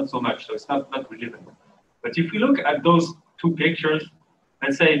not so much, so it's not relevant. But if we look at those two pictures,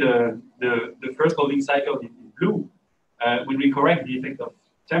 let's say the first holding cycle in blue, when we correct the effect of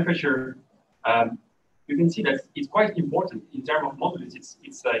temperature, you can see that it's quite important in terms of modulus.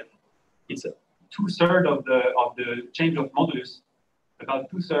 It's 2/3 of the change of modulus, about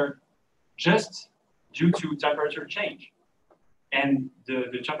 2/3, just due to temperature change. And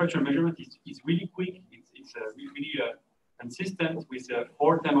the temperature measurement is really quick. It's really consistent with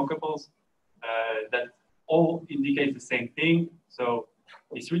 4 thermocouples that all indicate the same thing. So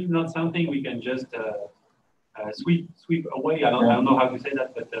it's really not something we can just sweep away. I don't know how to say that,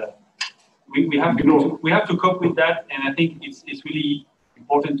 but we have to cope with that. And I think it's really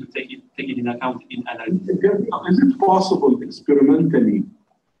important to take it in account in analysis. Is it possible experimentally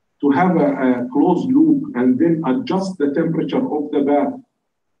to have a closed loop and then adjust the temperature of the bath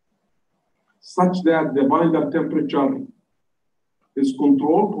such that the binder temperature is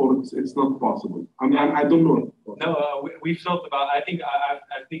controlled, or it's not possible? I mean, I don't know. No, we've thought about. I think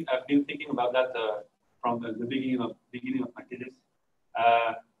I've been thinking about that from the beginning of my thesis.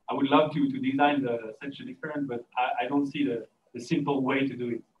 I would love to design the central experiment, but I don't see the simple way to do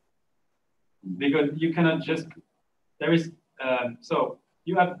it, because you cannot just. There is so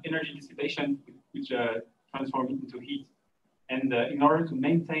you have energy dissipation, which transforms into heat, and in order to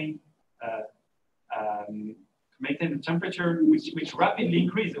maintain the temperature, which rapidly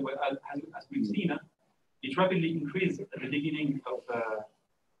increases, as we've seen, it rapidly increases at the beginning of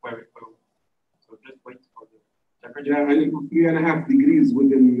so just wait for the temperature. Yeah, 3.5 degrees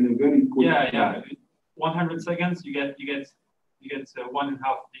within very quick. Yeah. 100 seconds, you get 1.5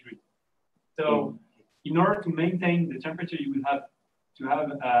 degrees. So in order to maintain the temperature, you would have to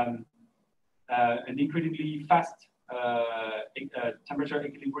have an incredibly fast temperature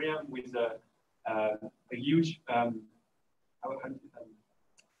equilibrium with a huge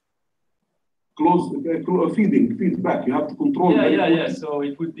feedback. You have to control. Yeah. So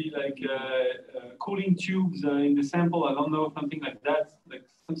it would be like cooling tubes in the sample. I don't know, something like that, like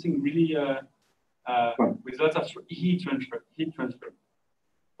something really with lots of heat transfer.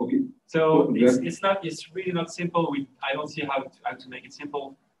 Okay. So it's really not simple. I don't see how to make it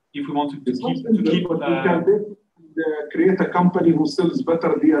simple. If we want to keep create a company who sells better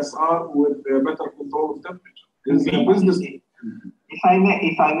DSR with better control of temperature. It's a business. If I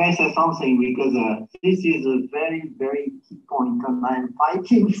may say something, because this is a very, very key point, and I'm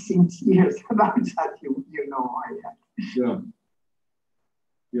fighting since years about that. You know,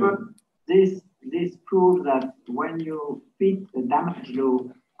 But this proves that when you fit a damage law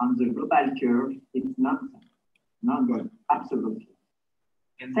on the global curve, it's nonsense. Absolutely.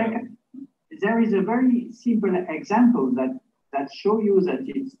 Second, there is a very simple example that shows you that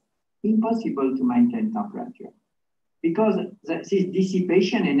it's impossible to maintain temperature, because this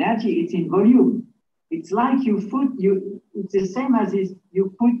dissipation energy, it's in volume. It's like it's the same as if you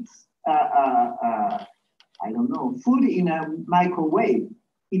put I don't know, food in a microwave.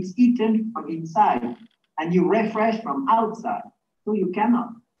 It's eaten from inside and you refresh from outside. So you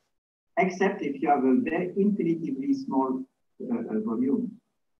cannot, except if you have a very infinitely small volume.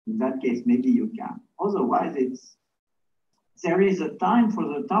 In that case, maybe you can. Otherwise, there is a time for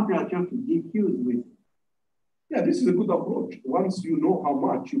the temperature to diffuse with. Yeah, this is a good approach. Once you know how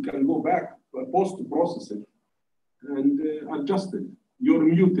much, you can go back post-process it and adjust it. You're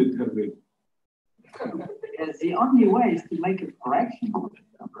muted, Hervé. Yes, the only way is to make a correction.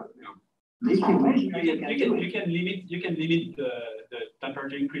 You can limit the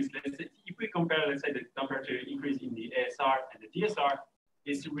temperature increase. Let's say, if we compare, let's say, the temperature increase in the ASR and the DSR,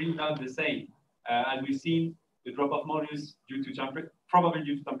 it's really not the same. As we've seen, the drop-off modulus due to probably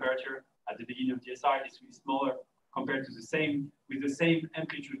due to temperature at the beginning of DSR is really smaller compared to the same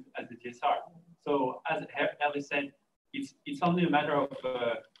amplitude as the DSR. So as Hervé said, it's only a matter of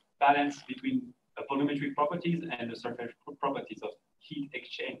balance between the volumetric properties and the surface properties of heat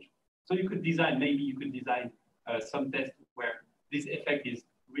exchange. So maybe you could design some tests where this effect is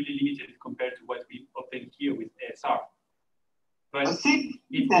really limited compared to what we obtain here with ASR. But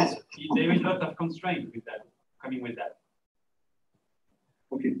there is a lot of constraint with that, coming with that.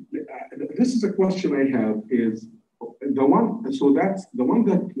 Okay, this is a question I have is the one, so that's the one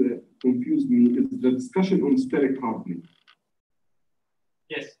that confused me is the discussion on steric hardening.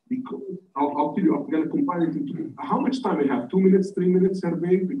 Yes. Because I'll tell you, I'm going to combine it into how much time I have? 2 minutes, 3 minutes,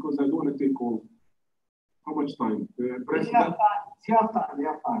 Hervé? Because I don't want to take all. How much time? You have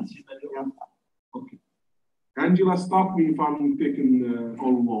time. Okay. Angela, stop me if I'm taking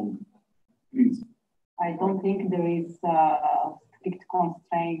all along, please. I don't think there is a strict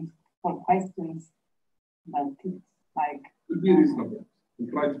constraint for questions, but it's like. It'll be reasonable. We'll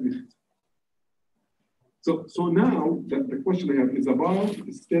try to be reasonable. So now the question I have is about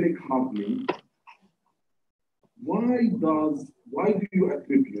steric hardening. Why do you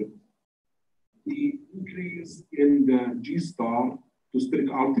attribute the increase in the G star to steric?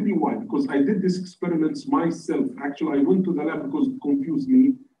 I'll tell you why. Because I did these experiments myself. Actually, I went to the lab because it confused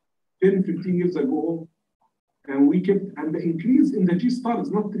me 10, 15 years ago. And the increase in the G star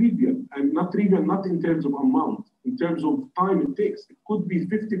is not trivial. And not trivial, not in terms of amount, in terms of time it takes. It could be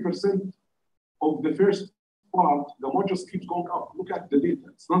 50% of the first part, the modulus keeps going up. Look at the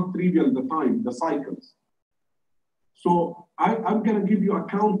data. It's not trivial, the time, the cycles. So I'm going to give you a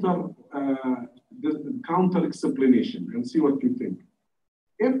counter explanation and see what you think.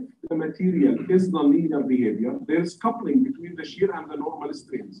 If the material is nonlinear behavior, there's coupling between the shear and the normal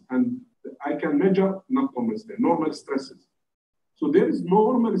strains. And I can measure, not normal strain, normal stresses. So there is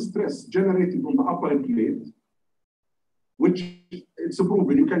normal stress generated on the upper plate, which it's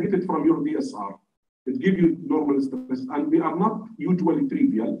proven. You can get it from your DSR. It gives you normal stress, and they are not usually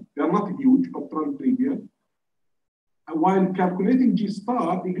trivial. They are not huge, but trivial. While calculating G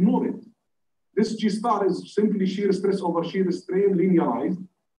star, ignore it. This G star is simply shear stress over shear strain linearized.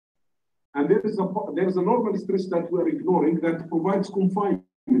 And there is a normal stress that we are ignoring that provides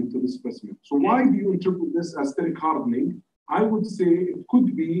confinement to the specimen. So why do you interpret this as steric hardening? I would say it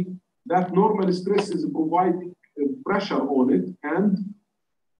could be that normal stress is providing pressure on it, and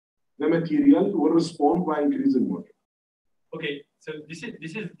the material will respond by increasing water. Okay, so this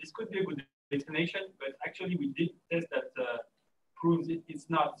could be a good explanation, but actually we did test that proves it's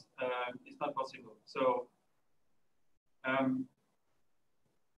not possible. So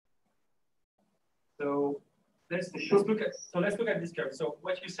let's look at this curve. So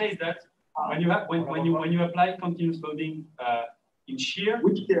what you say is that when you apply continuous loading in shear.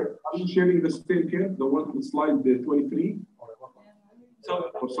 Which curve? Are you sharing the same curve, the one on slide 23?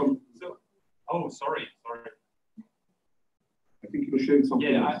 Oh, sorry. I think you're sharing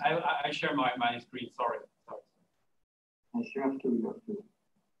something. Yeah, I share my screen. Sorry. I share have to.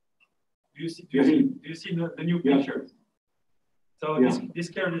 Do you see the new picture? So this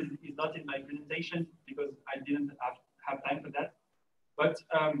curve is not in my presentation because I didn't have time for that. But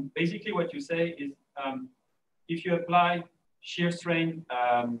basically what you say is if you apply shear strain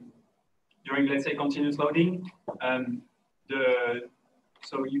during, let's say, continuous loading,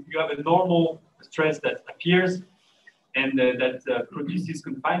 so you have a normal stress that appears and that produces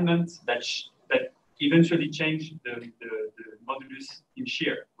confinement that eventually change the modulus in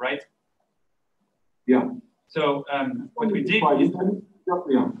shear, right? Yeah. So what we did is,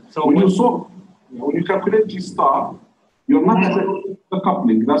 so when you calculate G star, you're not calculating the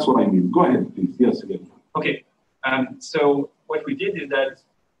coupling. That's what I mean. Go ahead, please. Yes, again. Okay. So what we did is that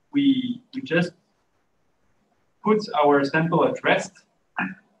we just put our sample at rest.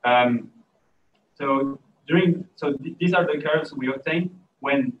 These are the curves we obtained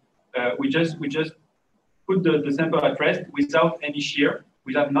when we just put the sample at rest without any shear,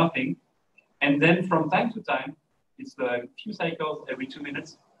 without nothing. And then from time to time, it's a few cycles every 2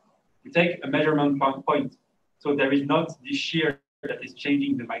 minutes, we take a measurement point. So there is not this shear that is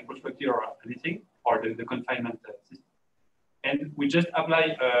changing the microstructure or anything, or the confinement system. And we just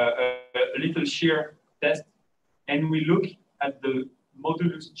apply a little shear test, and we look at the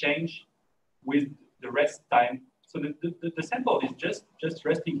modulus change with the rest time. So the sample is just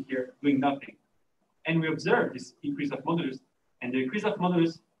resting here, doing nothing. And we observe this increase of modulus, and the increase of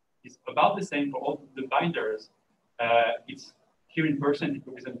modulus is about the same for all the binders. It's here in percent, it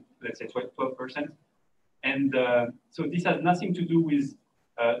represents, let's say, 12%. And so this has nothing to do with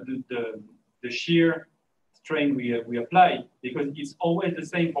the shear strain we apply, because it's always the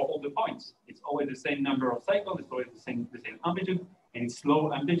same for all the points. It's always the same number of cycles, it's always the same amplitude, and it's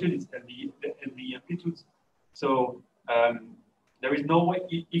low amplitude, it's at the amplitudes. So there is no way,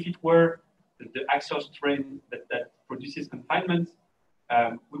 if it were the axial strain that produces confinement,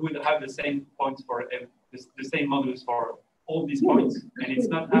 we would have the same points for the same modulus for all these points, and it's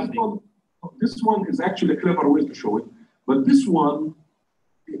not happening. This one is actually a clever way to show it, but this one,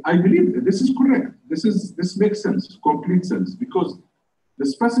 I believe this is correct. This makes sense, complete sense, because the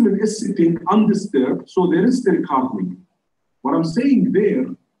specimen is sitting undisturbed, so there is steric hardening. What I'm saying there,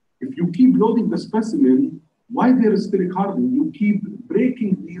 if you keep loading the specimen, why there is steric hardening? You keep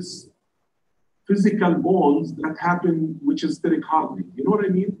breaking these physical bonds that happen, which is steric hardening. You know what I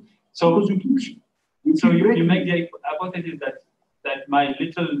mean? So because you make the hypothesis that my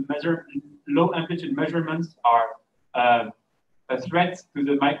little low amplitude measurements are a threat to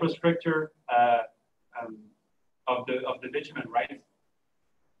the microstructure of the bitumen, right?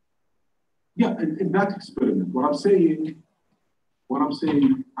 Yeah, in that experiment, what I'm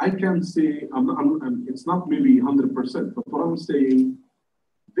saying, I can say, it's not maybe 100%, but what I'm saying,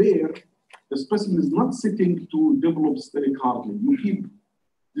 there, the specimen is not sitting to develop steric hardening. You keep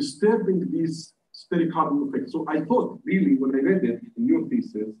disturbing these steric hardening effects. So I thought, really, when I read it in your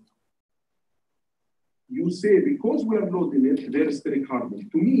thesis, you say, because we are loading it, there is steric hardening.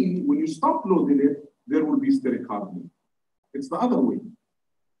 To me, when you stop loading it, there will be steric hardening. It's the other way.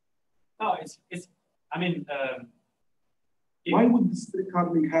 No, I mean, why would the steric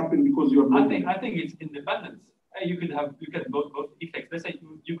hardening happen because you're loading? I think it's independence. You could have both effects. Let's say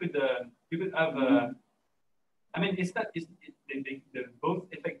you could have. I mean, it's not. The both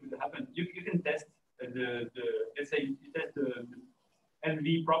effects would happen. You can test let's say you test the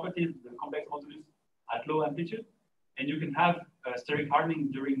LV properties, the complex modulus at low amplitude, and you can have steric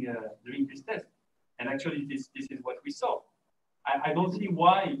hardening during this test. And actually, this is what we saw. I don't see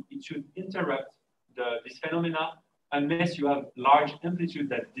why it should interrupt this phenomena unless you have large amplitude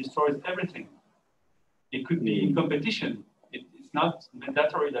that destroys everything. It could be in competition. It's not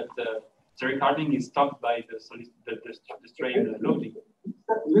mandatory that the recording is stopped by the strain loading.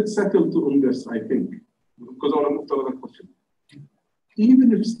 Let's settle on this, I think, because I want to move to another question.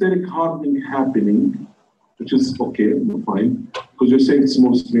 Even if steric hardening happening, which is okay, fine, because you're saying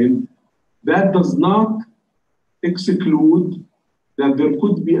small strain, that does not exclude that there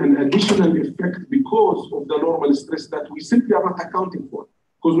could be an additional effect because of the normal stress that we simply are not accounting for.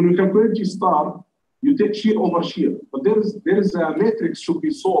 Because when you calculate G star, you take shear over shear, but there is a matrix should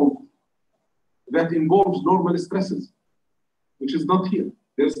be solved that involves normal stresses, which is not here.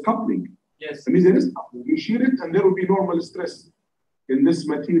 There's coupling. Yes. I mean, there is coupling. You shear it, and there will be normal stress in this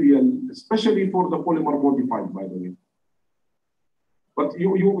material, especially for the polymer modified, by the way. But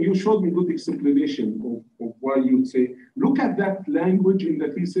you showed me good explanation of why you'd say, look at that language in the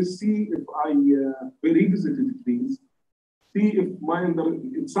thesis, see if I revisit it, please. See if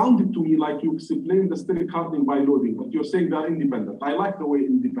it sounded to me like you explained the steric hardening by loading, but you're saying they're independent. I like the way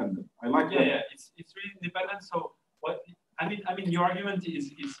independent. I like that. Yeah, it's really independent. So what I mean, your argument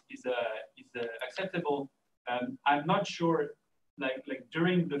is acceptable. I'm not sure, like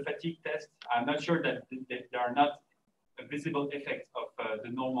during the fatigue test, I'm not sure that there are not a visible effect of the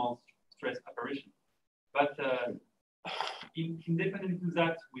normal stress apparition. But independent to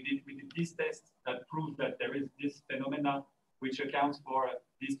that, we did this test that proves that there is this phenomena which accounts for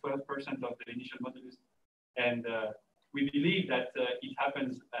this 12% of the initial modulus. And we believe that it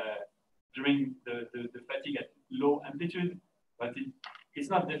happens during the fatigue at low amplitude, but it's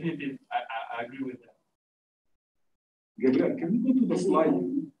not definitive. I agree with that. Gabriel, can you go to the slide?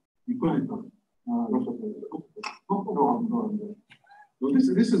 You go ahead. No, this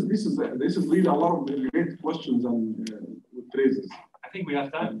is really a lot of great questions and phrases. I think we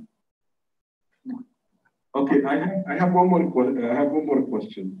have time. Okay, I have one more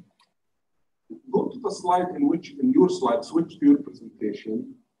question. Go to the slide in your slide, switch to your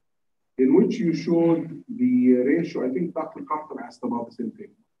presentation, in which you showed the ratio. I think Dr. Carter asked about the same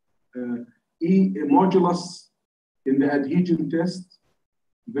thing. E modulus in the adhesion test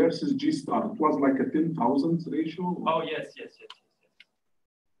versus G star. It was like a 10,000 ratio. Oh, yes.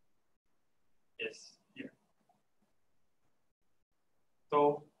 Yeah.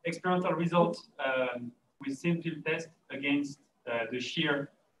 So experimental results with simple test against the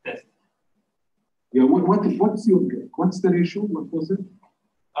shear test. Yeah, what's the ratio? What was it?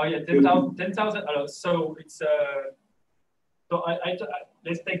 Oh yeah, 10,000. So it's so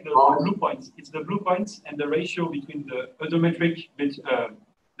let's take the blue points. It's the blue points and the ratio between the odometric,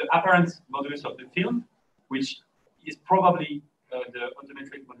 the apparent modulus of the film, which is probably the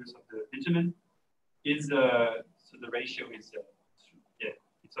odometric modulus of the bitumen, is so the ratio is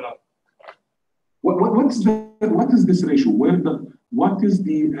it's a lot. What is this ratio? What is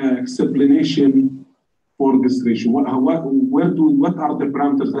the explanation for this ratio? What are the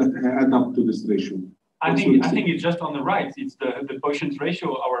parameters that add up to this ratio? I think it's just on the right. It's the quotient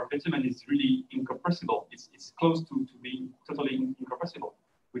ratio. Our bitumen is really incompressible. It's close to being totally incompressible,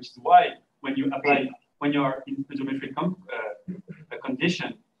 which is why when you are in odometric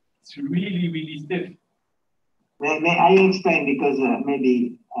condition, it's really stiff. May I explain? Because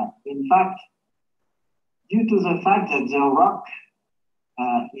maybe in fact, due to the fact that the rock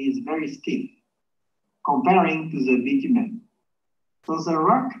is very stiff comparing to the bitumen, so the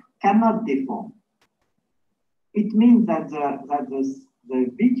rock cannot deform. It means that the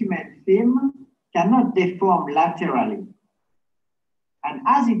bitumen film cannot deform laterally. And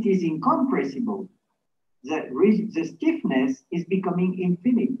as it is incompressible, the stiffness is becoming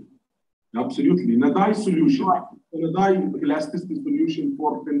infinity. Absolutely. In a dye solution, in a dye elasticity solution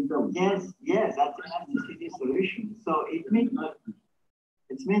for thin film. Yes, that's elasticity solution. So it means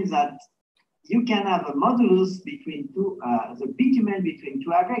that you can have a modulus between the bitumen between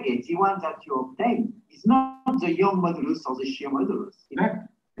two aggregates. The one that you obtain is not the Young modulus or the shear modulus. Yeah,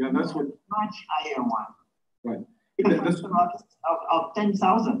 that's what. Much higher one. Right. Of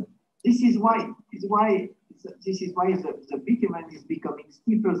 10,000. This is why the bitumen is becoming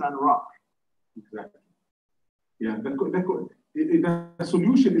stiffer than rock. Exactly. Yeah, the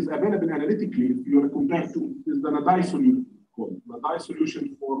solution is available analytically if you are compared to the dye solution. The dye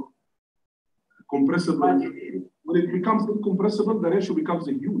solution for compressible. When it becomes incompressible, the ratio becomes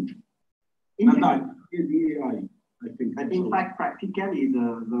huge. DAI, I think. But in fact, practically,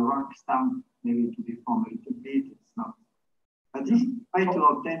 the rock starts maybe to deform a little bit. It's not. But this try to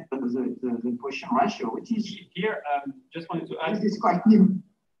obtain the quotient ratio, which is here. Just wanted to add. This is quite new.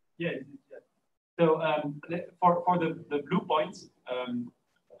 Yeah. So for the blue points,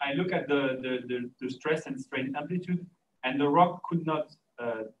 I look at the stress and strain amplitude, and the rock could not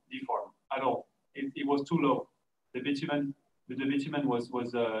deform at all. It was too low. The bitumen was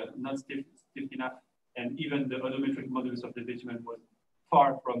not stiff enough, and even the odometric modulus of the bitumen was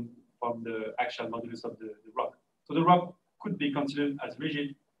far from the actual modulus of the rock. So the rock could be considered as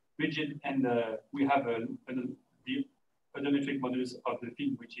rigid, and we have the odometric modulus of the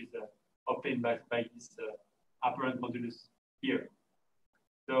film, which is obtained by this apparent modulus here.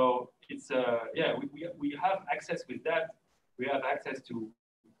 So it's yeah, we have access with that. We have access to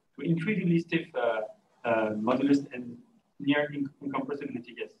increasingly stiff modulus and near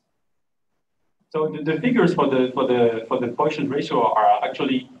incompressibility. Yes. So the figures for the Poisson ratio are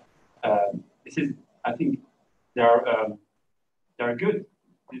actually I think they are good.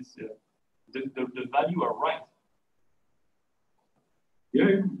 The value are right.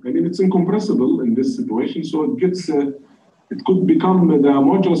 Yeah, I mean it's incompressible in this situation, so it gets it could become the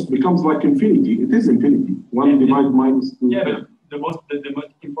modulus becomes like infinity. It is infinity. One divided minus two. Yeah, but the most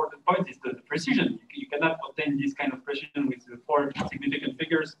important point is the precision. You cannot obtain this kind of precision with 4 significant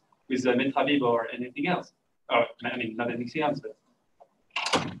figures with Metravib or anything else. Or I mean, not anything else, but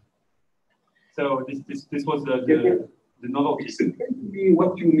so this was the novelty. Explain me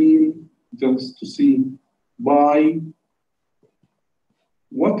what you mean, just to see by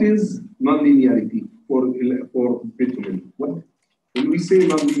what is nonlinearity for bitumen. When we say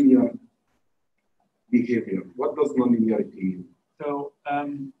nonlinear behavior, what does nonlinearity mean? So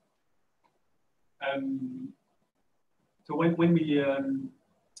so when we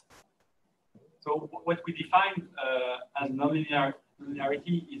so what we define as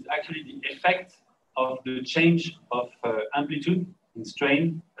nonlinearity is actually the effect of the change of amplitude in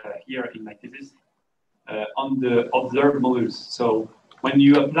strain here in my thesis on the observed modulus. So when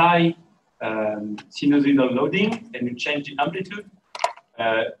you apply sinusoidal loading and you change the amplitude,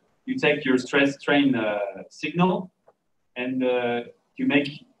 you take your stress strain signal and you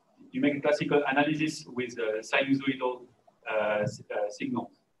make a classical analysis with sinusoidal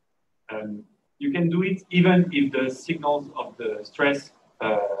signals. You can do it even if the signals of the stress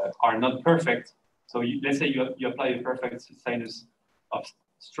are not perfect. So let's say you apply a perfect sinus of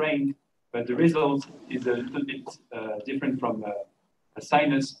strain, but the result is a little bit different from a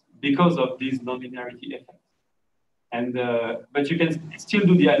sinus because of these nonlinearity effects. And but you can still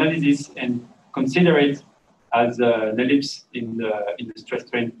do the analysis and consider it as an ellipse in the stress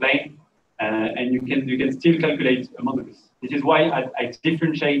strain plane, and you can still calculate a modulus. This is why I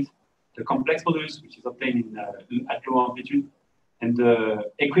differentiate the complex modulus, which is obtained at low amplitude, and the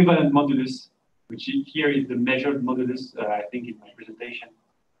equivalent modulus, which here is the measured modulus, I think in my presentation.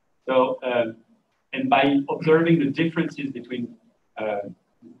 So, and by observing the differences between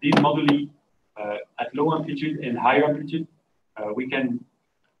these moduli at low amplitude and higher amplitude, we can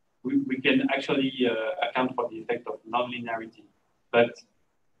actually account for the effect of nonlinearity. But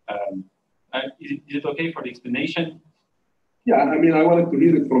is it okay for the explanation? Yeah, I mean, I wanted to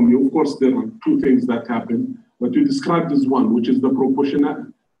hear it from you. Of course, there are 2 things that happen, but you described as one, which is the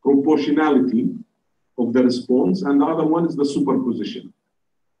proportionality of the response, and the other one is the superposition.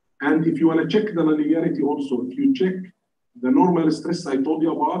 And if you want to check the nonlinearity also, if you check the normal stress I told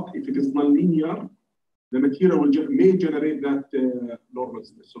you about, if it is nonlinear, the material may generate that normal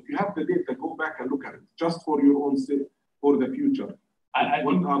stress. So if you have the data, go back and look at it, just for your own sake, for the future. I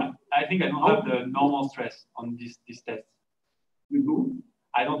think I don't have the normal stress on this test. You do?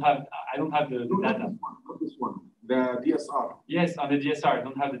 I don't have the data. Not this one. The DSR. Yes, on the DSR, I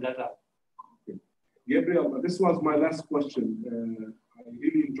don't have the data. Okay. Gabriel, this was my last question. I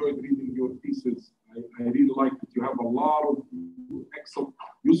really enjoyed reading your thesis. I really liked it. You have a lot of excellent,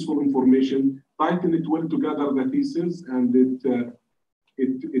 useful information. Tighten it well together, the thesis, and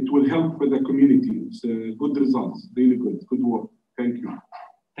it will help with the community. It's good results, really good. Good work. Thank you.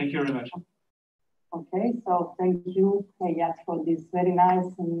 Thank you very much. Okay, so thank you, Hayat, for this very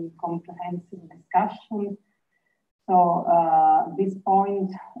nice and comprehensive discussion. So at this point,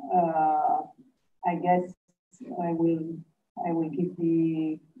 I guess I will give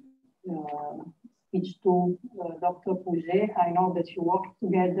the speech to Dr. Pouget. I know that you work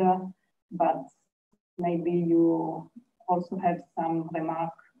together, but maybe you also have some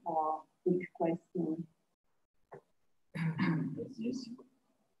remark or quick question. Yes.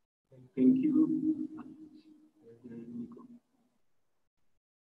 Thank you.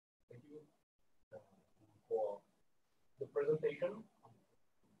 Thank you for the presentation.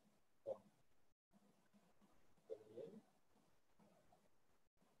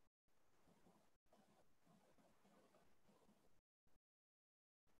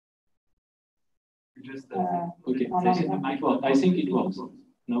 Okay, I think it works.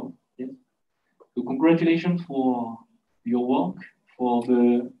 No? Yes. So congratulations for your work, for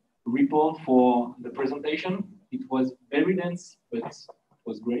the report, for the presentation. It was very dense, but it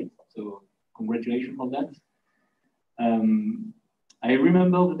was great. So congratulations on that. I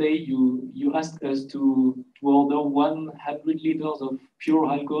remember the day you asked us to order 100 liters of pure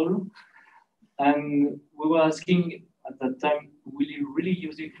alcohol, and we were asking at that time, will he really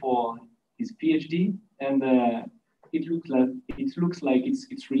use it for his PhD? And it looks like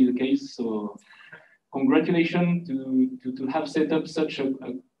it's really the case. So congratulations to have set up such a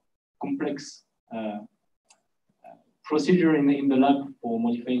complex procedure in the lab for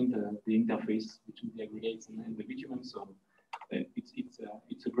modifying the interface between the aggregates and the bitumen. So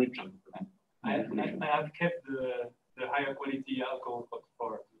it's a great job. I have kept the higher quality alcohol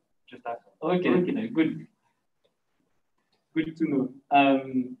for just after. Okay, good. Good to know.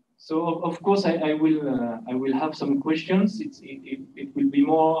 So of course I will have some questions. It will be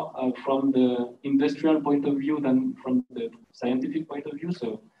more from the industrial point of view than from the scientific point of view.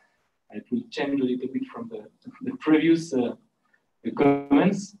 So it will change a little bit from the previous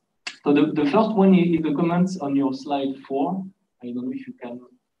comments. So the first one is the comments on your slide 4. I don't know if you can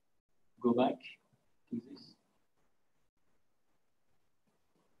go back to this.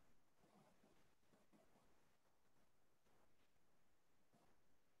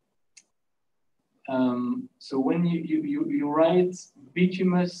 So when you write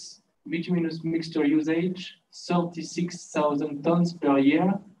bituminous mixture usage, 36,000 tons per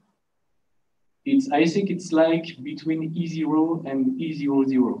year, I think it's like between E0 and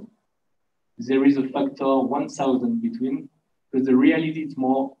E00. There is a factor 1,000 between, but the reality is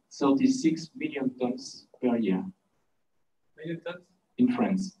more 36 million tons per year. Million tons? In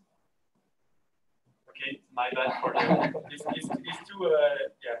France. Okay, my bad for it's too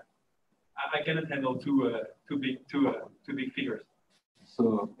yeah. I cannot handle too big figures.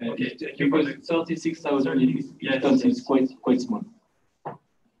 So okay, because 36,000 tons is quite small.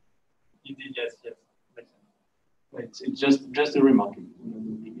 Indeed, yes. It's just a remark,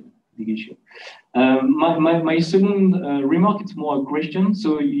 big issue. My second remark is more a question.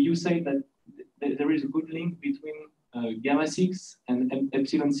 So you say that there is a good link between gamma 6 and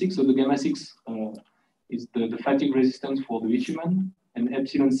epsilon 6. So the gamma 6 is the fatigue resistance for the bitumen, and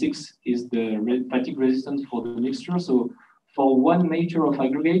epsilon 6 is the fatigue resistance for the mixture. So for one nature of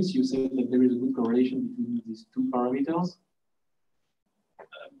aggregates, you say that there is a good correlation between these two parameters.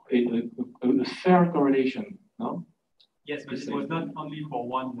 A fair correlation, no? Yes, but it was not only for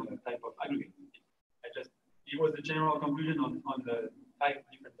one type of aggregate. It was the general conclusion on the 5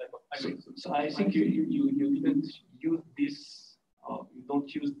 different types of aggregates. So I think you didn't use this, you don't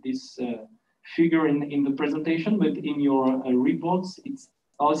use this figure in the presentation, but in your reports, it's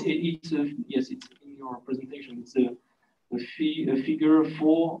yes, it's in your presentation. It's a figure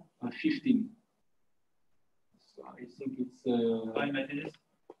 415. So I think it's.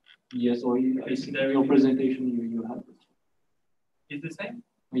 Yes, or I think in your presentation you have it. Is the same?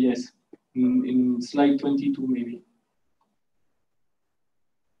 Yes, in slide 22 maybe.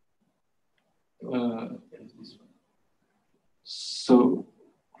 So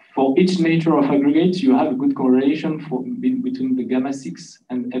for each nature of aggregates, you have a good correlation between the gamma 6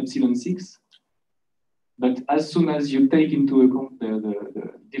 and epsilon 6. But as soon as you take into account the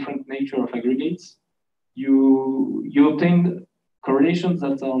different nature of aggregates, you obtain correlations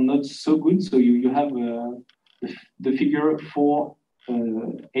that are not so good. So you have the figure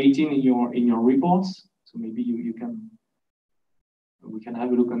 418 in your reports. So maybe we can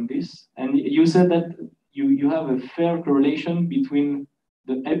have a look on this. And you said that you have a fair correlation between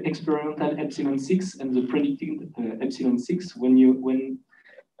the experimental epsilon 6 and the predicted epsilon 6 when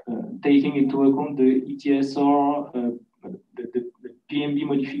taking into account the ETSR, the PMB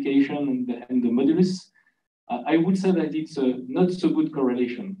modification and the modulus. I would say that it's a not so good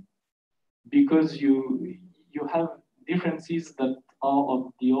correlation because you have differences that are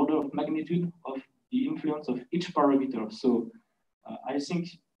of the order of magnitude of the influence of each parameter. So I think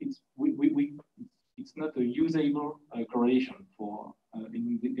it's not a usable correlation for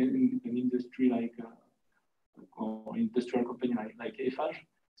in an industry like or industrial company like Eiffage.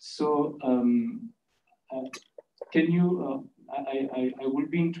 So can you? I would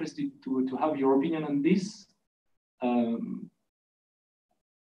be interested to have your opinion on this.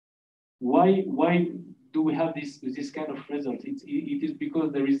 Why do we have this kind of result? It is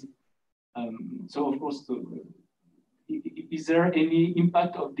because there is so of course is there any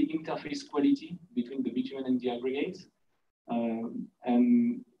impact of the interface quality between the bitumen and the aggregates?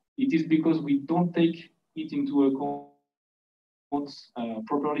 And it is because we don't take it into account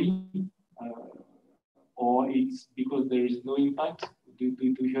properly. or it's because there is no impact? Do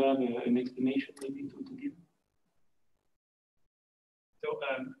you have an explanation maybe to give? So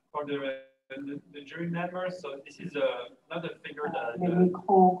for the jury members, so this is another figure that the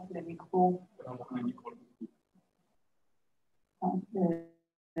micro.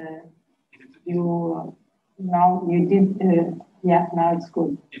 You now you did yeah, now it's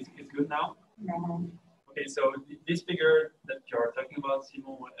good. It's good now. Mm-hmm. Okay, so this figure that you're talking about,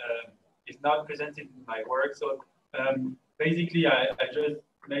 Simon, is not presented in my work. So basically, I just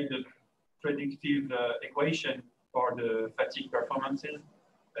made the predictive equation for the fatigue performances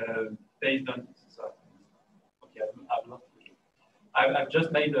based on. Okay, I've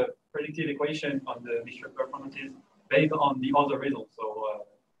just made a predictive equation on the mixture performances based on the other results. So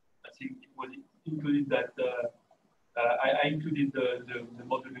I think it was included that I included the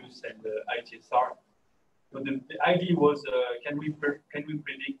modulus and the ITSR. So the idea was, can we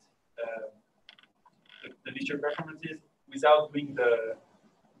predict the mixture performances without doing the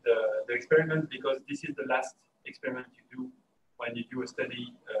experiment, because this is the last experiment you do when you do a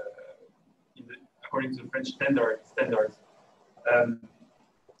study according to the French standards.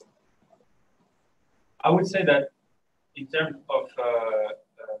 I would say that in terms of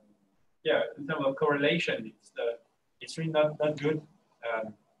correlation, it's really not good.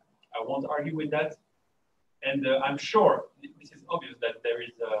 I won't argue with that. And I'm sure this is obvious that there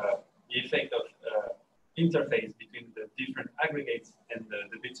is the effect of interface between the different aggregates and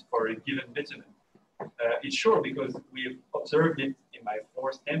the bits for a given bitumen. It's sure because we've observed it in my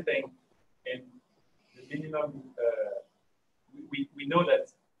force campaign, and the minimum, we know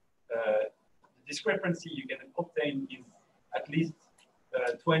that the discrepancy you can obtain is at least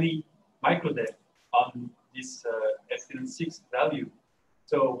 20 microdef on this epsilon 6 value.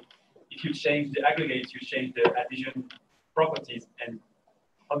 So if you change the aggregates, you change the adhesion properties, and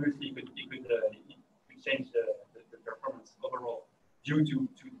obviously you could change the performance overall due to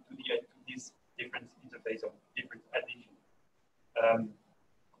this different interface of different adhesion.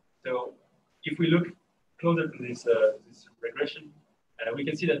 So if we look closer to this regression, we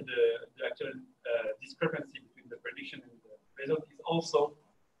can see that the actual discrepancy between the prediction and the result is also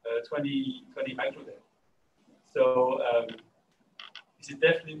 20 microdef. So this is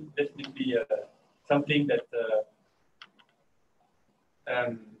definitely something that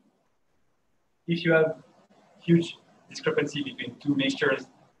if you have huge discrepancy between two mixtures,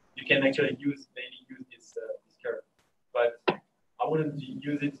 you can actually use this curve. But I wouldn't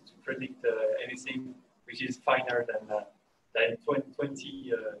use it to predict anything which is finer than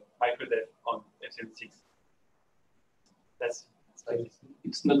 20 microdef on epsilon 6. That's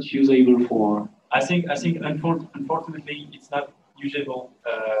it's not usable for. I think unfortunately it's not usable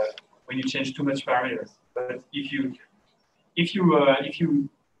when you change too much parameters. But if you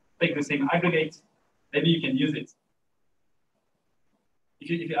take the same aggregate, maybe you can use it. If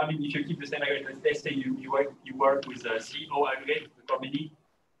you keep the same aggregate, let's say you work with a CO aggregate, the core mini,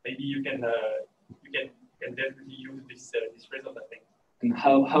 maybe you can definitely use this result, I think. And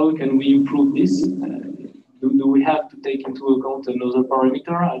how can we improve this? Do we have to take into account another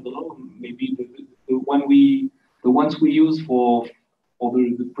parameter? I don't know. Maybe the ones we use for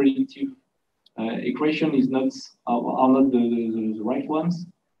the predictive equation are not the right ones.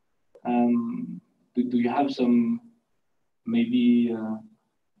 Do you have some maybe?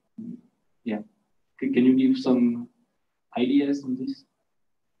 Yeah. Can you give some ideas on this?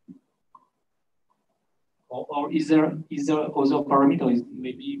 Or is there other parameters?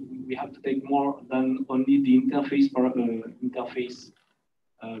 Maybe we have to take more than only the interface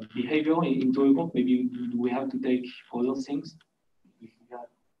behavior into account. Maybe do we have to take other things? If you have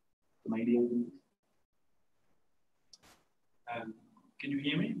some ideas on this. Can you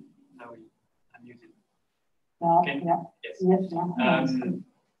hear me? No, I'm muted. Yes.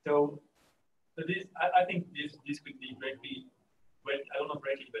 So this, I think this could be greatly, I don't know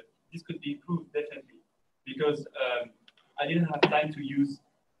greatly, but this could be improved definitely, because I didn't have time to use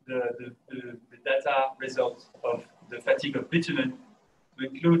the data results of the fatigue of bitumen to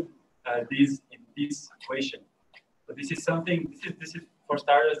include these in this equation. But this is something. This is for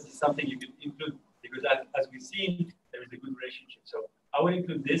starters. This is something you could include, because as we've seen, there is a good relationship. So I will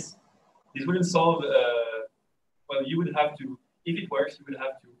include this. This wouldn't solve. Well, you would have to, if it works, you would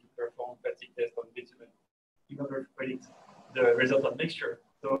have to perform fatigue test on bitumen in order to predict the result on mixture.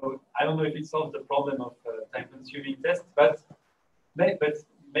 So I don't know if it solves the problem of time-consuming tests, but maybe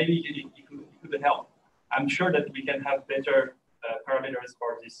it could help. I'm sure that we can have better parameters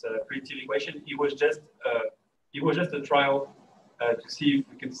for this predictive equation. It was just a trial to see if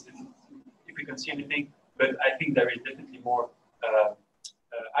we can see anything. But I think there is definitely more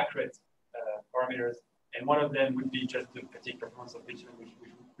accurate parameters And one of them would be just the fatigue performance of bitumen,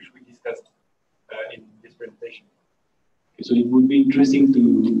 which we discussed in this presentation. So it would be interesting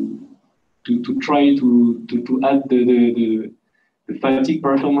to try to add the fatigue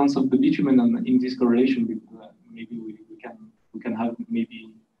performance of the bitumen in this correlation. Maybe we can have maybe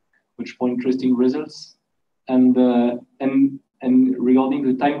much more interesting results. And regarding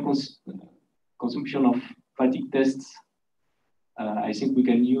the time consumption of fatigue tests, I think we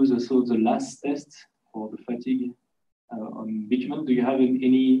can use also the last test for the fatigue on bitumen. Do you have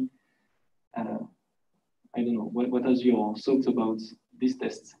any? I don't know. What are your thoughts about these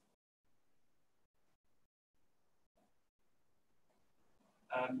tests?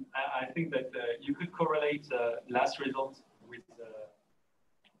 I think that you could correlate last result with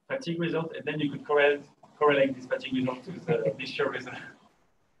fatigue result, and then you could correlate this fatigue result to the mixture result.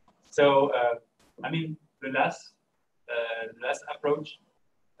 So, I mean, the last approach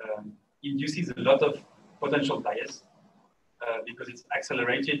induces a lot of potential bias because it's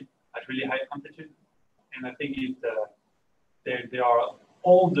accelerated at really high amplitude, and I think there are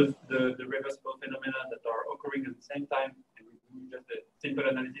all the reversible phenomena that are occurring at the same time, and we do just a simple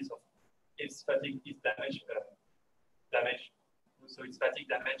analysis of its fatigue, its damage, so it's fatigue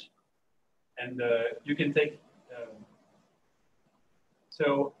damage, and you can take.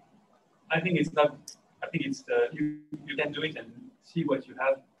 So I think it's not. I think it's you can do it and see what you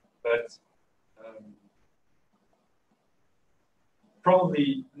have, but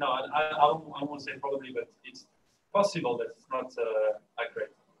probably no. I won't say probably, but it's possible that it's not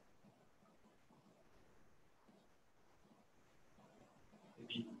accurate.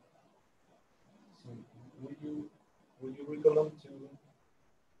 Maybe. So would you recommend to?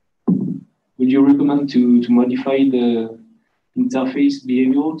 Would you recommend to modify the interface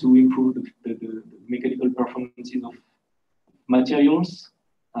behavior to improve the mechanical performances of materials,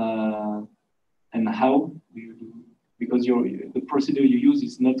 and how do you do? Because the procedure you use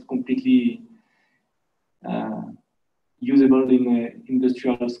is not completely usable in an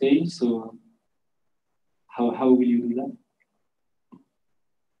industrial scale. So how will you do that?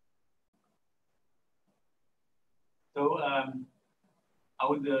 So I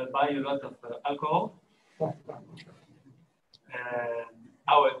would buy a lot of alcohol.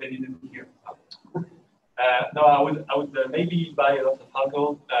 They didn't hear. No, I would maybe buy a lot of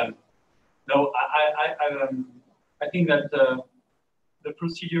alcohol. No, I think that the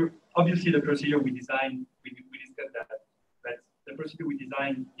procedure, obviously the procedure we design, we discussed that the procedure we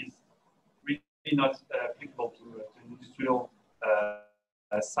design is really not applicable to industrial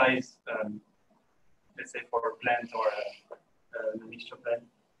size, let's say for a plant or a mixture plant.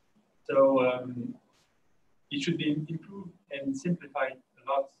 So it should be improved and simplified a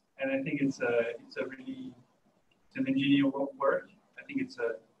lot. And I think it's an engineer work. I think it's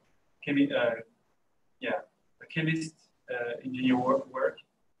a chemist engineer work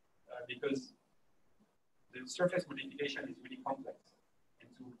because the surface modification is really complex, and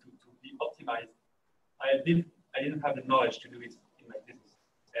to be optimized, I didn't have the knowledge to do it in my business,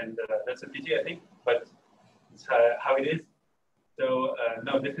 and that's a pity, I think, but it's how it is. So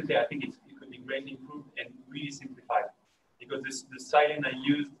no, definitely, I think it could be greatly improved and really simplified, because the silane I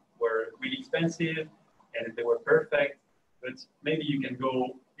used were really expensive and they were perfect, but maybe you can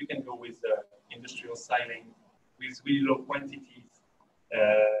go with industrial silane with really low quantities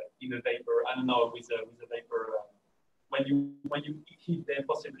in a vapor. I don't know, with a vapor when you heat them,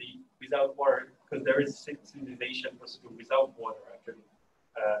 possibly without water, because there is synthesization procedure without water actually.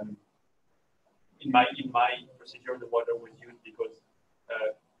 In my procedure, the water was used because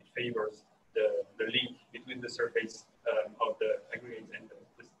it favors the link between the surface of the aggregate and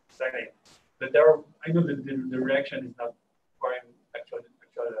the silane. But I know that the reaction is not requiring actual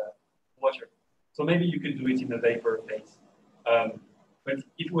water. So maybe you could do it in a vapor phase. But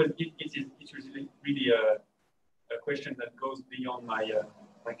it is really a question that goes beyond my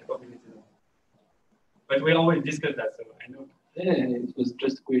capability. But we always discuss that, so I know. Yeah, it was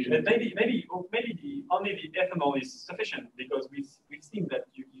just a question. But maybe only the ethanol is sufficient, because we've seen that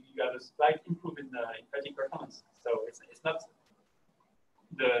you got a slight improvement in fatigue performance. So it's not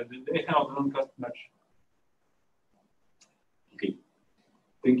the ethanol doesn't cost much. Okay,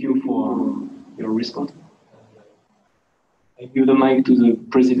 thank you for your response. I give the mic to the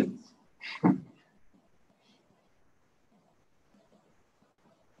president.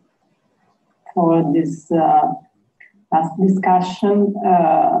 For this last discussion,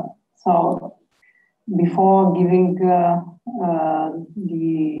 so before giving the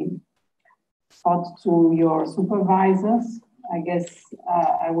thought to your supervisors, I guess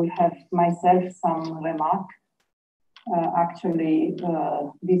I will have myself some remark. Actually,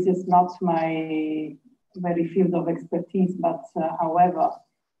 this is not my very field of expertise, but however,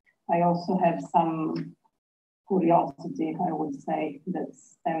 I also have some curiosity, I would say, that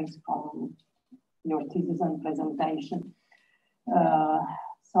stems from your thesis and presentation.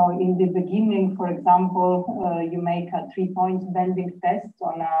 So in the beginning, for example, you make a 3-point bending test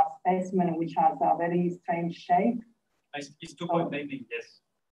on a specimen which has a very strange shape. It's 2-point bending, yes.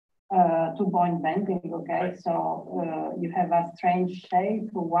 2-point bending, okay. Right. So you have a strange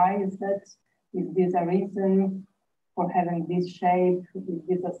shape. Why is that? Is this a reason for having this shape? Is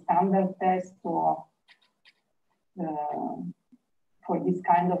this a standard test or for this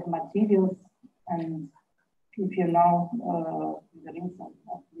kind of materials? And if you know the reason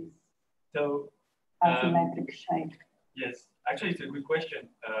of this asymmetric shape. Yes, actually it's a good question.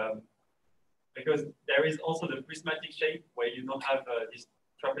 Because there is also the prismatic shape where you don't have this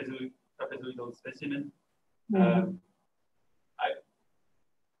trapezoidal specimen. Mm-hmm.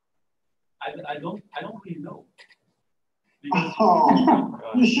 I don't really know. Because,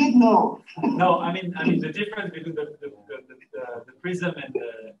 you should know. No, I mean the difference between the prism and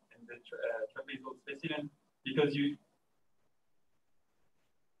the trapezoidal specimen, because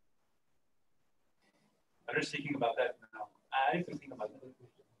I'm just thinking about that now. I need to think about that.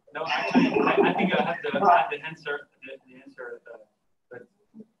 No, actually, I think I have the answer, but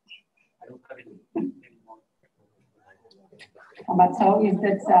I don't have it anymore. But so is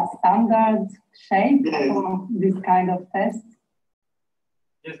that a standard shape for this kind of test?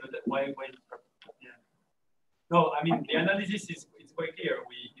 Yes, but why? Yeah. No, I mean the analysis is quite clear.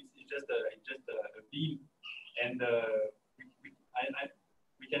 It's just a beam, and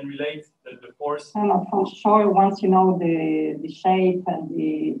we can relate the force. No, for sure. Once you know the shape and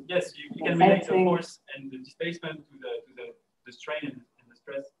the you can relate the force and the displacement to the strain and the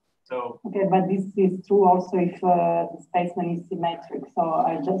stress. So okay, but this is true also if the displacement is symmetric. So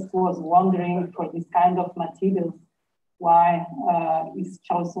I just was wondering for this kind of materials why it's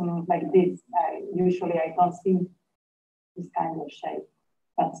chosen like this. Usually I don't see this kind of shape,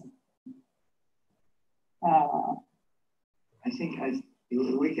 but I think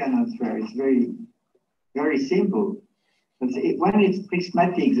we can answer. It's very, very simple. When it's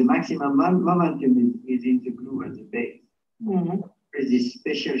prismatic, the maximum momentum is in the glue at the base. Mm-hmm. There's this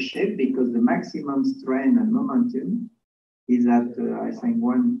special shape because the maximum strain and momentum is at I think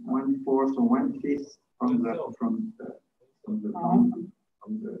 1/4 or 1/5 from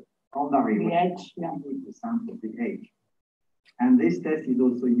the boundary edge, with the sound of the edge. And this test is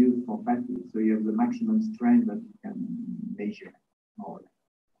also used for fatigue, so you have the maximum strain that you can measure.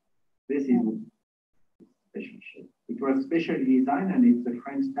 This is a special shape. It was specially designed and it's a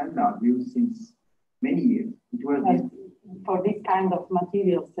French standard used since many years. It was for this kind of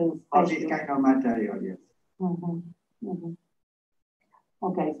material. For this kind of material, yes. Mm-hmm. Mm-hmm.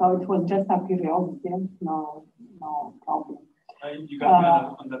 Okay, so it was just a curiosity, no problem. You got me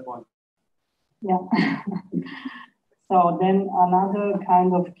on that one. Yeah. So then another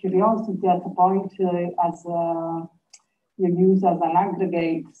kind of curiosity at the point as you use as an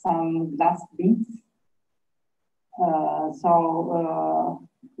aggregate some glass beads.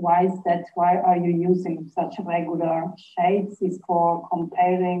 Why is that? Why are you using such regular shapes? Is for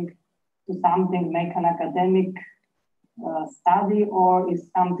comparing to something, make an academic study, or is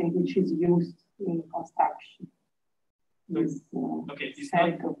something which is used in construction? Okay, it's not,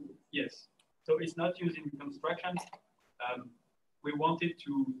 yes. So it's not used in construction. We wanted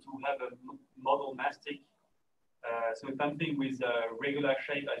to have a model mastic, so something with a regular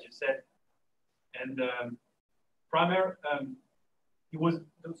shape, as you said, and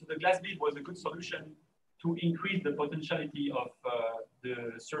so the glass bead was a good solution to increase the potentiality of the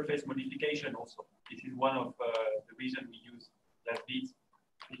surface modification. Also, this is one of the reasons we use glass beads,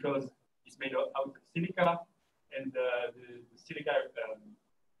 because it's made out of silica, and the silica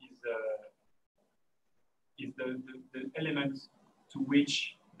is the element to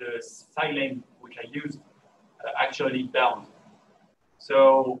which the silane, which I used, actually bound.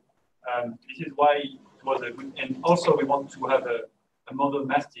 So this is why it was a good, and also we want to have a model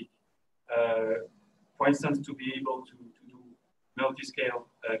mastic, for instance, to be able to do multi-scale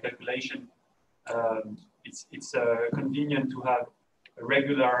calculation. It's convenient to have a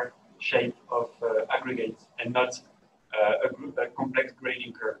regular shape of aggregates and not a complex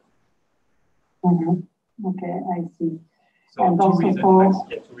grading curve. Mm-hmm. Okay, I see. So and two also reasons.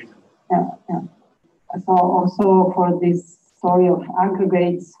 Two reasons. Yeah. So also for this story of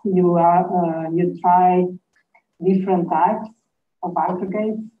aggregates, you try different types of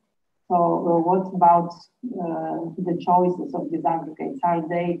aggregates. So what about the choices of these aggregates? Are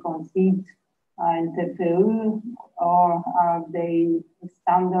they conceived in TPU, or are they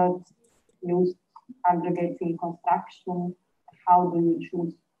standard used aggregating construction? How do you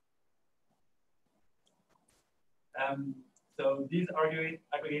choose? So these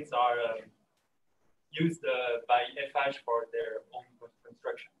aggregates are used by FH for their own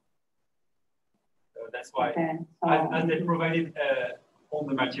construction. So that's why, okay, so, as they provided all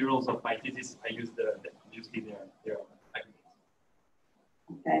the materials of my thesis, I used obviously their aggregates.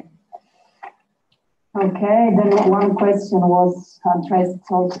 Okay. Okay, then one question was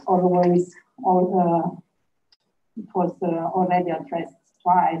addressed always, it was already addressed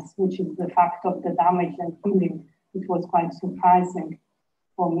twice, which is the fact of the damage and healing. It was quite surprising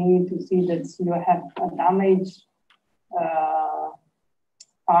for me to see that you have a damage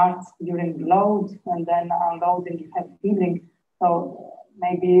part during load, and then unloading you have healing. So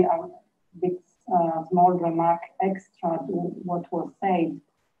maybe a bit small remark extra to what was said.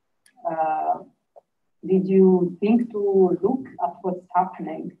 Did you think to look at what's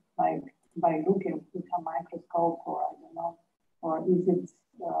happening, like by looking with a microscope, or I don't know, or is it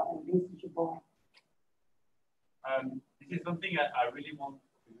envisageable? This is something I really want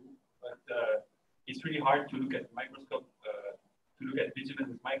to do, but it's really hard to look at microscope, to look at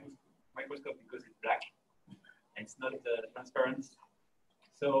bitumen with microscope because it's black and it's not transparent.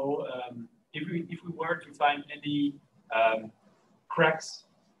 So if we were to find any cracks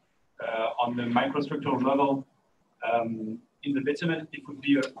on the microstructural level in the bitumen, it would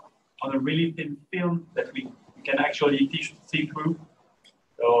be on a really thin film that we can actually see through.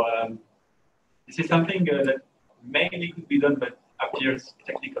 So this is something that mainly could be done, but appears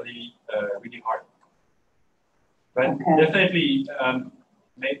technically really hard. But okay. Definitely,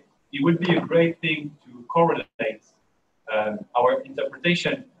 it would be a great thing to correlate our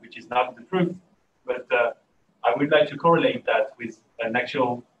interpretation, which is not the truth, but I would like to correlate that with an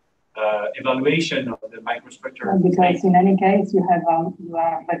actual evaluation of the microstructure. Well, because in any case, you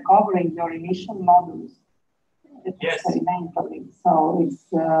are recovering your initial models experimentally. So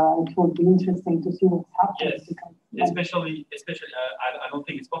it would be interesting to see what's happening. Yes, because, especially I don't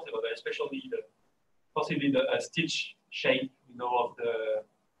think it's possible, but especially possibly the stitch shape, of the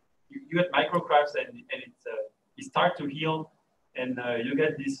you get micro cracks and it starts to heal, and you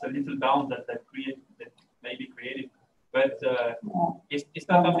get this little bound that may be created. But it's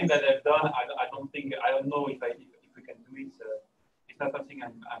not something that I've done. I don't know if we can do it. It's not something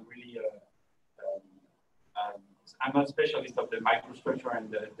I'm really. I'm not a specialist of the microstructure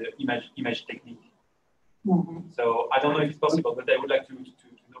and the image technique. Mm-hmm. So I don't know if it's possible, but I would like to know.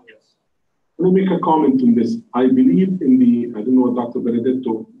 Yes. Let me make a comment on this. I believe in I don't know what Dr.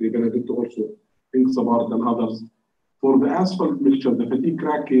 Benedetto also thinks about and others. For the asphalt mixture, the fatigue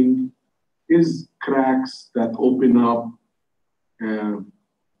cracking is cracks that open up and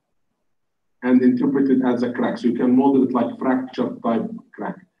interpreted as a crack. So you can model it like fracture type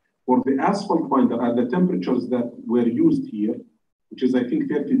crack. For the asphalt binder at the temperatures that were used here, which is I think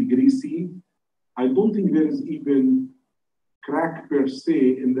 30 degrees C, I don't think there is even crack per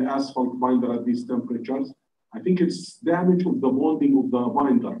se in the asphalt binder at these temperatures. I think it's damage of the bonding of the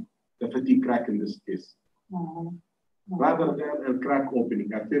binder, the fatigue crack in this case, rather than a crack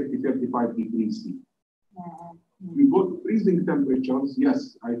opening at 30, 35 degrees C. We go to freezing temperatures,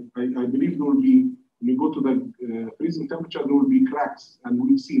 yes, I believe there will be, when you go to the freezing temperature, there will be cracks, and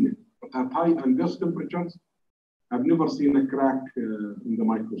we've seen it. But at high and those temperatures, I've never seen a crack in the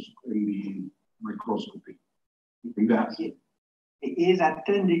microscopy. In that. It is at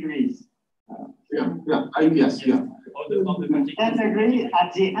 10 degrees. Yes. 10 degrees,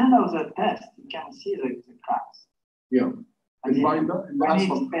 at the end of the test, you can see the cracks. Yeah. And when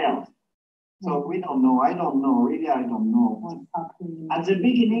it failed. So we don't know. I don't know. Really, I don't know. At the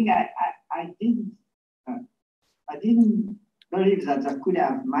beginning, I didn't believe that I could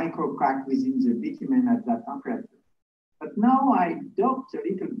have micro crack within the bitumen at that temperature. But now I doubt a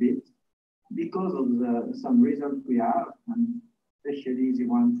little bit because of some results we have, and especially the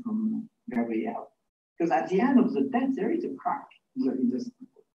one from Gabriel. Because at the end of the test, there is a crack in the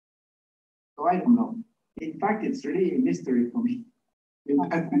sample. So I don't know. In fact, it's really a mystery for me.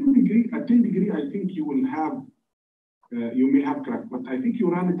 At 10 degree, I think you will have, you may have crack, but I think you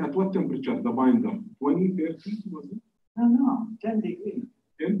ran it at what temperature, the binder? 20, 30, was it? No, 10 degrees.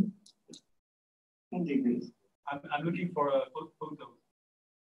 10? 10 degrees. I'm looking for a photo.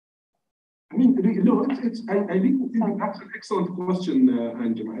 I mean, I think that's an excellent question,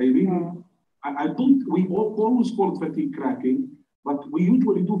 Angela. I don't, we always call it fatigue cracking, but we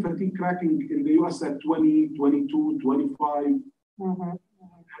usually do fatigue cracking in the US at 20, 22, 25.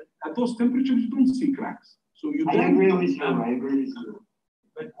 At those temperatures, you don't see cracks. So you I agree with you.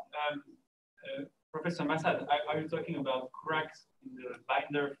 But Professor Massad, are you talking about cracks in the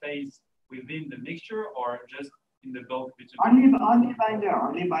binder phase within the mixture or just in the bulk bitumen? Only binder,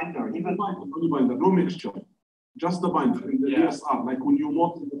 even only binder, no mixture, just the binder in the DSR, like when you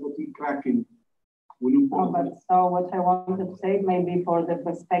want the fatigue cracking. But so what I wanted to say, maybe for the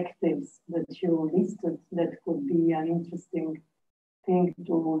perspectives that you listed, that could be an interesting thing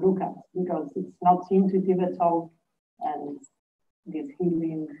to look at, because it's not intuitive at all, and this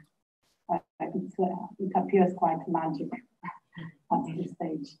healing, it appears quite magic at this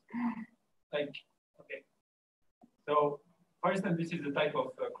stage. Like, okay. So, for instance, this is the type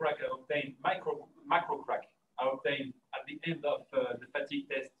of crack I obtained, macro crack I obtained at the end of the fatigue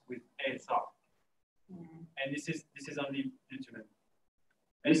test with ASR. And this is only bitumen.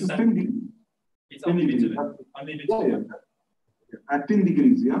 This is 10 degrees. It's only bitumen. Only bitumen. Yeah. At 10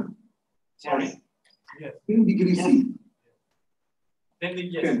 degrees, yeah? Sorry? Yes. 10 degrees C. 10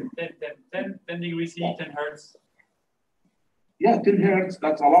 degrees C, 10 hertz. Yeah, 10 hertz,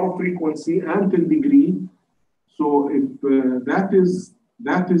 that's a lot of frequency, and 10 degree. So if that is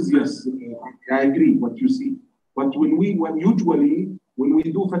yes, I agree what you see. But usually when we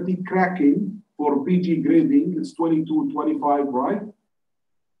do fatigue cracking for PG grading, it's 22, 25, right?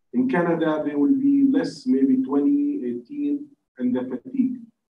 In Canada, there will be less, maybe 20, 18, and the fatigue.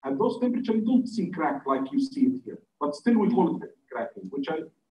 At those temperatures, you don't see crack like you see it here. But still, we call it fatigue cracking, which I...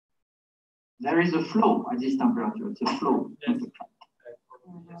 There is a flow at this temperature. It's a flow. Yes.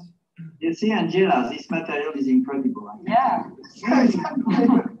 You see, Angela, this material is incredible. Yeah.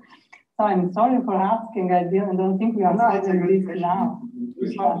 So I'm sorry for asking. I don't think we are studying this now.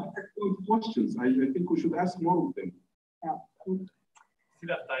 These are excellent questions. I think we should ask more of them. Yeah. See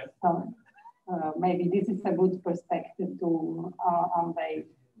that time. So, maybe this is a good perspective to unveil.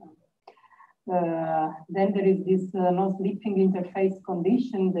 Then there is this no sleeping interface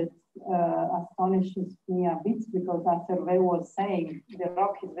condition that astonishes me a bit, because as Hervé was saying, the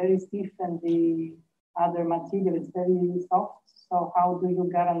rock is very stiff and the other material is very soft. So how do you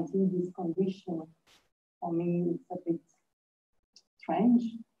guarantee this condition? For me, it's a bit strange.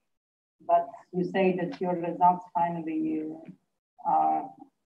 But you say that your results finally are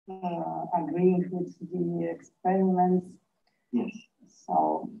agreeing with the experiments. Yes.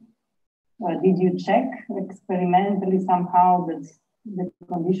 So did you check experimentally somehow that the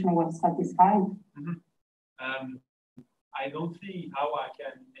condition was satisfied? Mm-hmm. I don't see how I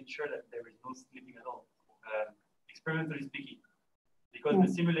can ensure that there is no sleeping at all, experimentally speaking, because the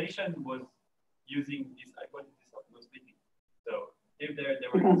simulation was using this hypothesis of no sleeping. So if there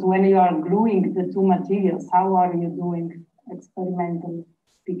were... Because when you are gluing the two materials, how are you doing experimentally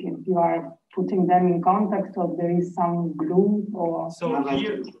speaking? You are putting them in contact, or there is some glue, or... So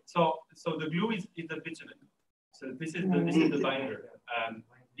here, so the glue is the bitumen. So this is the binder.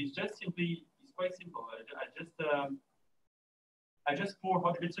 It's just simply, it's quite simple. I just pour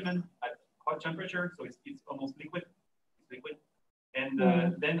hot bitumen at hot temperature, so it's almost liquid. It's liquid, and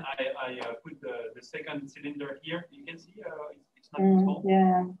then I put the second cylinder here. You can see it's not small.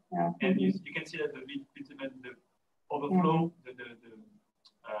 Yeah. And you can see that the bitumen, the overflow,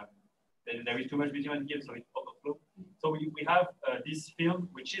 there is too much bitumen here, so it overflows. So we have this film,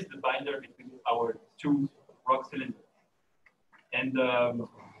 which is the binder between our two rock cylinders. And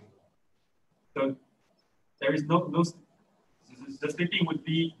so there is no the sleeping would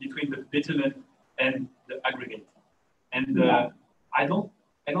be between the bitumen and the aggregate. And I don't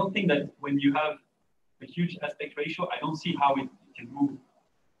think that when you have a huge aspect ratio, I don't see how it can move,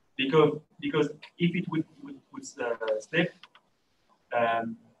 because if it would slip,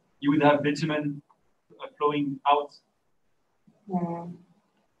 you would have bitumen flowing out.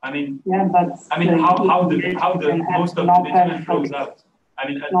 I mean, yeah, but how the most of the bitumen flows out. I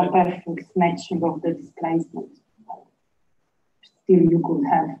mean, not perfect matching of the displacement. Still, you could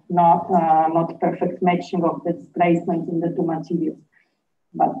have not perfect matching of the displacement in the two materials.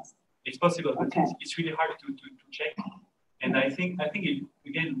 But it's possible, but it's really hard to check. And I think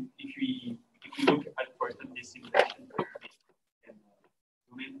again, if we look at, for instance, this simulation,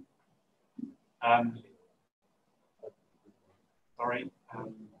 sorry.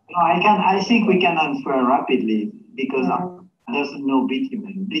 I think we can answer rapidly, because I doesn't know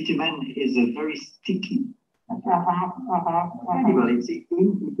bitumen. Bitumen is a very sticky. Incredible. It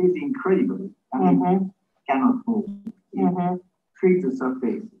is incredible. I mean, cannot move. Treat the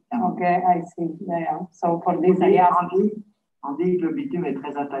surface. Okay, I see. Yeah. So for this, I ask. On dit que le bitume est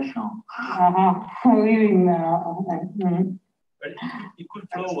très attachant. Oui. But it could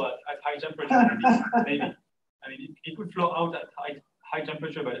flow at high temperature, maybe. I mean, it could flow out at high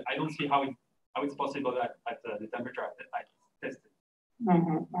temperature, but I don't see how it's possible at the temperature I tested.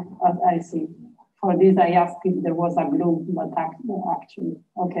 I see. For this, I asked if there was a glue, but actually,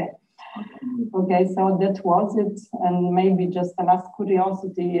 okay. Okay, so that was it. And maybe just a last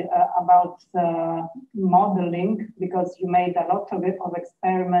curiosity about modeling, because you made a lot of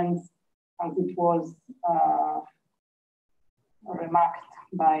experiments, as it was remarked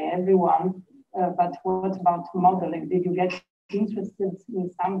by everyone. But what about modeling? Did you get interested in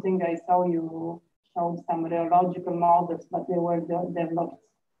something? I saw you showed some rheological models, but they were developed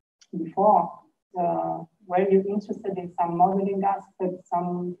before. Were you interested in some modeling aspects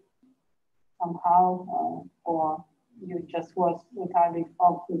somehow, or you just was entirely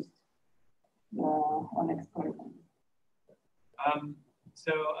focused on experiment?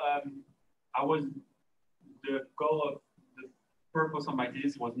 The goal of the purpose of my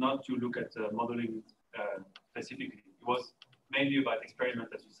thesis was not to look at modeling specifically. It was mainly about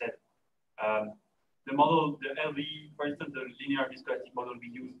experiment, as you said. The model, the LV, for instance, the linear viscoelastic model we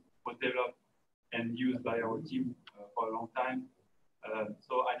used was developed and used by our team for a long time.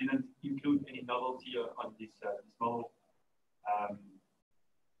 So I didn't include any novelty on this model.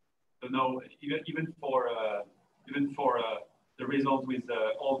 So no, even for the result with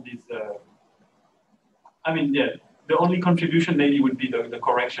all these, I mean, yeah, the only contribution maybe would be the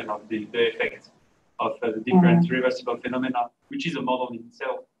correction of the effects of the different reversible phenomena, which is a model in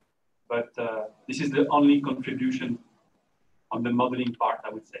itself. But this is the only contribution on the modeling part, I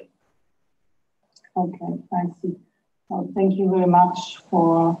would say. Okay, I see. Well, thank you very much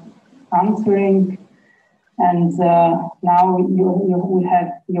for answering. And now you will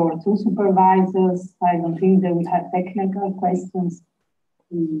have your two supervisors. I don't think they will have technical questions,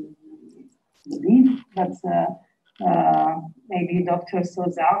 but maybe Dr.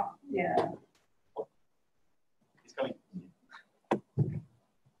 Souza. Yeah. He's coming.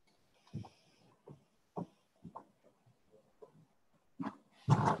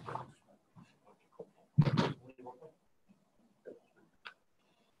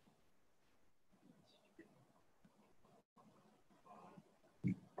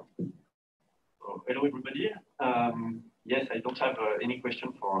 Hello, everybody. Yes, I don't have any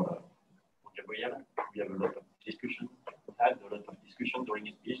question for Gabriel. We have a lot of discussion, during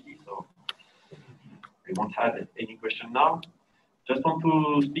his PhD, so we won't have any question now. Just want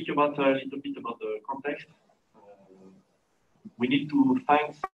to speak about a little bit about the context. We need to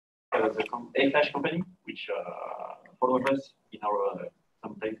thank the A-Flash company, which followed us in our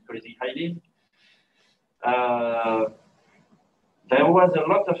sometimes crazy ideas. There were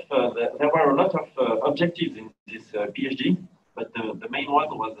a lot of objectives in this PhD, but the main one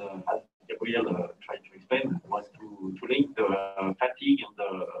was, as Gabriel tried to explain, was to link the fatigue and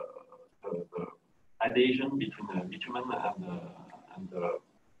the adhesion between the bitumen and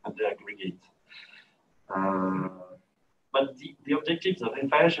the aggregate. But the objectives of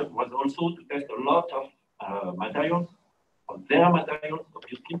FH was also to test a lot of materials, of their materials,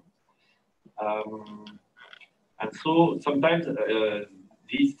 obviously. And so sometimes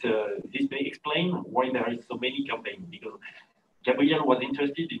this may explain why there is so many campaigns, because Gabriel was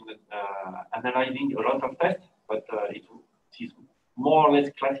interested in analyzing a lot of tests, but it is more or less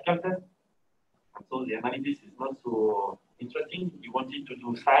classical tests. And so the analysis is not so interesting. He wanted to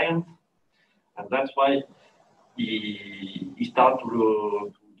do science, and that's why he started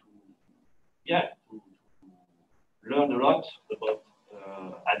to learn a lot about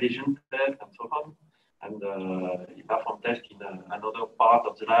adhesion tests and so on. And he performed tests in another part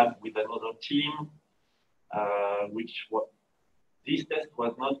of the lab with another team, which was, this test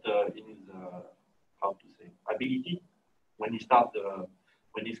was not in his how to say, ability when he started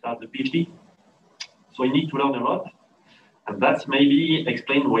the PhD. So he needs to learn a lot, and that's maybe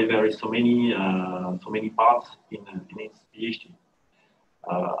explain why there is so many parts in his PhD.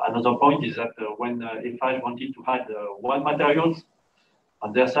 Another point is that when F5 wanted to add one materials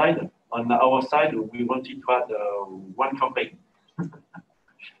on their side, on our side, we wanted to add one campaign.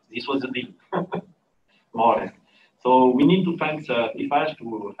 This was the deal, more or less. So we need to thank IFAS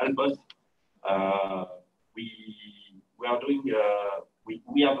to help us. We are doing,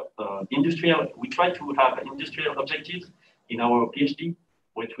 we have industrial, we try to have industrial objectives in our PhD,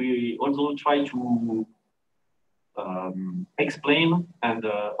 but we also try to explain and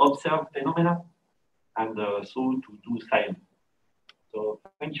observe phenomena, and so to do science. So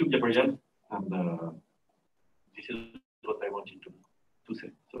thank you, Gabriel, and this is what I wanted to say.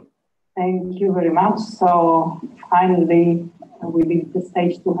 So. Thank you very much. So finally, we leave the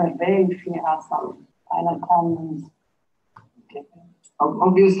stage to Hervé if you have some final comments. Okay.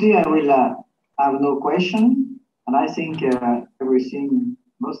 Obviously, I will have no question, and I think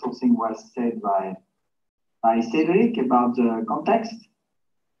most of things was said by Cédric about the context.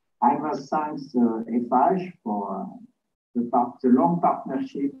 I must thank FH for the long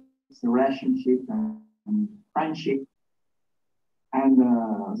partnership relationship, and friendship. And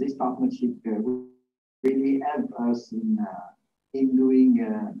this partnership really help us in doing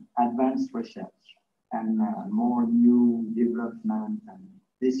advanced research and more new development. And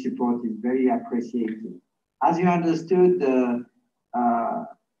this support is very appreciated. As you understood,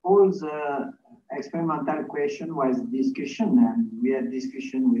 all the experimental question was discussion, and we had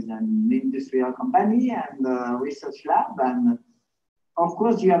discussion with an industrial company and a research lab. And of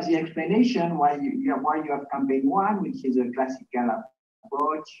course, you have the explanation why you have campaign one, which is a classical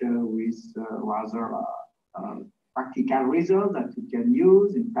approach with rather practical results that you can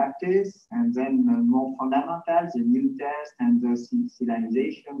use in practice, and then more fundamentals, the new test and the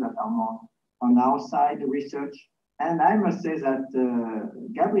serialization that are more on our side research. And I must say that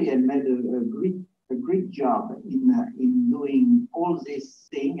Gabriel made a great job in doing all this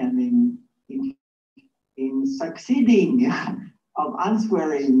thing and in succeeding of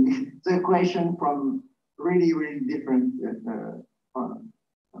answering the question from really, really different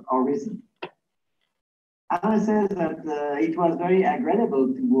origins. I must say that it was very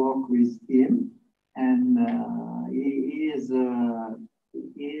agreeable to work with him, and he is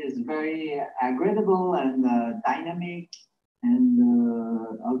very agreeable and dynamic, and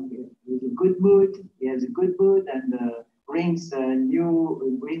with a good mood. He has a good mood and brings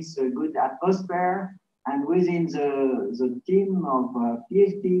a good atmosphere. And within the team of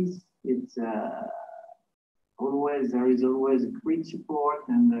PhDs, it's there is always great support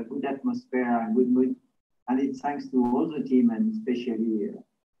and a good atmosphere and good mood. And it's thanks to all the team, and especially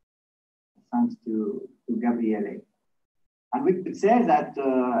thanks to Gabriele. And we could say that,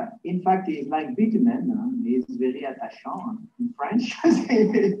 in fact, he's like bitumen. He's very attachant in French.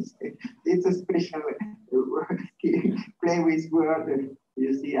 It's a special play with word.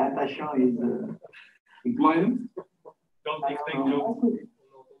 You see, attachant is compliant. Don't expect jokes.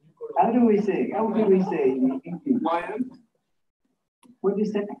 How do we say? Compliant. What do you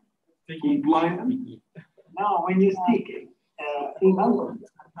say? Compliant. No, when you stick,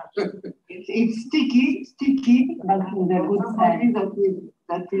 it's sticky, but the good side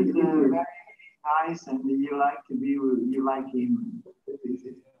that is very nice, and you like him.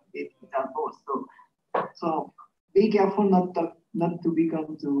 It's both. So be careful not to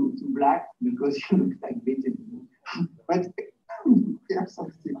become too black, because you look like bitumen. But you have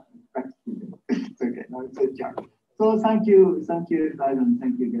something. It's okay. No, it's a joke. So thank you, Simon.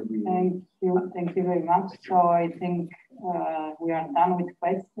 Thank you, Gabriel. Thank you very much. So I think we are done with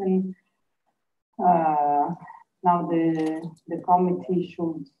questions. Now the committee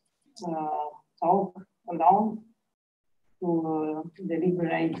should talk alone to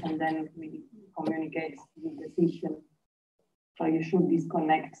deliberate, and then we communicate the decision. So you should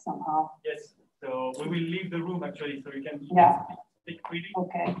disconnect somehow. Yes. So we will leave the room actually, so you can speak freely.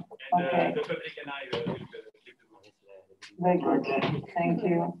 Okay. And okay. the public and I will leave the room. Very good. Thank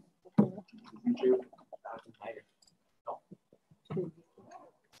you. Thank you.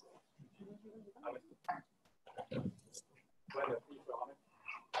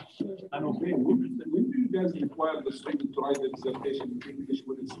 When do you guys require the student to write the dissertation in English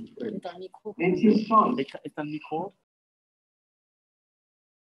when it's in French? It's his choice. It's un micro.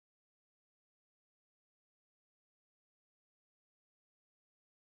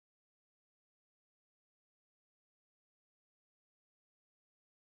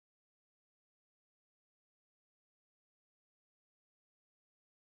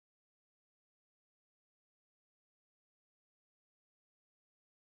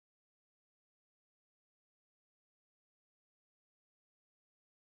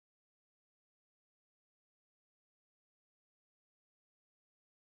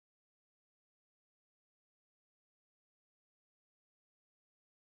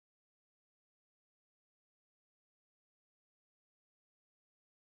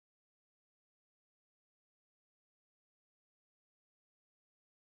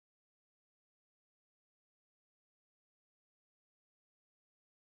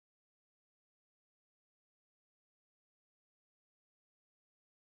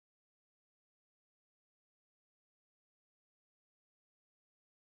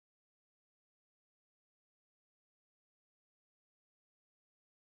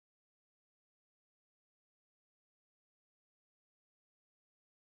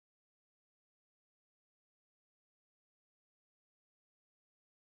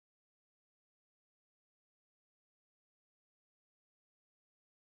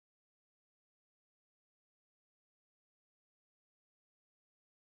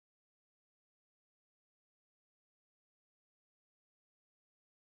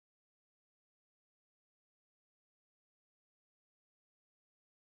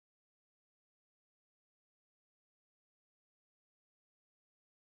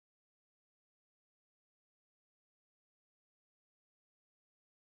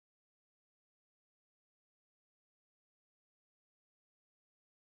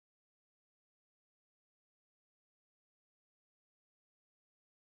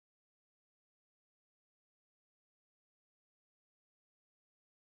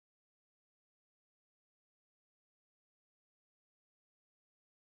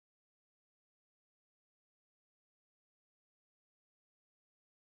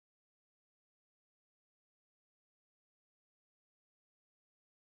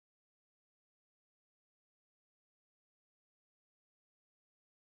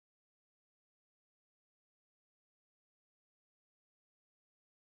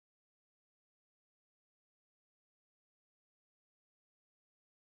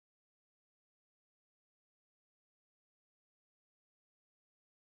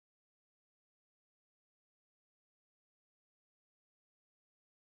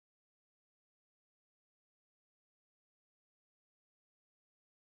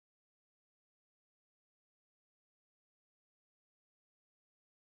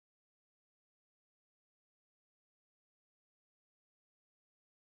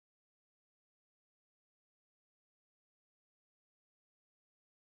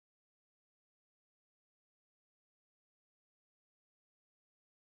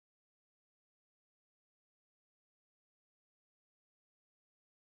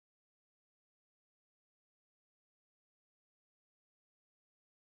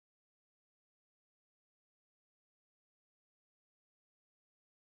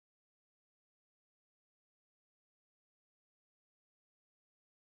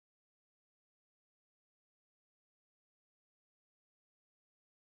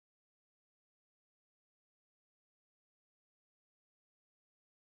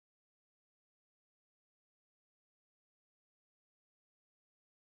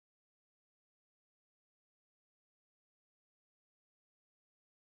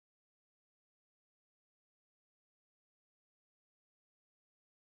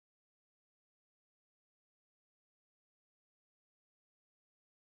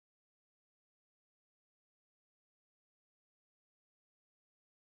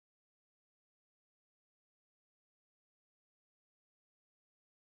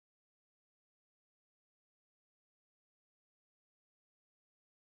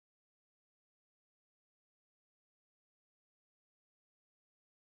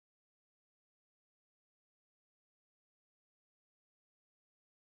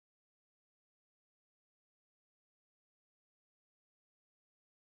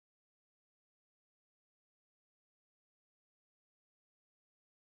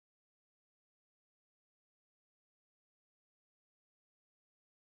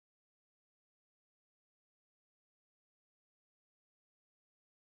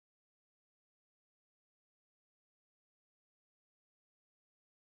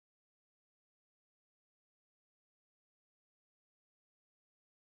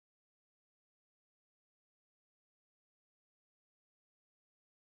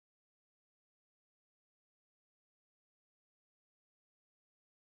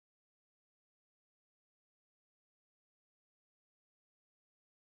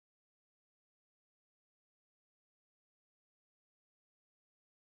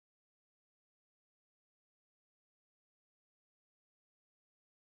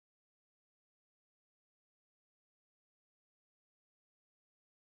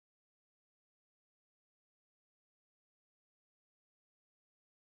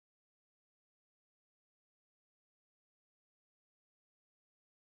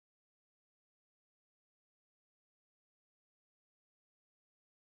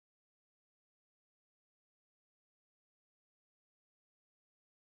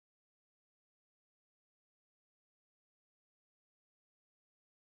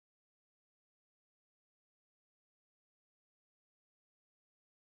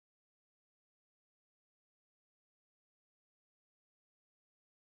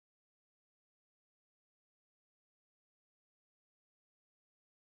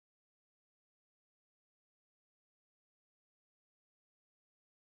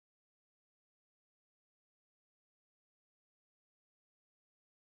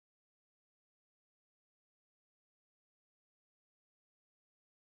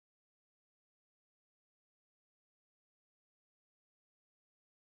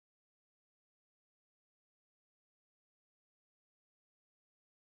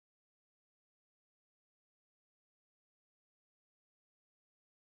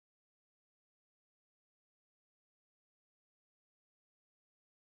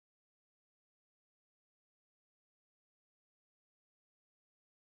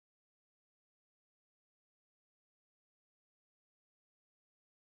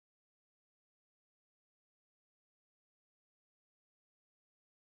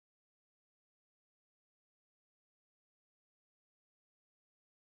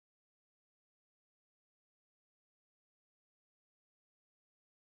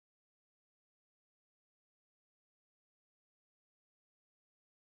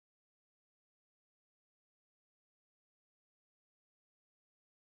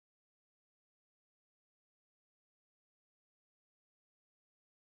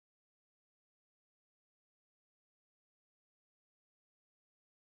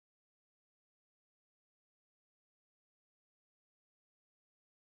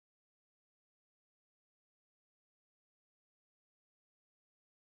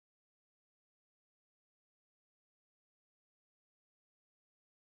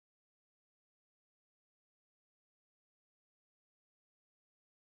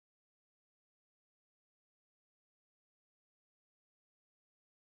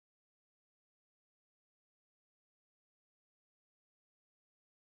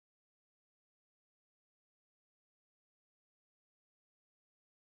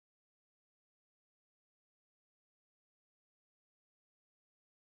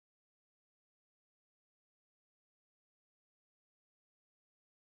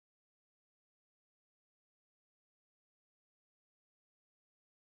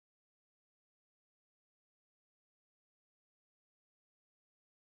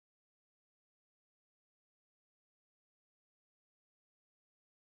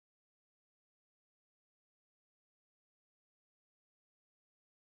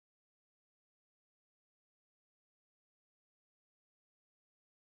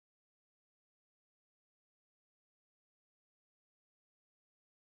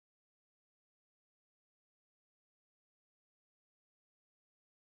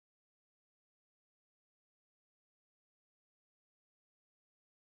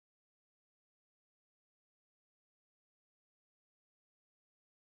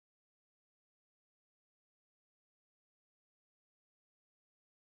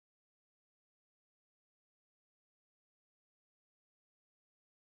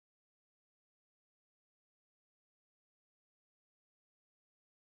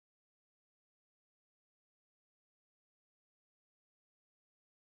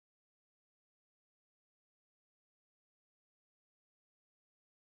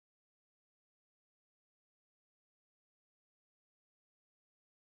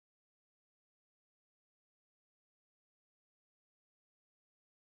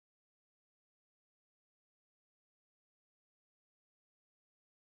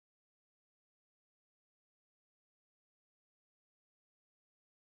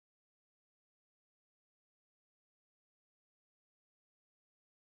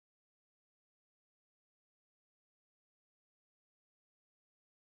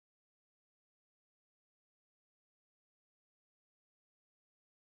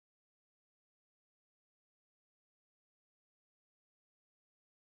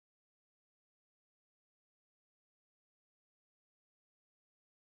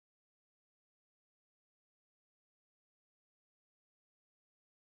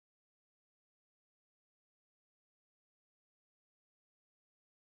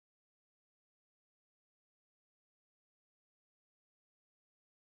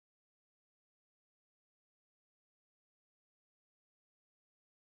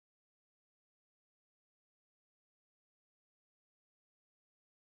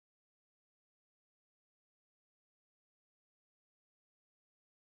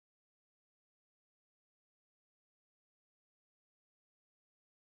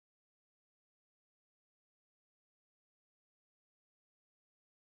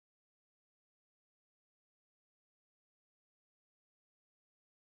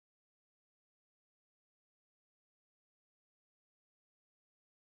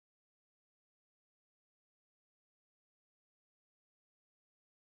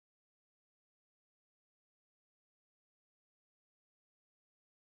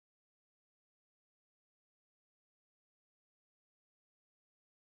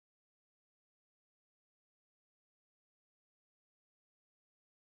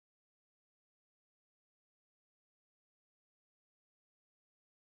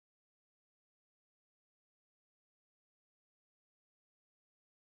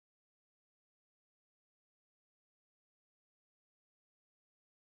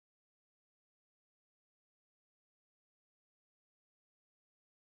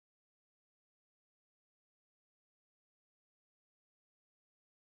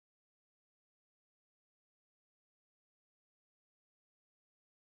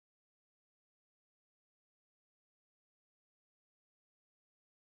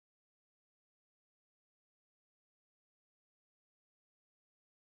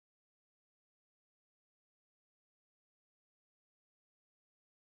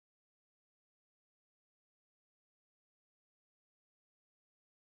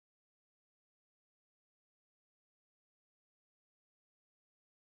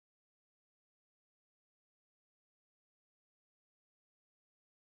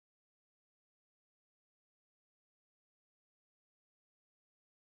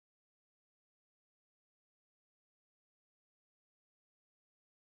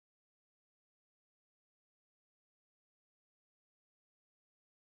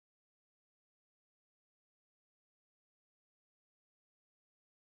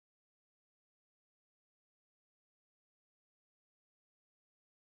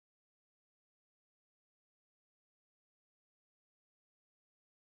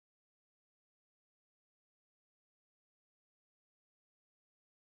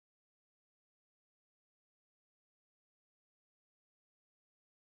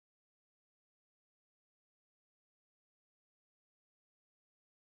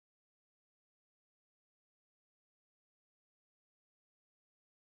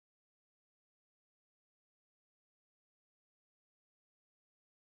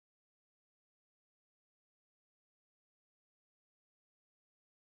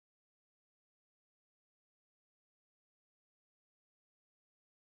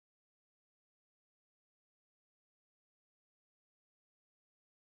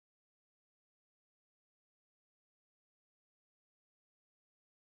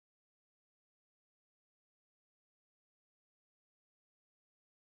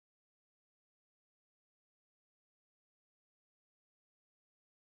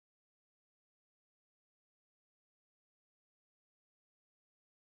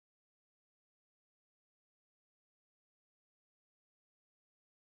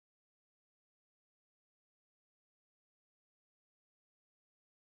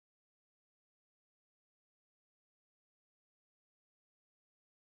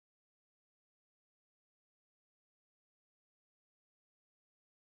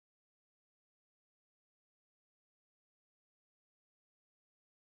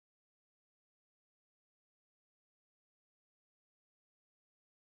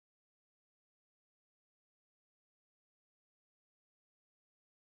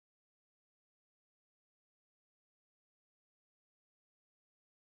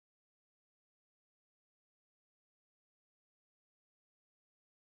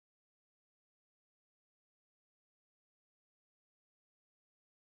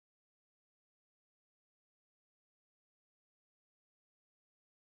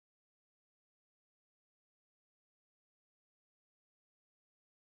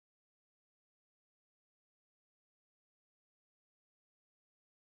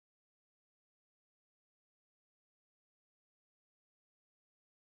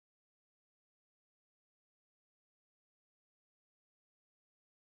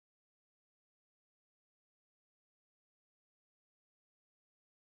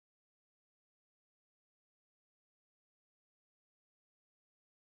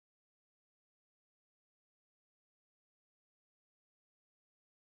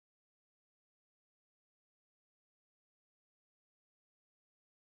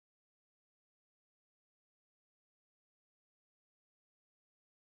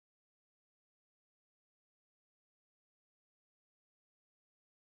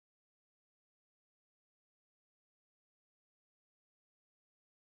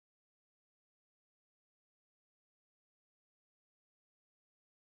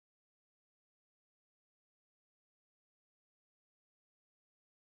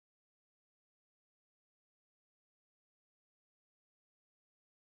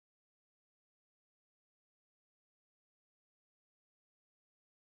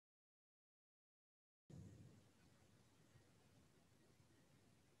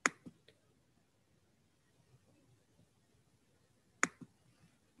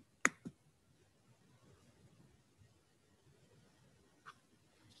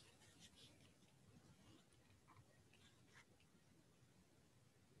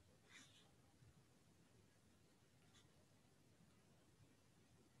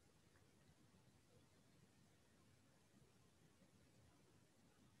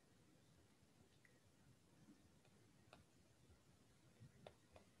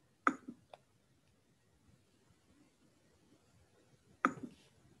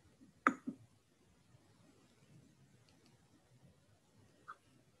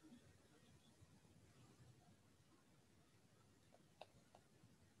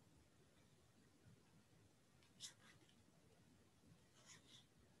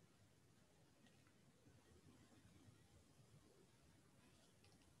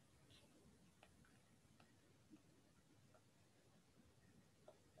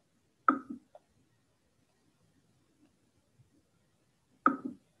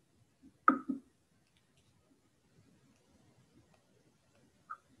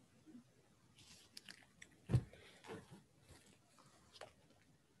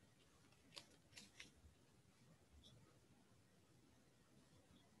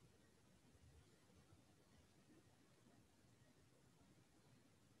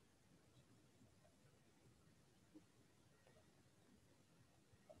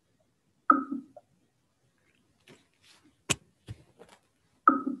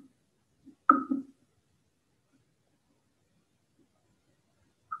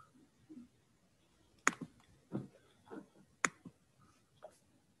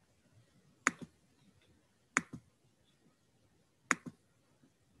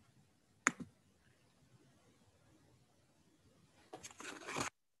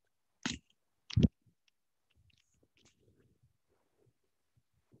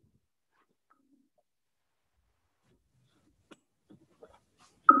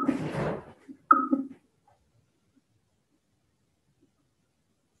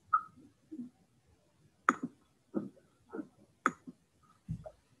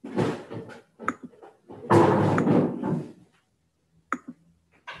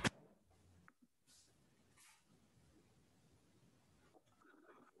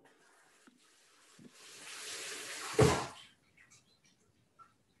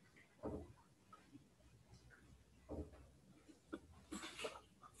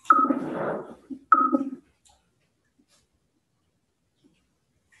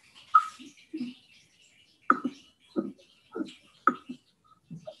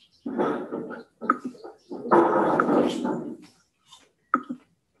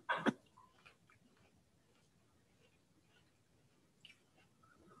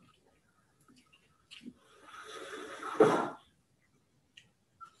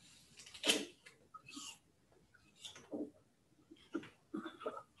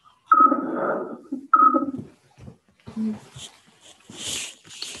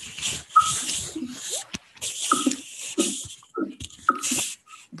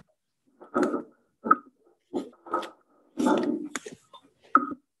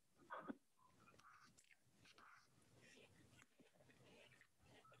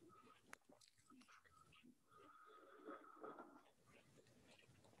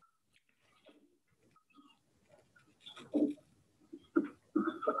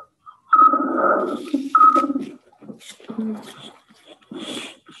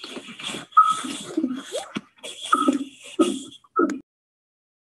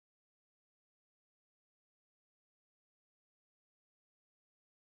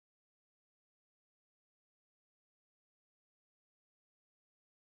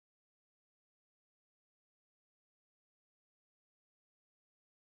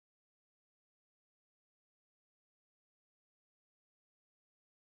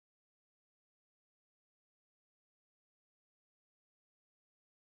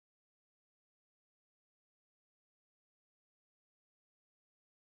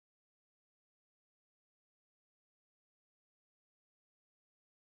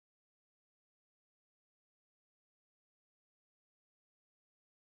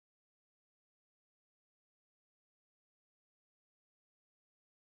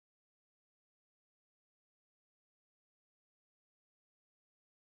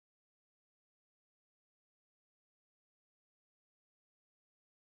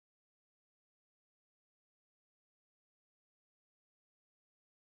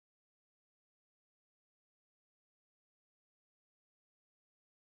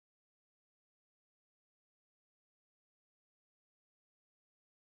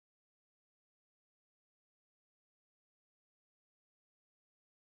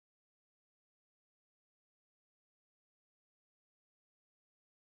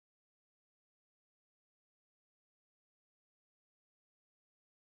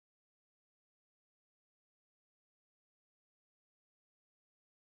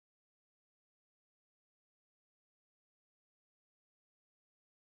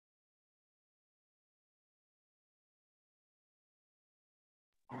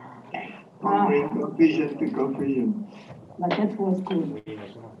 Conclusion to conclusion. But that was good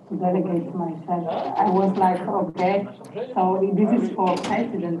to delegate myself. I was like, okay, so this is for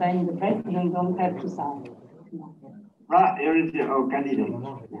president, and the president don't have to sign. Ah, everything, oh, candidate.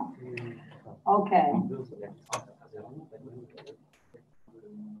 Okay.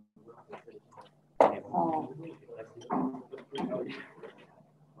 So,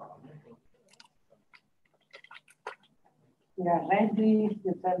 we are ready.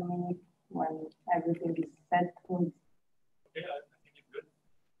 You tell me when everything is set. Okay, I think it's good.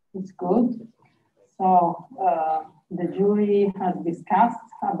 It's good. So the jury has discussed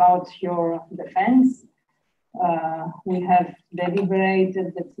about your defense. We have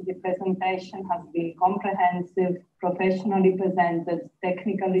deliberated that the presentation has been comprehensive, professionally presented,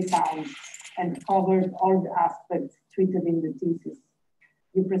 technically sound, and covered all the aspects treated in the thesis.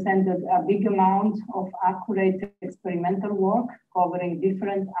 You presented a big amount of accurate experimental work covering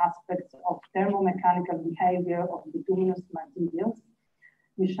different aspects of thermomechanical behavior of bituminous materials.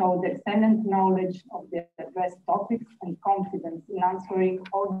 You showed excellent knowledge of the addressed topics and confidence in answering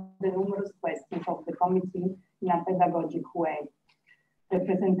all the numerous questions of the committee in a pedagogic way. The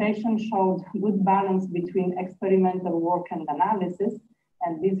presentation showed good balance between experimental work and analysis,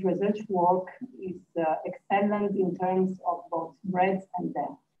 and this research work is excellent in terms of both breadth and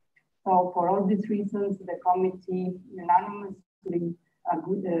depth. So for all these reasons, the committee unanimously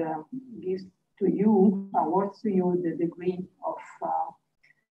gives to you, awards to you the degree of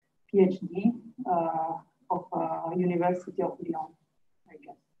PhD of University of Lyon, I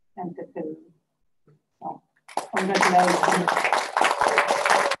guess, and so congratulations.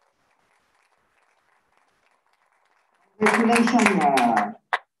 Congratulations,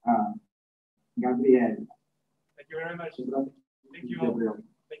 Gabriel. Thank you very much. Thank you all.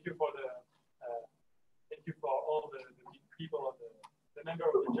 Thank you for the. Thank you for all the people of the member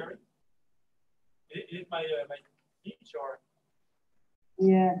of the jury. Is it my speech or?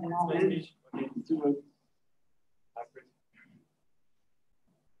 Yeah. No. My speech. Okay.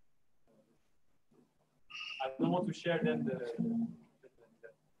 I don't want to share then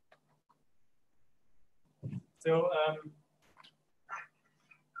so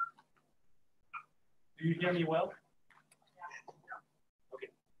do you hear me well? Okay.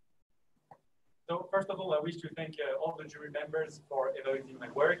 So first of all, I wish to thank all the jury members for evaluating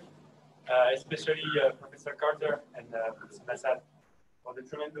my work, especially Professor Carter and Professor Massad for the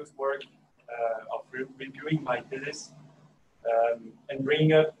tremendous work of reviewing my thesis and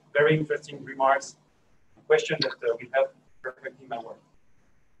bringing up very interesting remarks, questions that we have reflecting my work.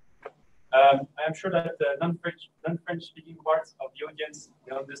 I am sure that the non-French speaking parts of the audience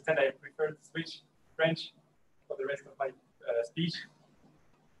will understand I prefer to switch French for the rest of my speech.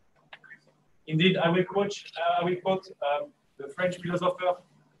 Indeed, I will quote the French philosopher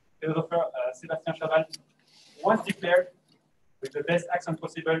Sébastien Chaval, once declared, with the best accent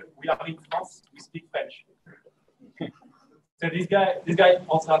possible, we are in France, we speak French. So this guy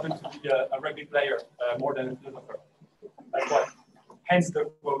also happens to be a rugby player more than a philosopher. That's why. Hence the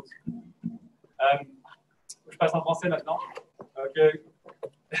quote. Je passe en français maintenant.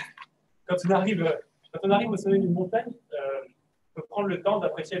 Quand on arrive au sommet d'une montagne, on peut prendre le temps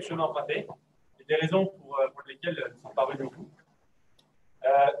d'apprécier le chemin emprunté et des raisons pour lesquelles nous sommes parvenus au bout.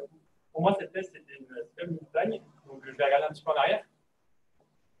 Pour moi, cette thèse, c'était une montagne, donc je vais regarder un petit peu en arrière.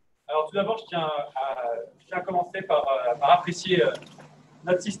 Alors tout d'abord, je tiens à commencer par apprécier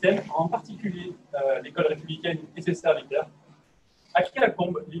notre système, en particulier l'école républicaine et ses serviteurs, à qui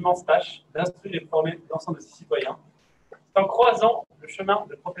incombe l'immense tâche d'instruire et de former l'ensemble de ses citoyens. C'est en croisant le chemin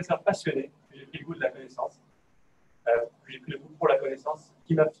de professeurs passionnés que j'ai pris le goût de la connaissance, que j'ai pris le goût pour la connaissance,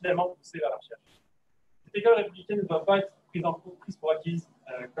 qui m'a finalement poussé vers la recherche. Cette école républicaine ne doit pas être prise pour acquise,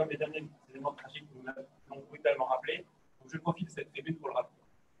 comme les derniers éléments tragiques nous l'ont brutalement rappelé. Donc je profite de cette tribune pour le rappeler.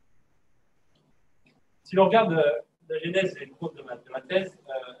 Si l'on regarde la genèse et le cours de ma thèse,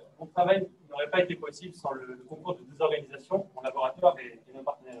 mon travail n'aurait pas été possible sans le concours de deux organisations, mon laboratoire et nos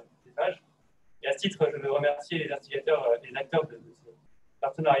partenaires de stage. Et à ce titre, je veux remercier les instigateurs et les acteurs de ce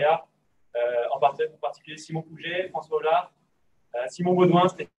partenariat, en particulier Simon Pouget, François Hollard, Simon Baudouin,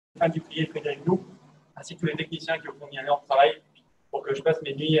 Stéphane Duplier et Frédéric Lou, ainsi que tous les techniciens qui ont fourni un énorme travail pour que je passe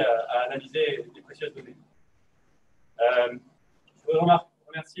mes nuits à analyser les précieuses données. Je voudrais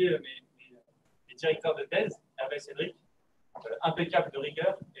remercier mes directeurs de thèse, Hervé et Cédric, impeccables de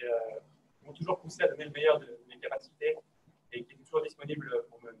rigueur, et qui m'ont toujours poussé à donner le meilleur de mes capacités et qui étaient toujours disponibles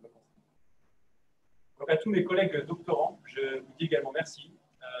pour me conseiller. Donc à tous mes collègues doctorants, je vous dis également merci.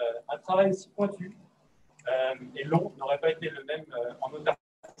 Un travail aussi pointu et long n'aurait pas été le même en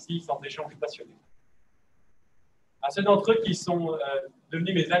autarcie sans échanges passionnés. À ceux d'entre eux qui sont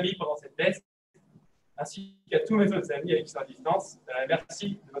devenus mes amis pendant cette thèse, ainsi qu'à tous mes autres amis avec qui sont à distance,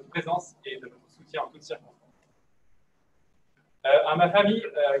 merci de votre présence et de votre soutien en toutes circonstances. À ma famille,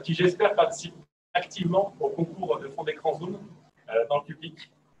 qui j'espère participe activement au concours de fond d'écran Zoom dans le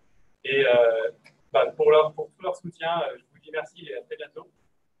public, et pour tout leur soutien, je vous dis merci et à très bientôt.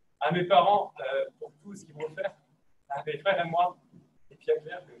 À mes parents, pour tout ce qu'ils vont faire, à mes frères et moi, et puis à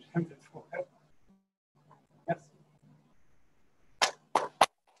Claire, que j'aime de tout. Merci.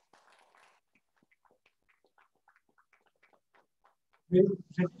 Mais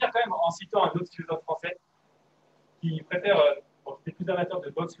je vais dire quand même en citant un autre philosophe français qui préfère, qui était plus amateur de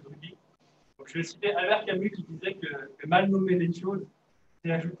boxe que de rugby. Donc je vais citer Albert Camus qui disait que mal nommer les choses,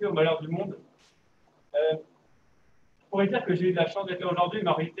 c'est ajouter au malheur du monde. Je pourrais dire que j'ai eu de la chance d'être là aujourd'hui, mais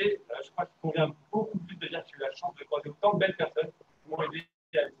en réalité, je crois qu'il convient beaucoup plus de dire que j'ai eu la chance de croiser autant de belles personnes qui m'ont aidé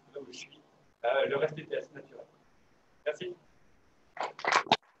à être là où je suis. Le reste était assez naturel. Merci.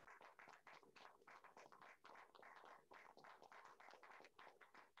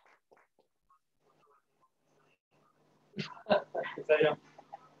 Ça vient.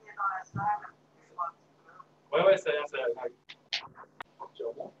 Ouais, ça vient, ça vient. Tu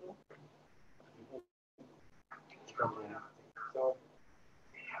remontes, non?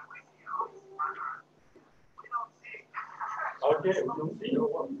 Ok,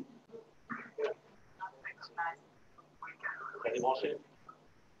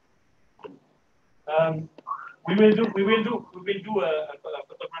 we will do a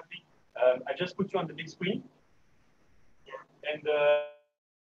photography. I just put you on the big screen, and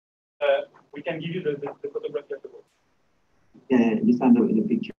we can give you the photography of the book. Yeah, you send the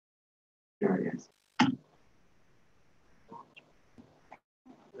picture. Yes.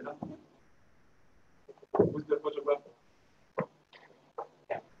 Who's the photographer?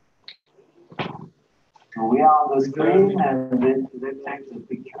 We are on the screen and they take the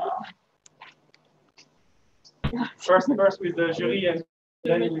picture. First with the jury and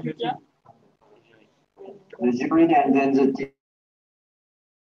then with the team. The jury and then the team.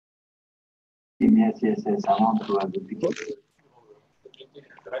 Yes. I want to have the picture.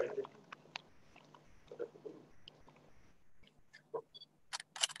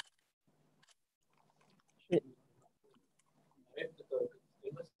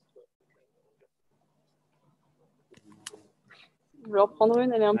 Je vais en prendre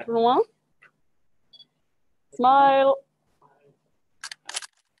une, elle est un peu loin. Smile.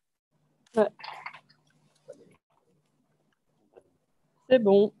 Ouais. C'est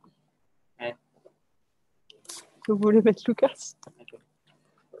bon. Ouais. Vous voulez mettre Lucas?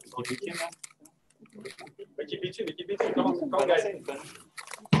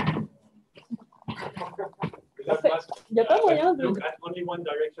 Il n'y a pas moyen de.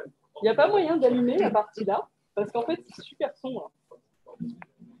 Il n'y a pas moyen d'allumer la partie là, parce qu'en fait c'est super sombre.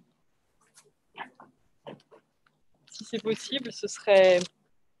 Si c'est possible, ce serait.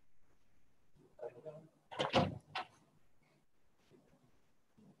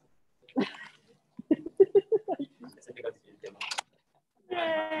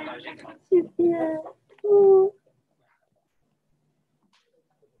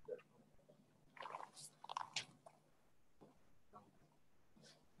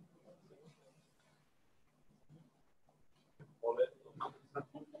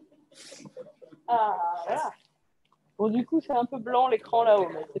 Ah, voilà. Bon, du coup, c'est un peu blanc l'écran là-haut,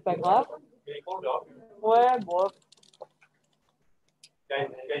 mais c'est pas grave. Ouais, bon. Guys,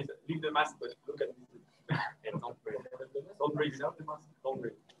 leave the mask, but look at this. And don't break. Don't break the mask. Don't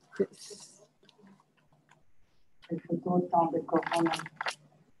break. Le photo autant de corona.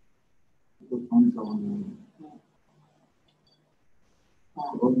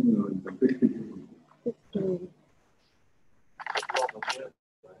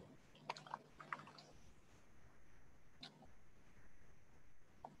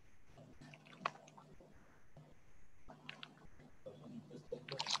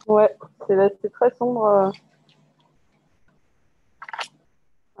 Ouais, c'est très sombre.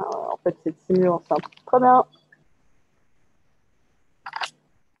 Ah, en fait, c'est mieux en simple. Très bien.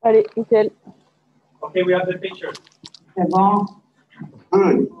 Allez, nickel. Okay, we have the picture. C'est bon.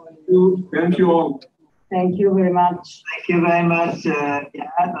 Good. Thank you all. Thank you very much. Thank you very much.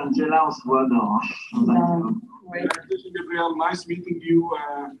 Angela, on se voit dans Oui. Gabriel, nice meeting you,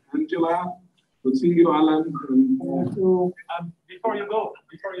 Angela. Good seeing you, Alan. Thank you. Before you go,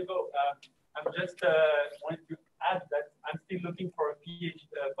 I'm just wanted to add that I'm still looking for a PhD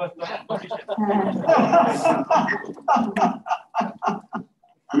postdoc position.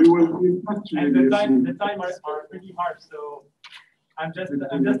 We will be touch And the time are pretty hard, so I'm just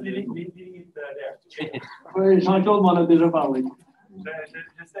leaving it there. Oui, Jean-Claude m'en a déjà parlé.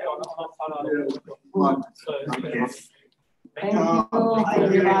 Je sais, on en parlera. Thank you,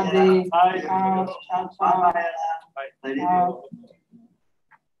 everybody. Bye. Ciao, ciao, ciao. Bye. Ciao.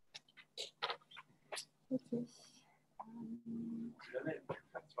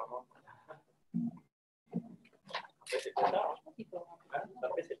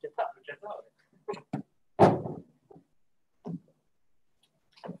 Après, c'est le Qatar.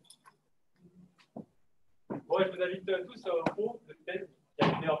 Bon, je vous invite tous au cours de thèse qui a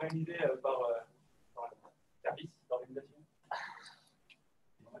été organisé par le service d'organisation.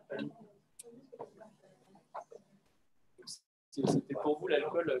 C'était pour vous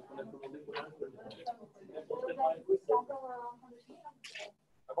l'alcool qu'on a commandé pour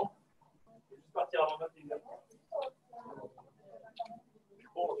Ah bon? Je vais juste partir avant 21h.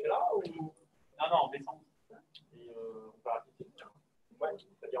 Bon, on fait là ou. Non, en décembre. Et on peut arrêter. Ouais,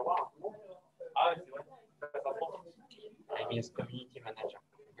 c'est-à-dire au revoir. Ah, ouais, c'est vrai. I miss community manager.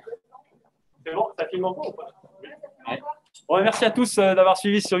 C'est bon, ça filme encore ou pas? Ouais. Bon, merci à tous d'avoir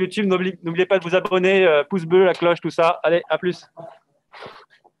suivi sur YouTube. N'oubliez pas de vous abonner, pouce bleu, la cloche, tout ça. Allez, à plus.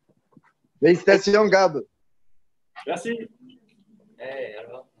 Félicitations, Gab. Merci. Hey,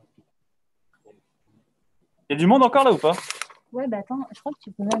 alors. Il y a du monde encore là ou pas? Ouais, bah attends, je crois que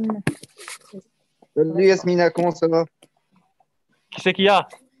tu peux même. Salut Yasmina, comment ça va? Qui c'est qu'il y a?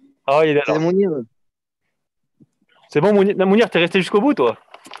 Ah oui, il est là. C'est Mounir. C'est bon, Mounir, t'es resté jusqu'au bout, toi?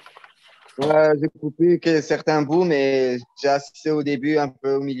 Ouais, j'ai coupé certains bouts, mais j'ai assisté au début, un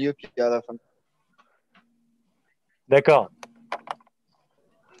peu au milieu, puis à la fin. D'accord.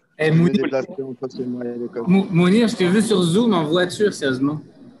 Hey, Je me déplaçais entre chez moi et l'école. Mounir, je t'ai vu sur Zoom en voiture, sérieusement.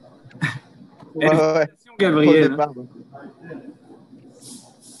 Ouais, ouais. Félicitations, Gabriel. Départ, hein.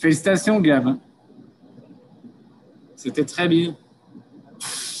 Félicitations, Gab. Hein. C'était très bien.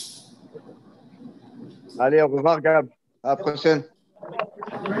 Allez, au revoir, Gab. À la prochaine.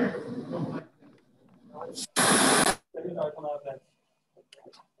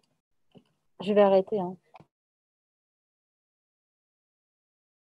 Je vais arrêter. Hein.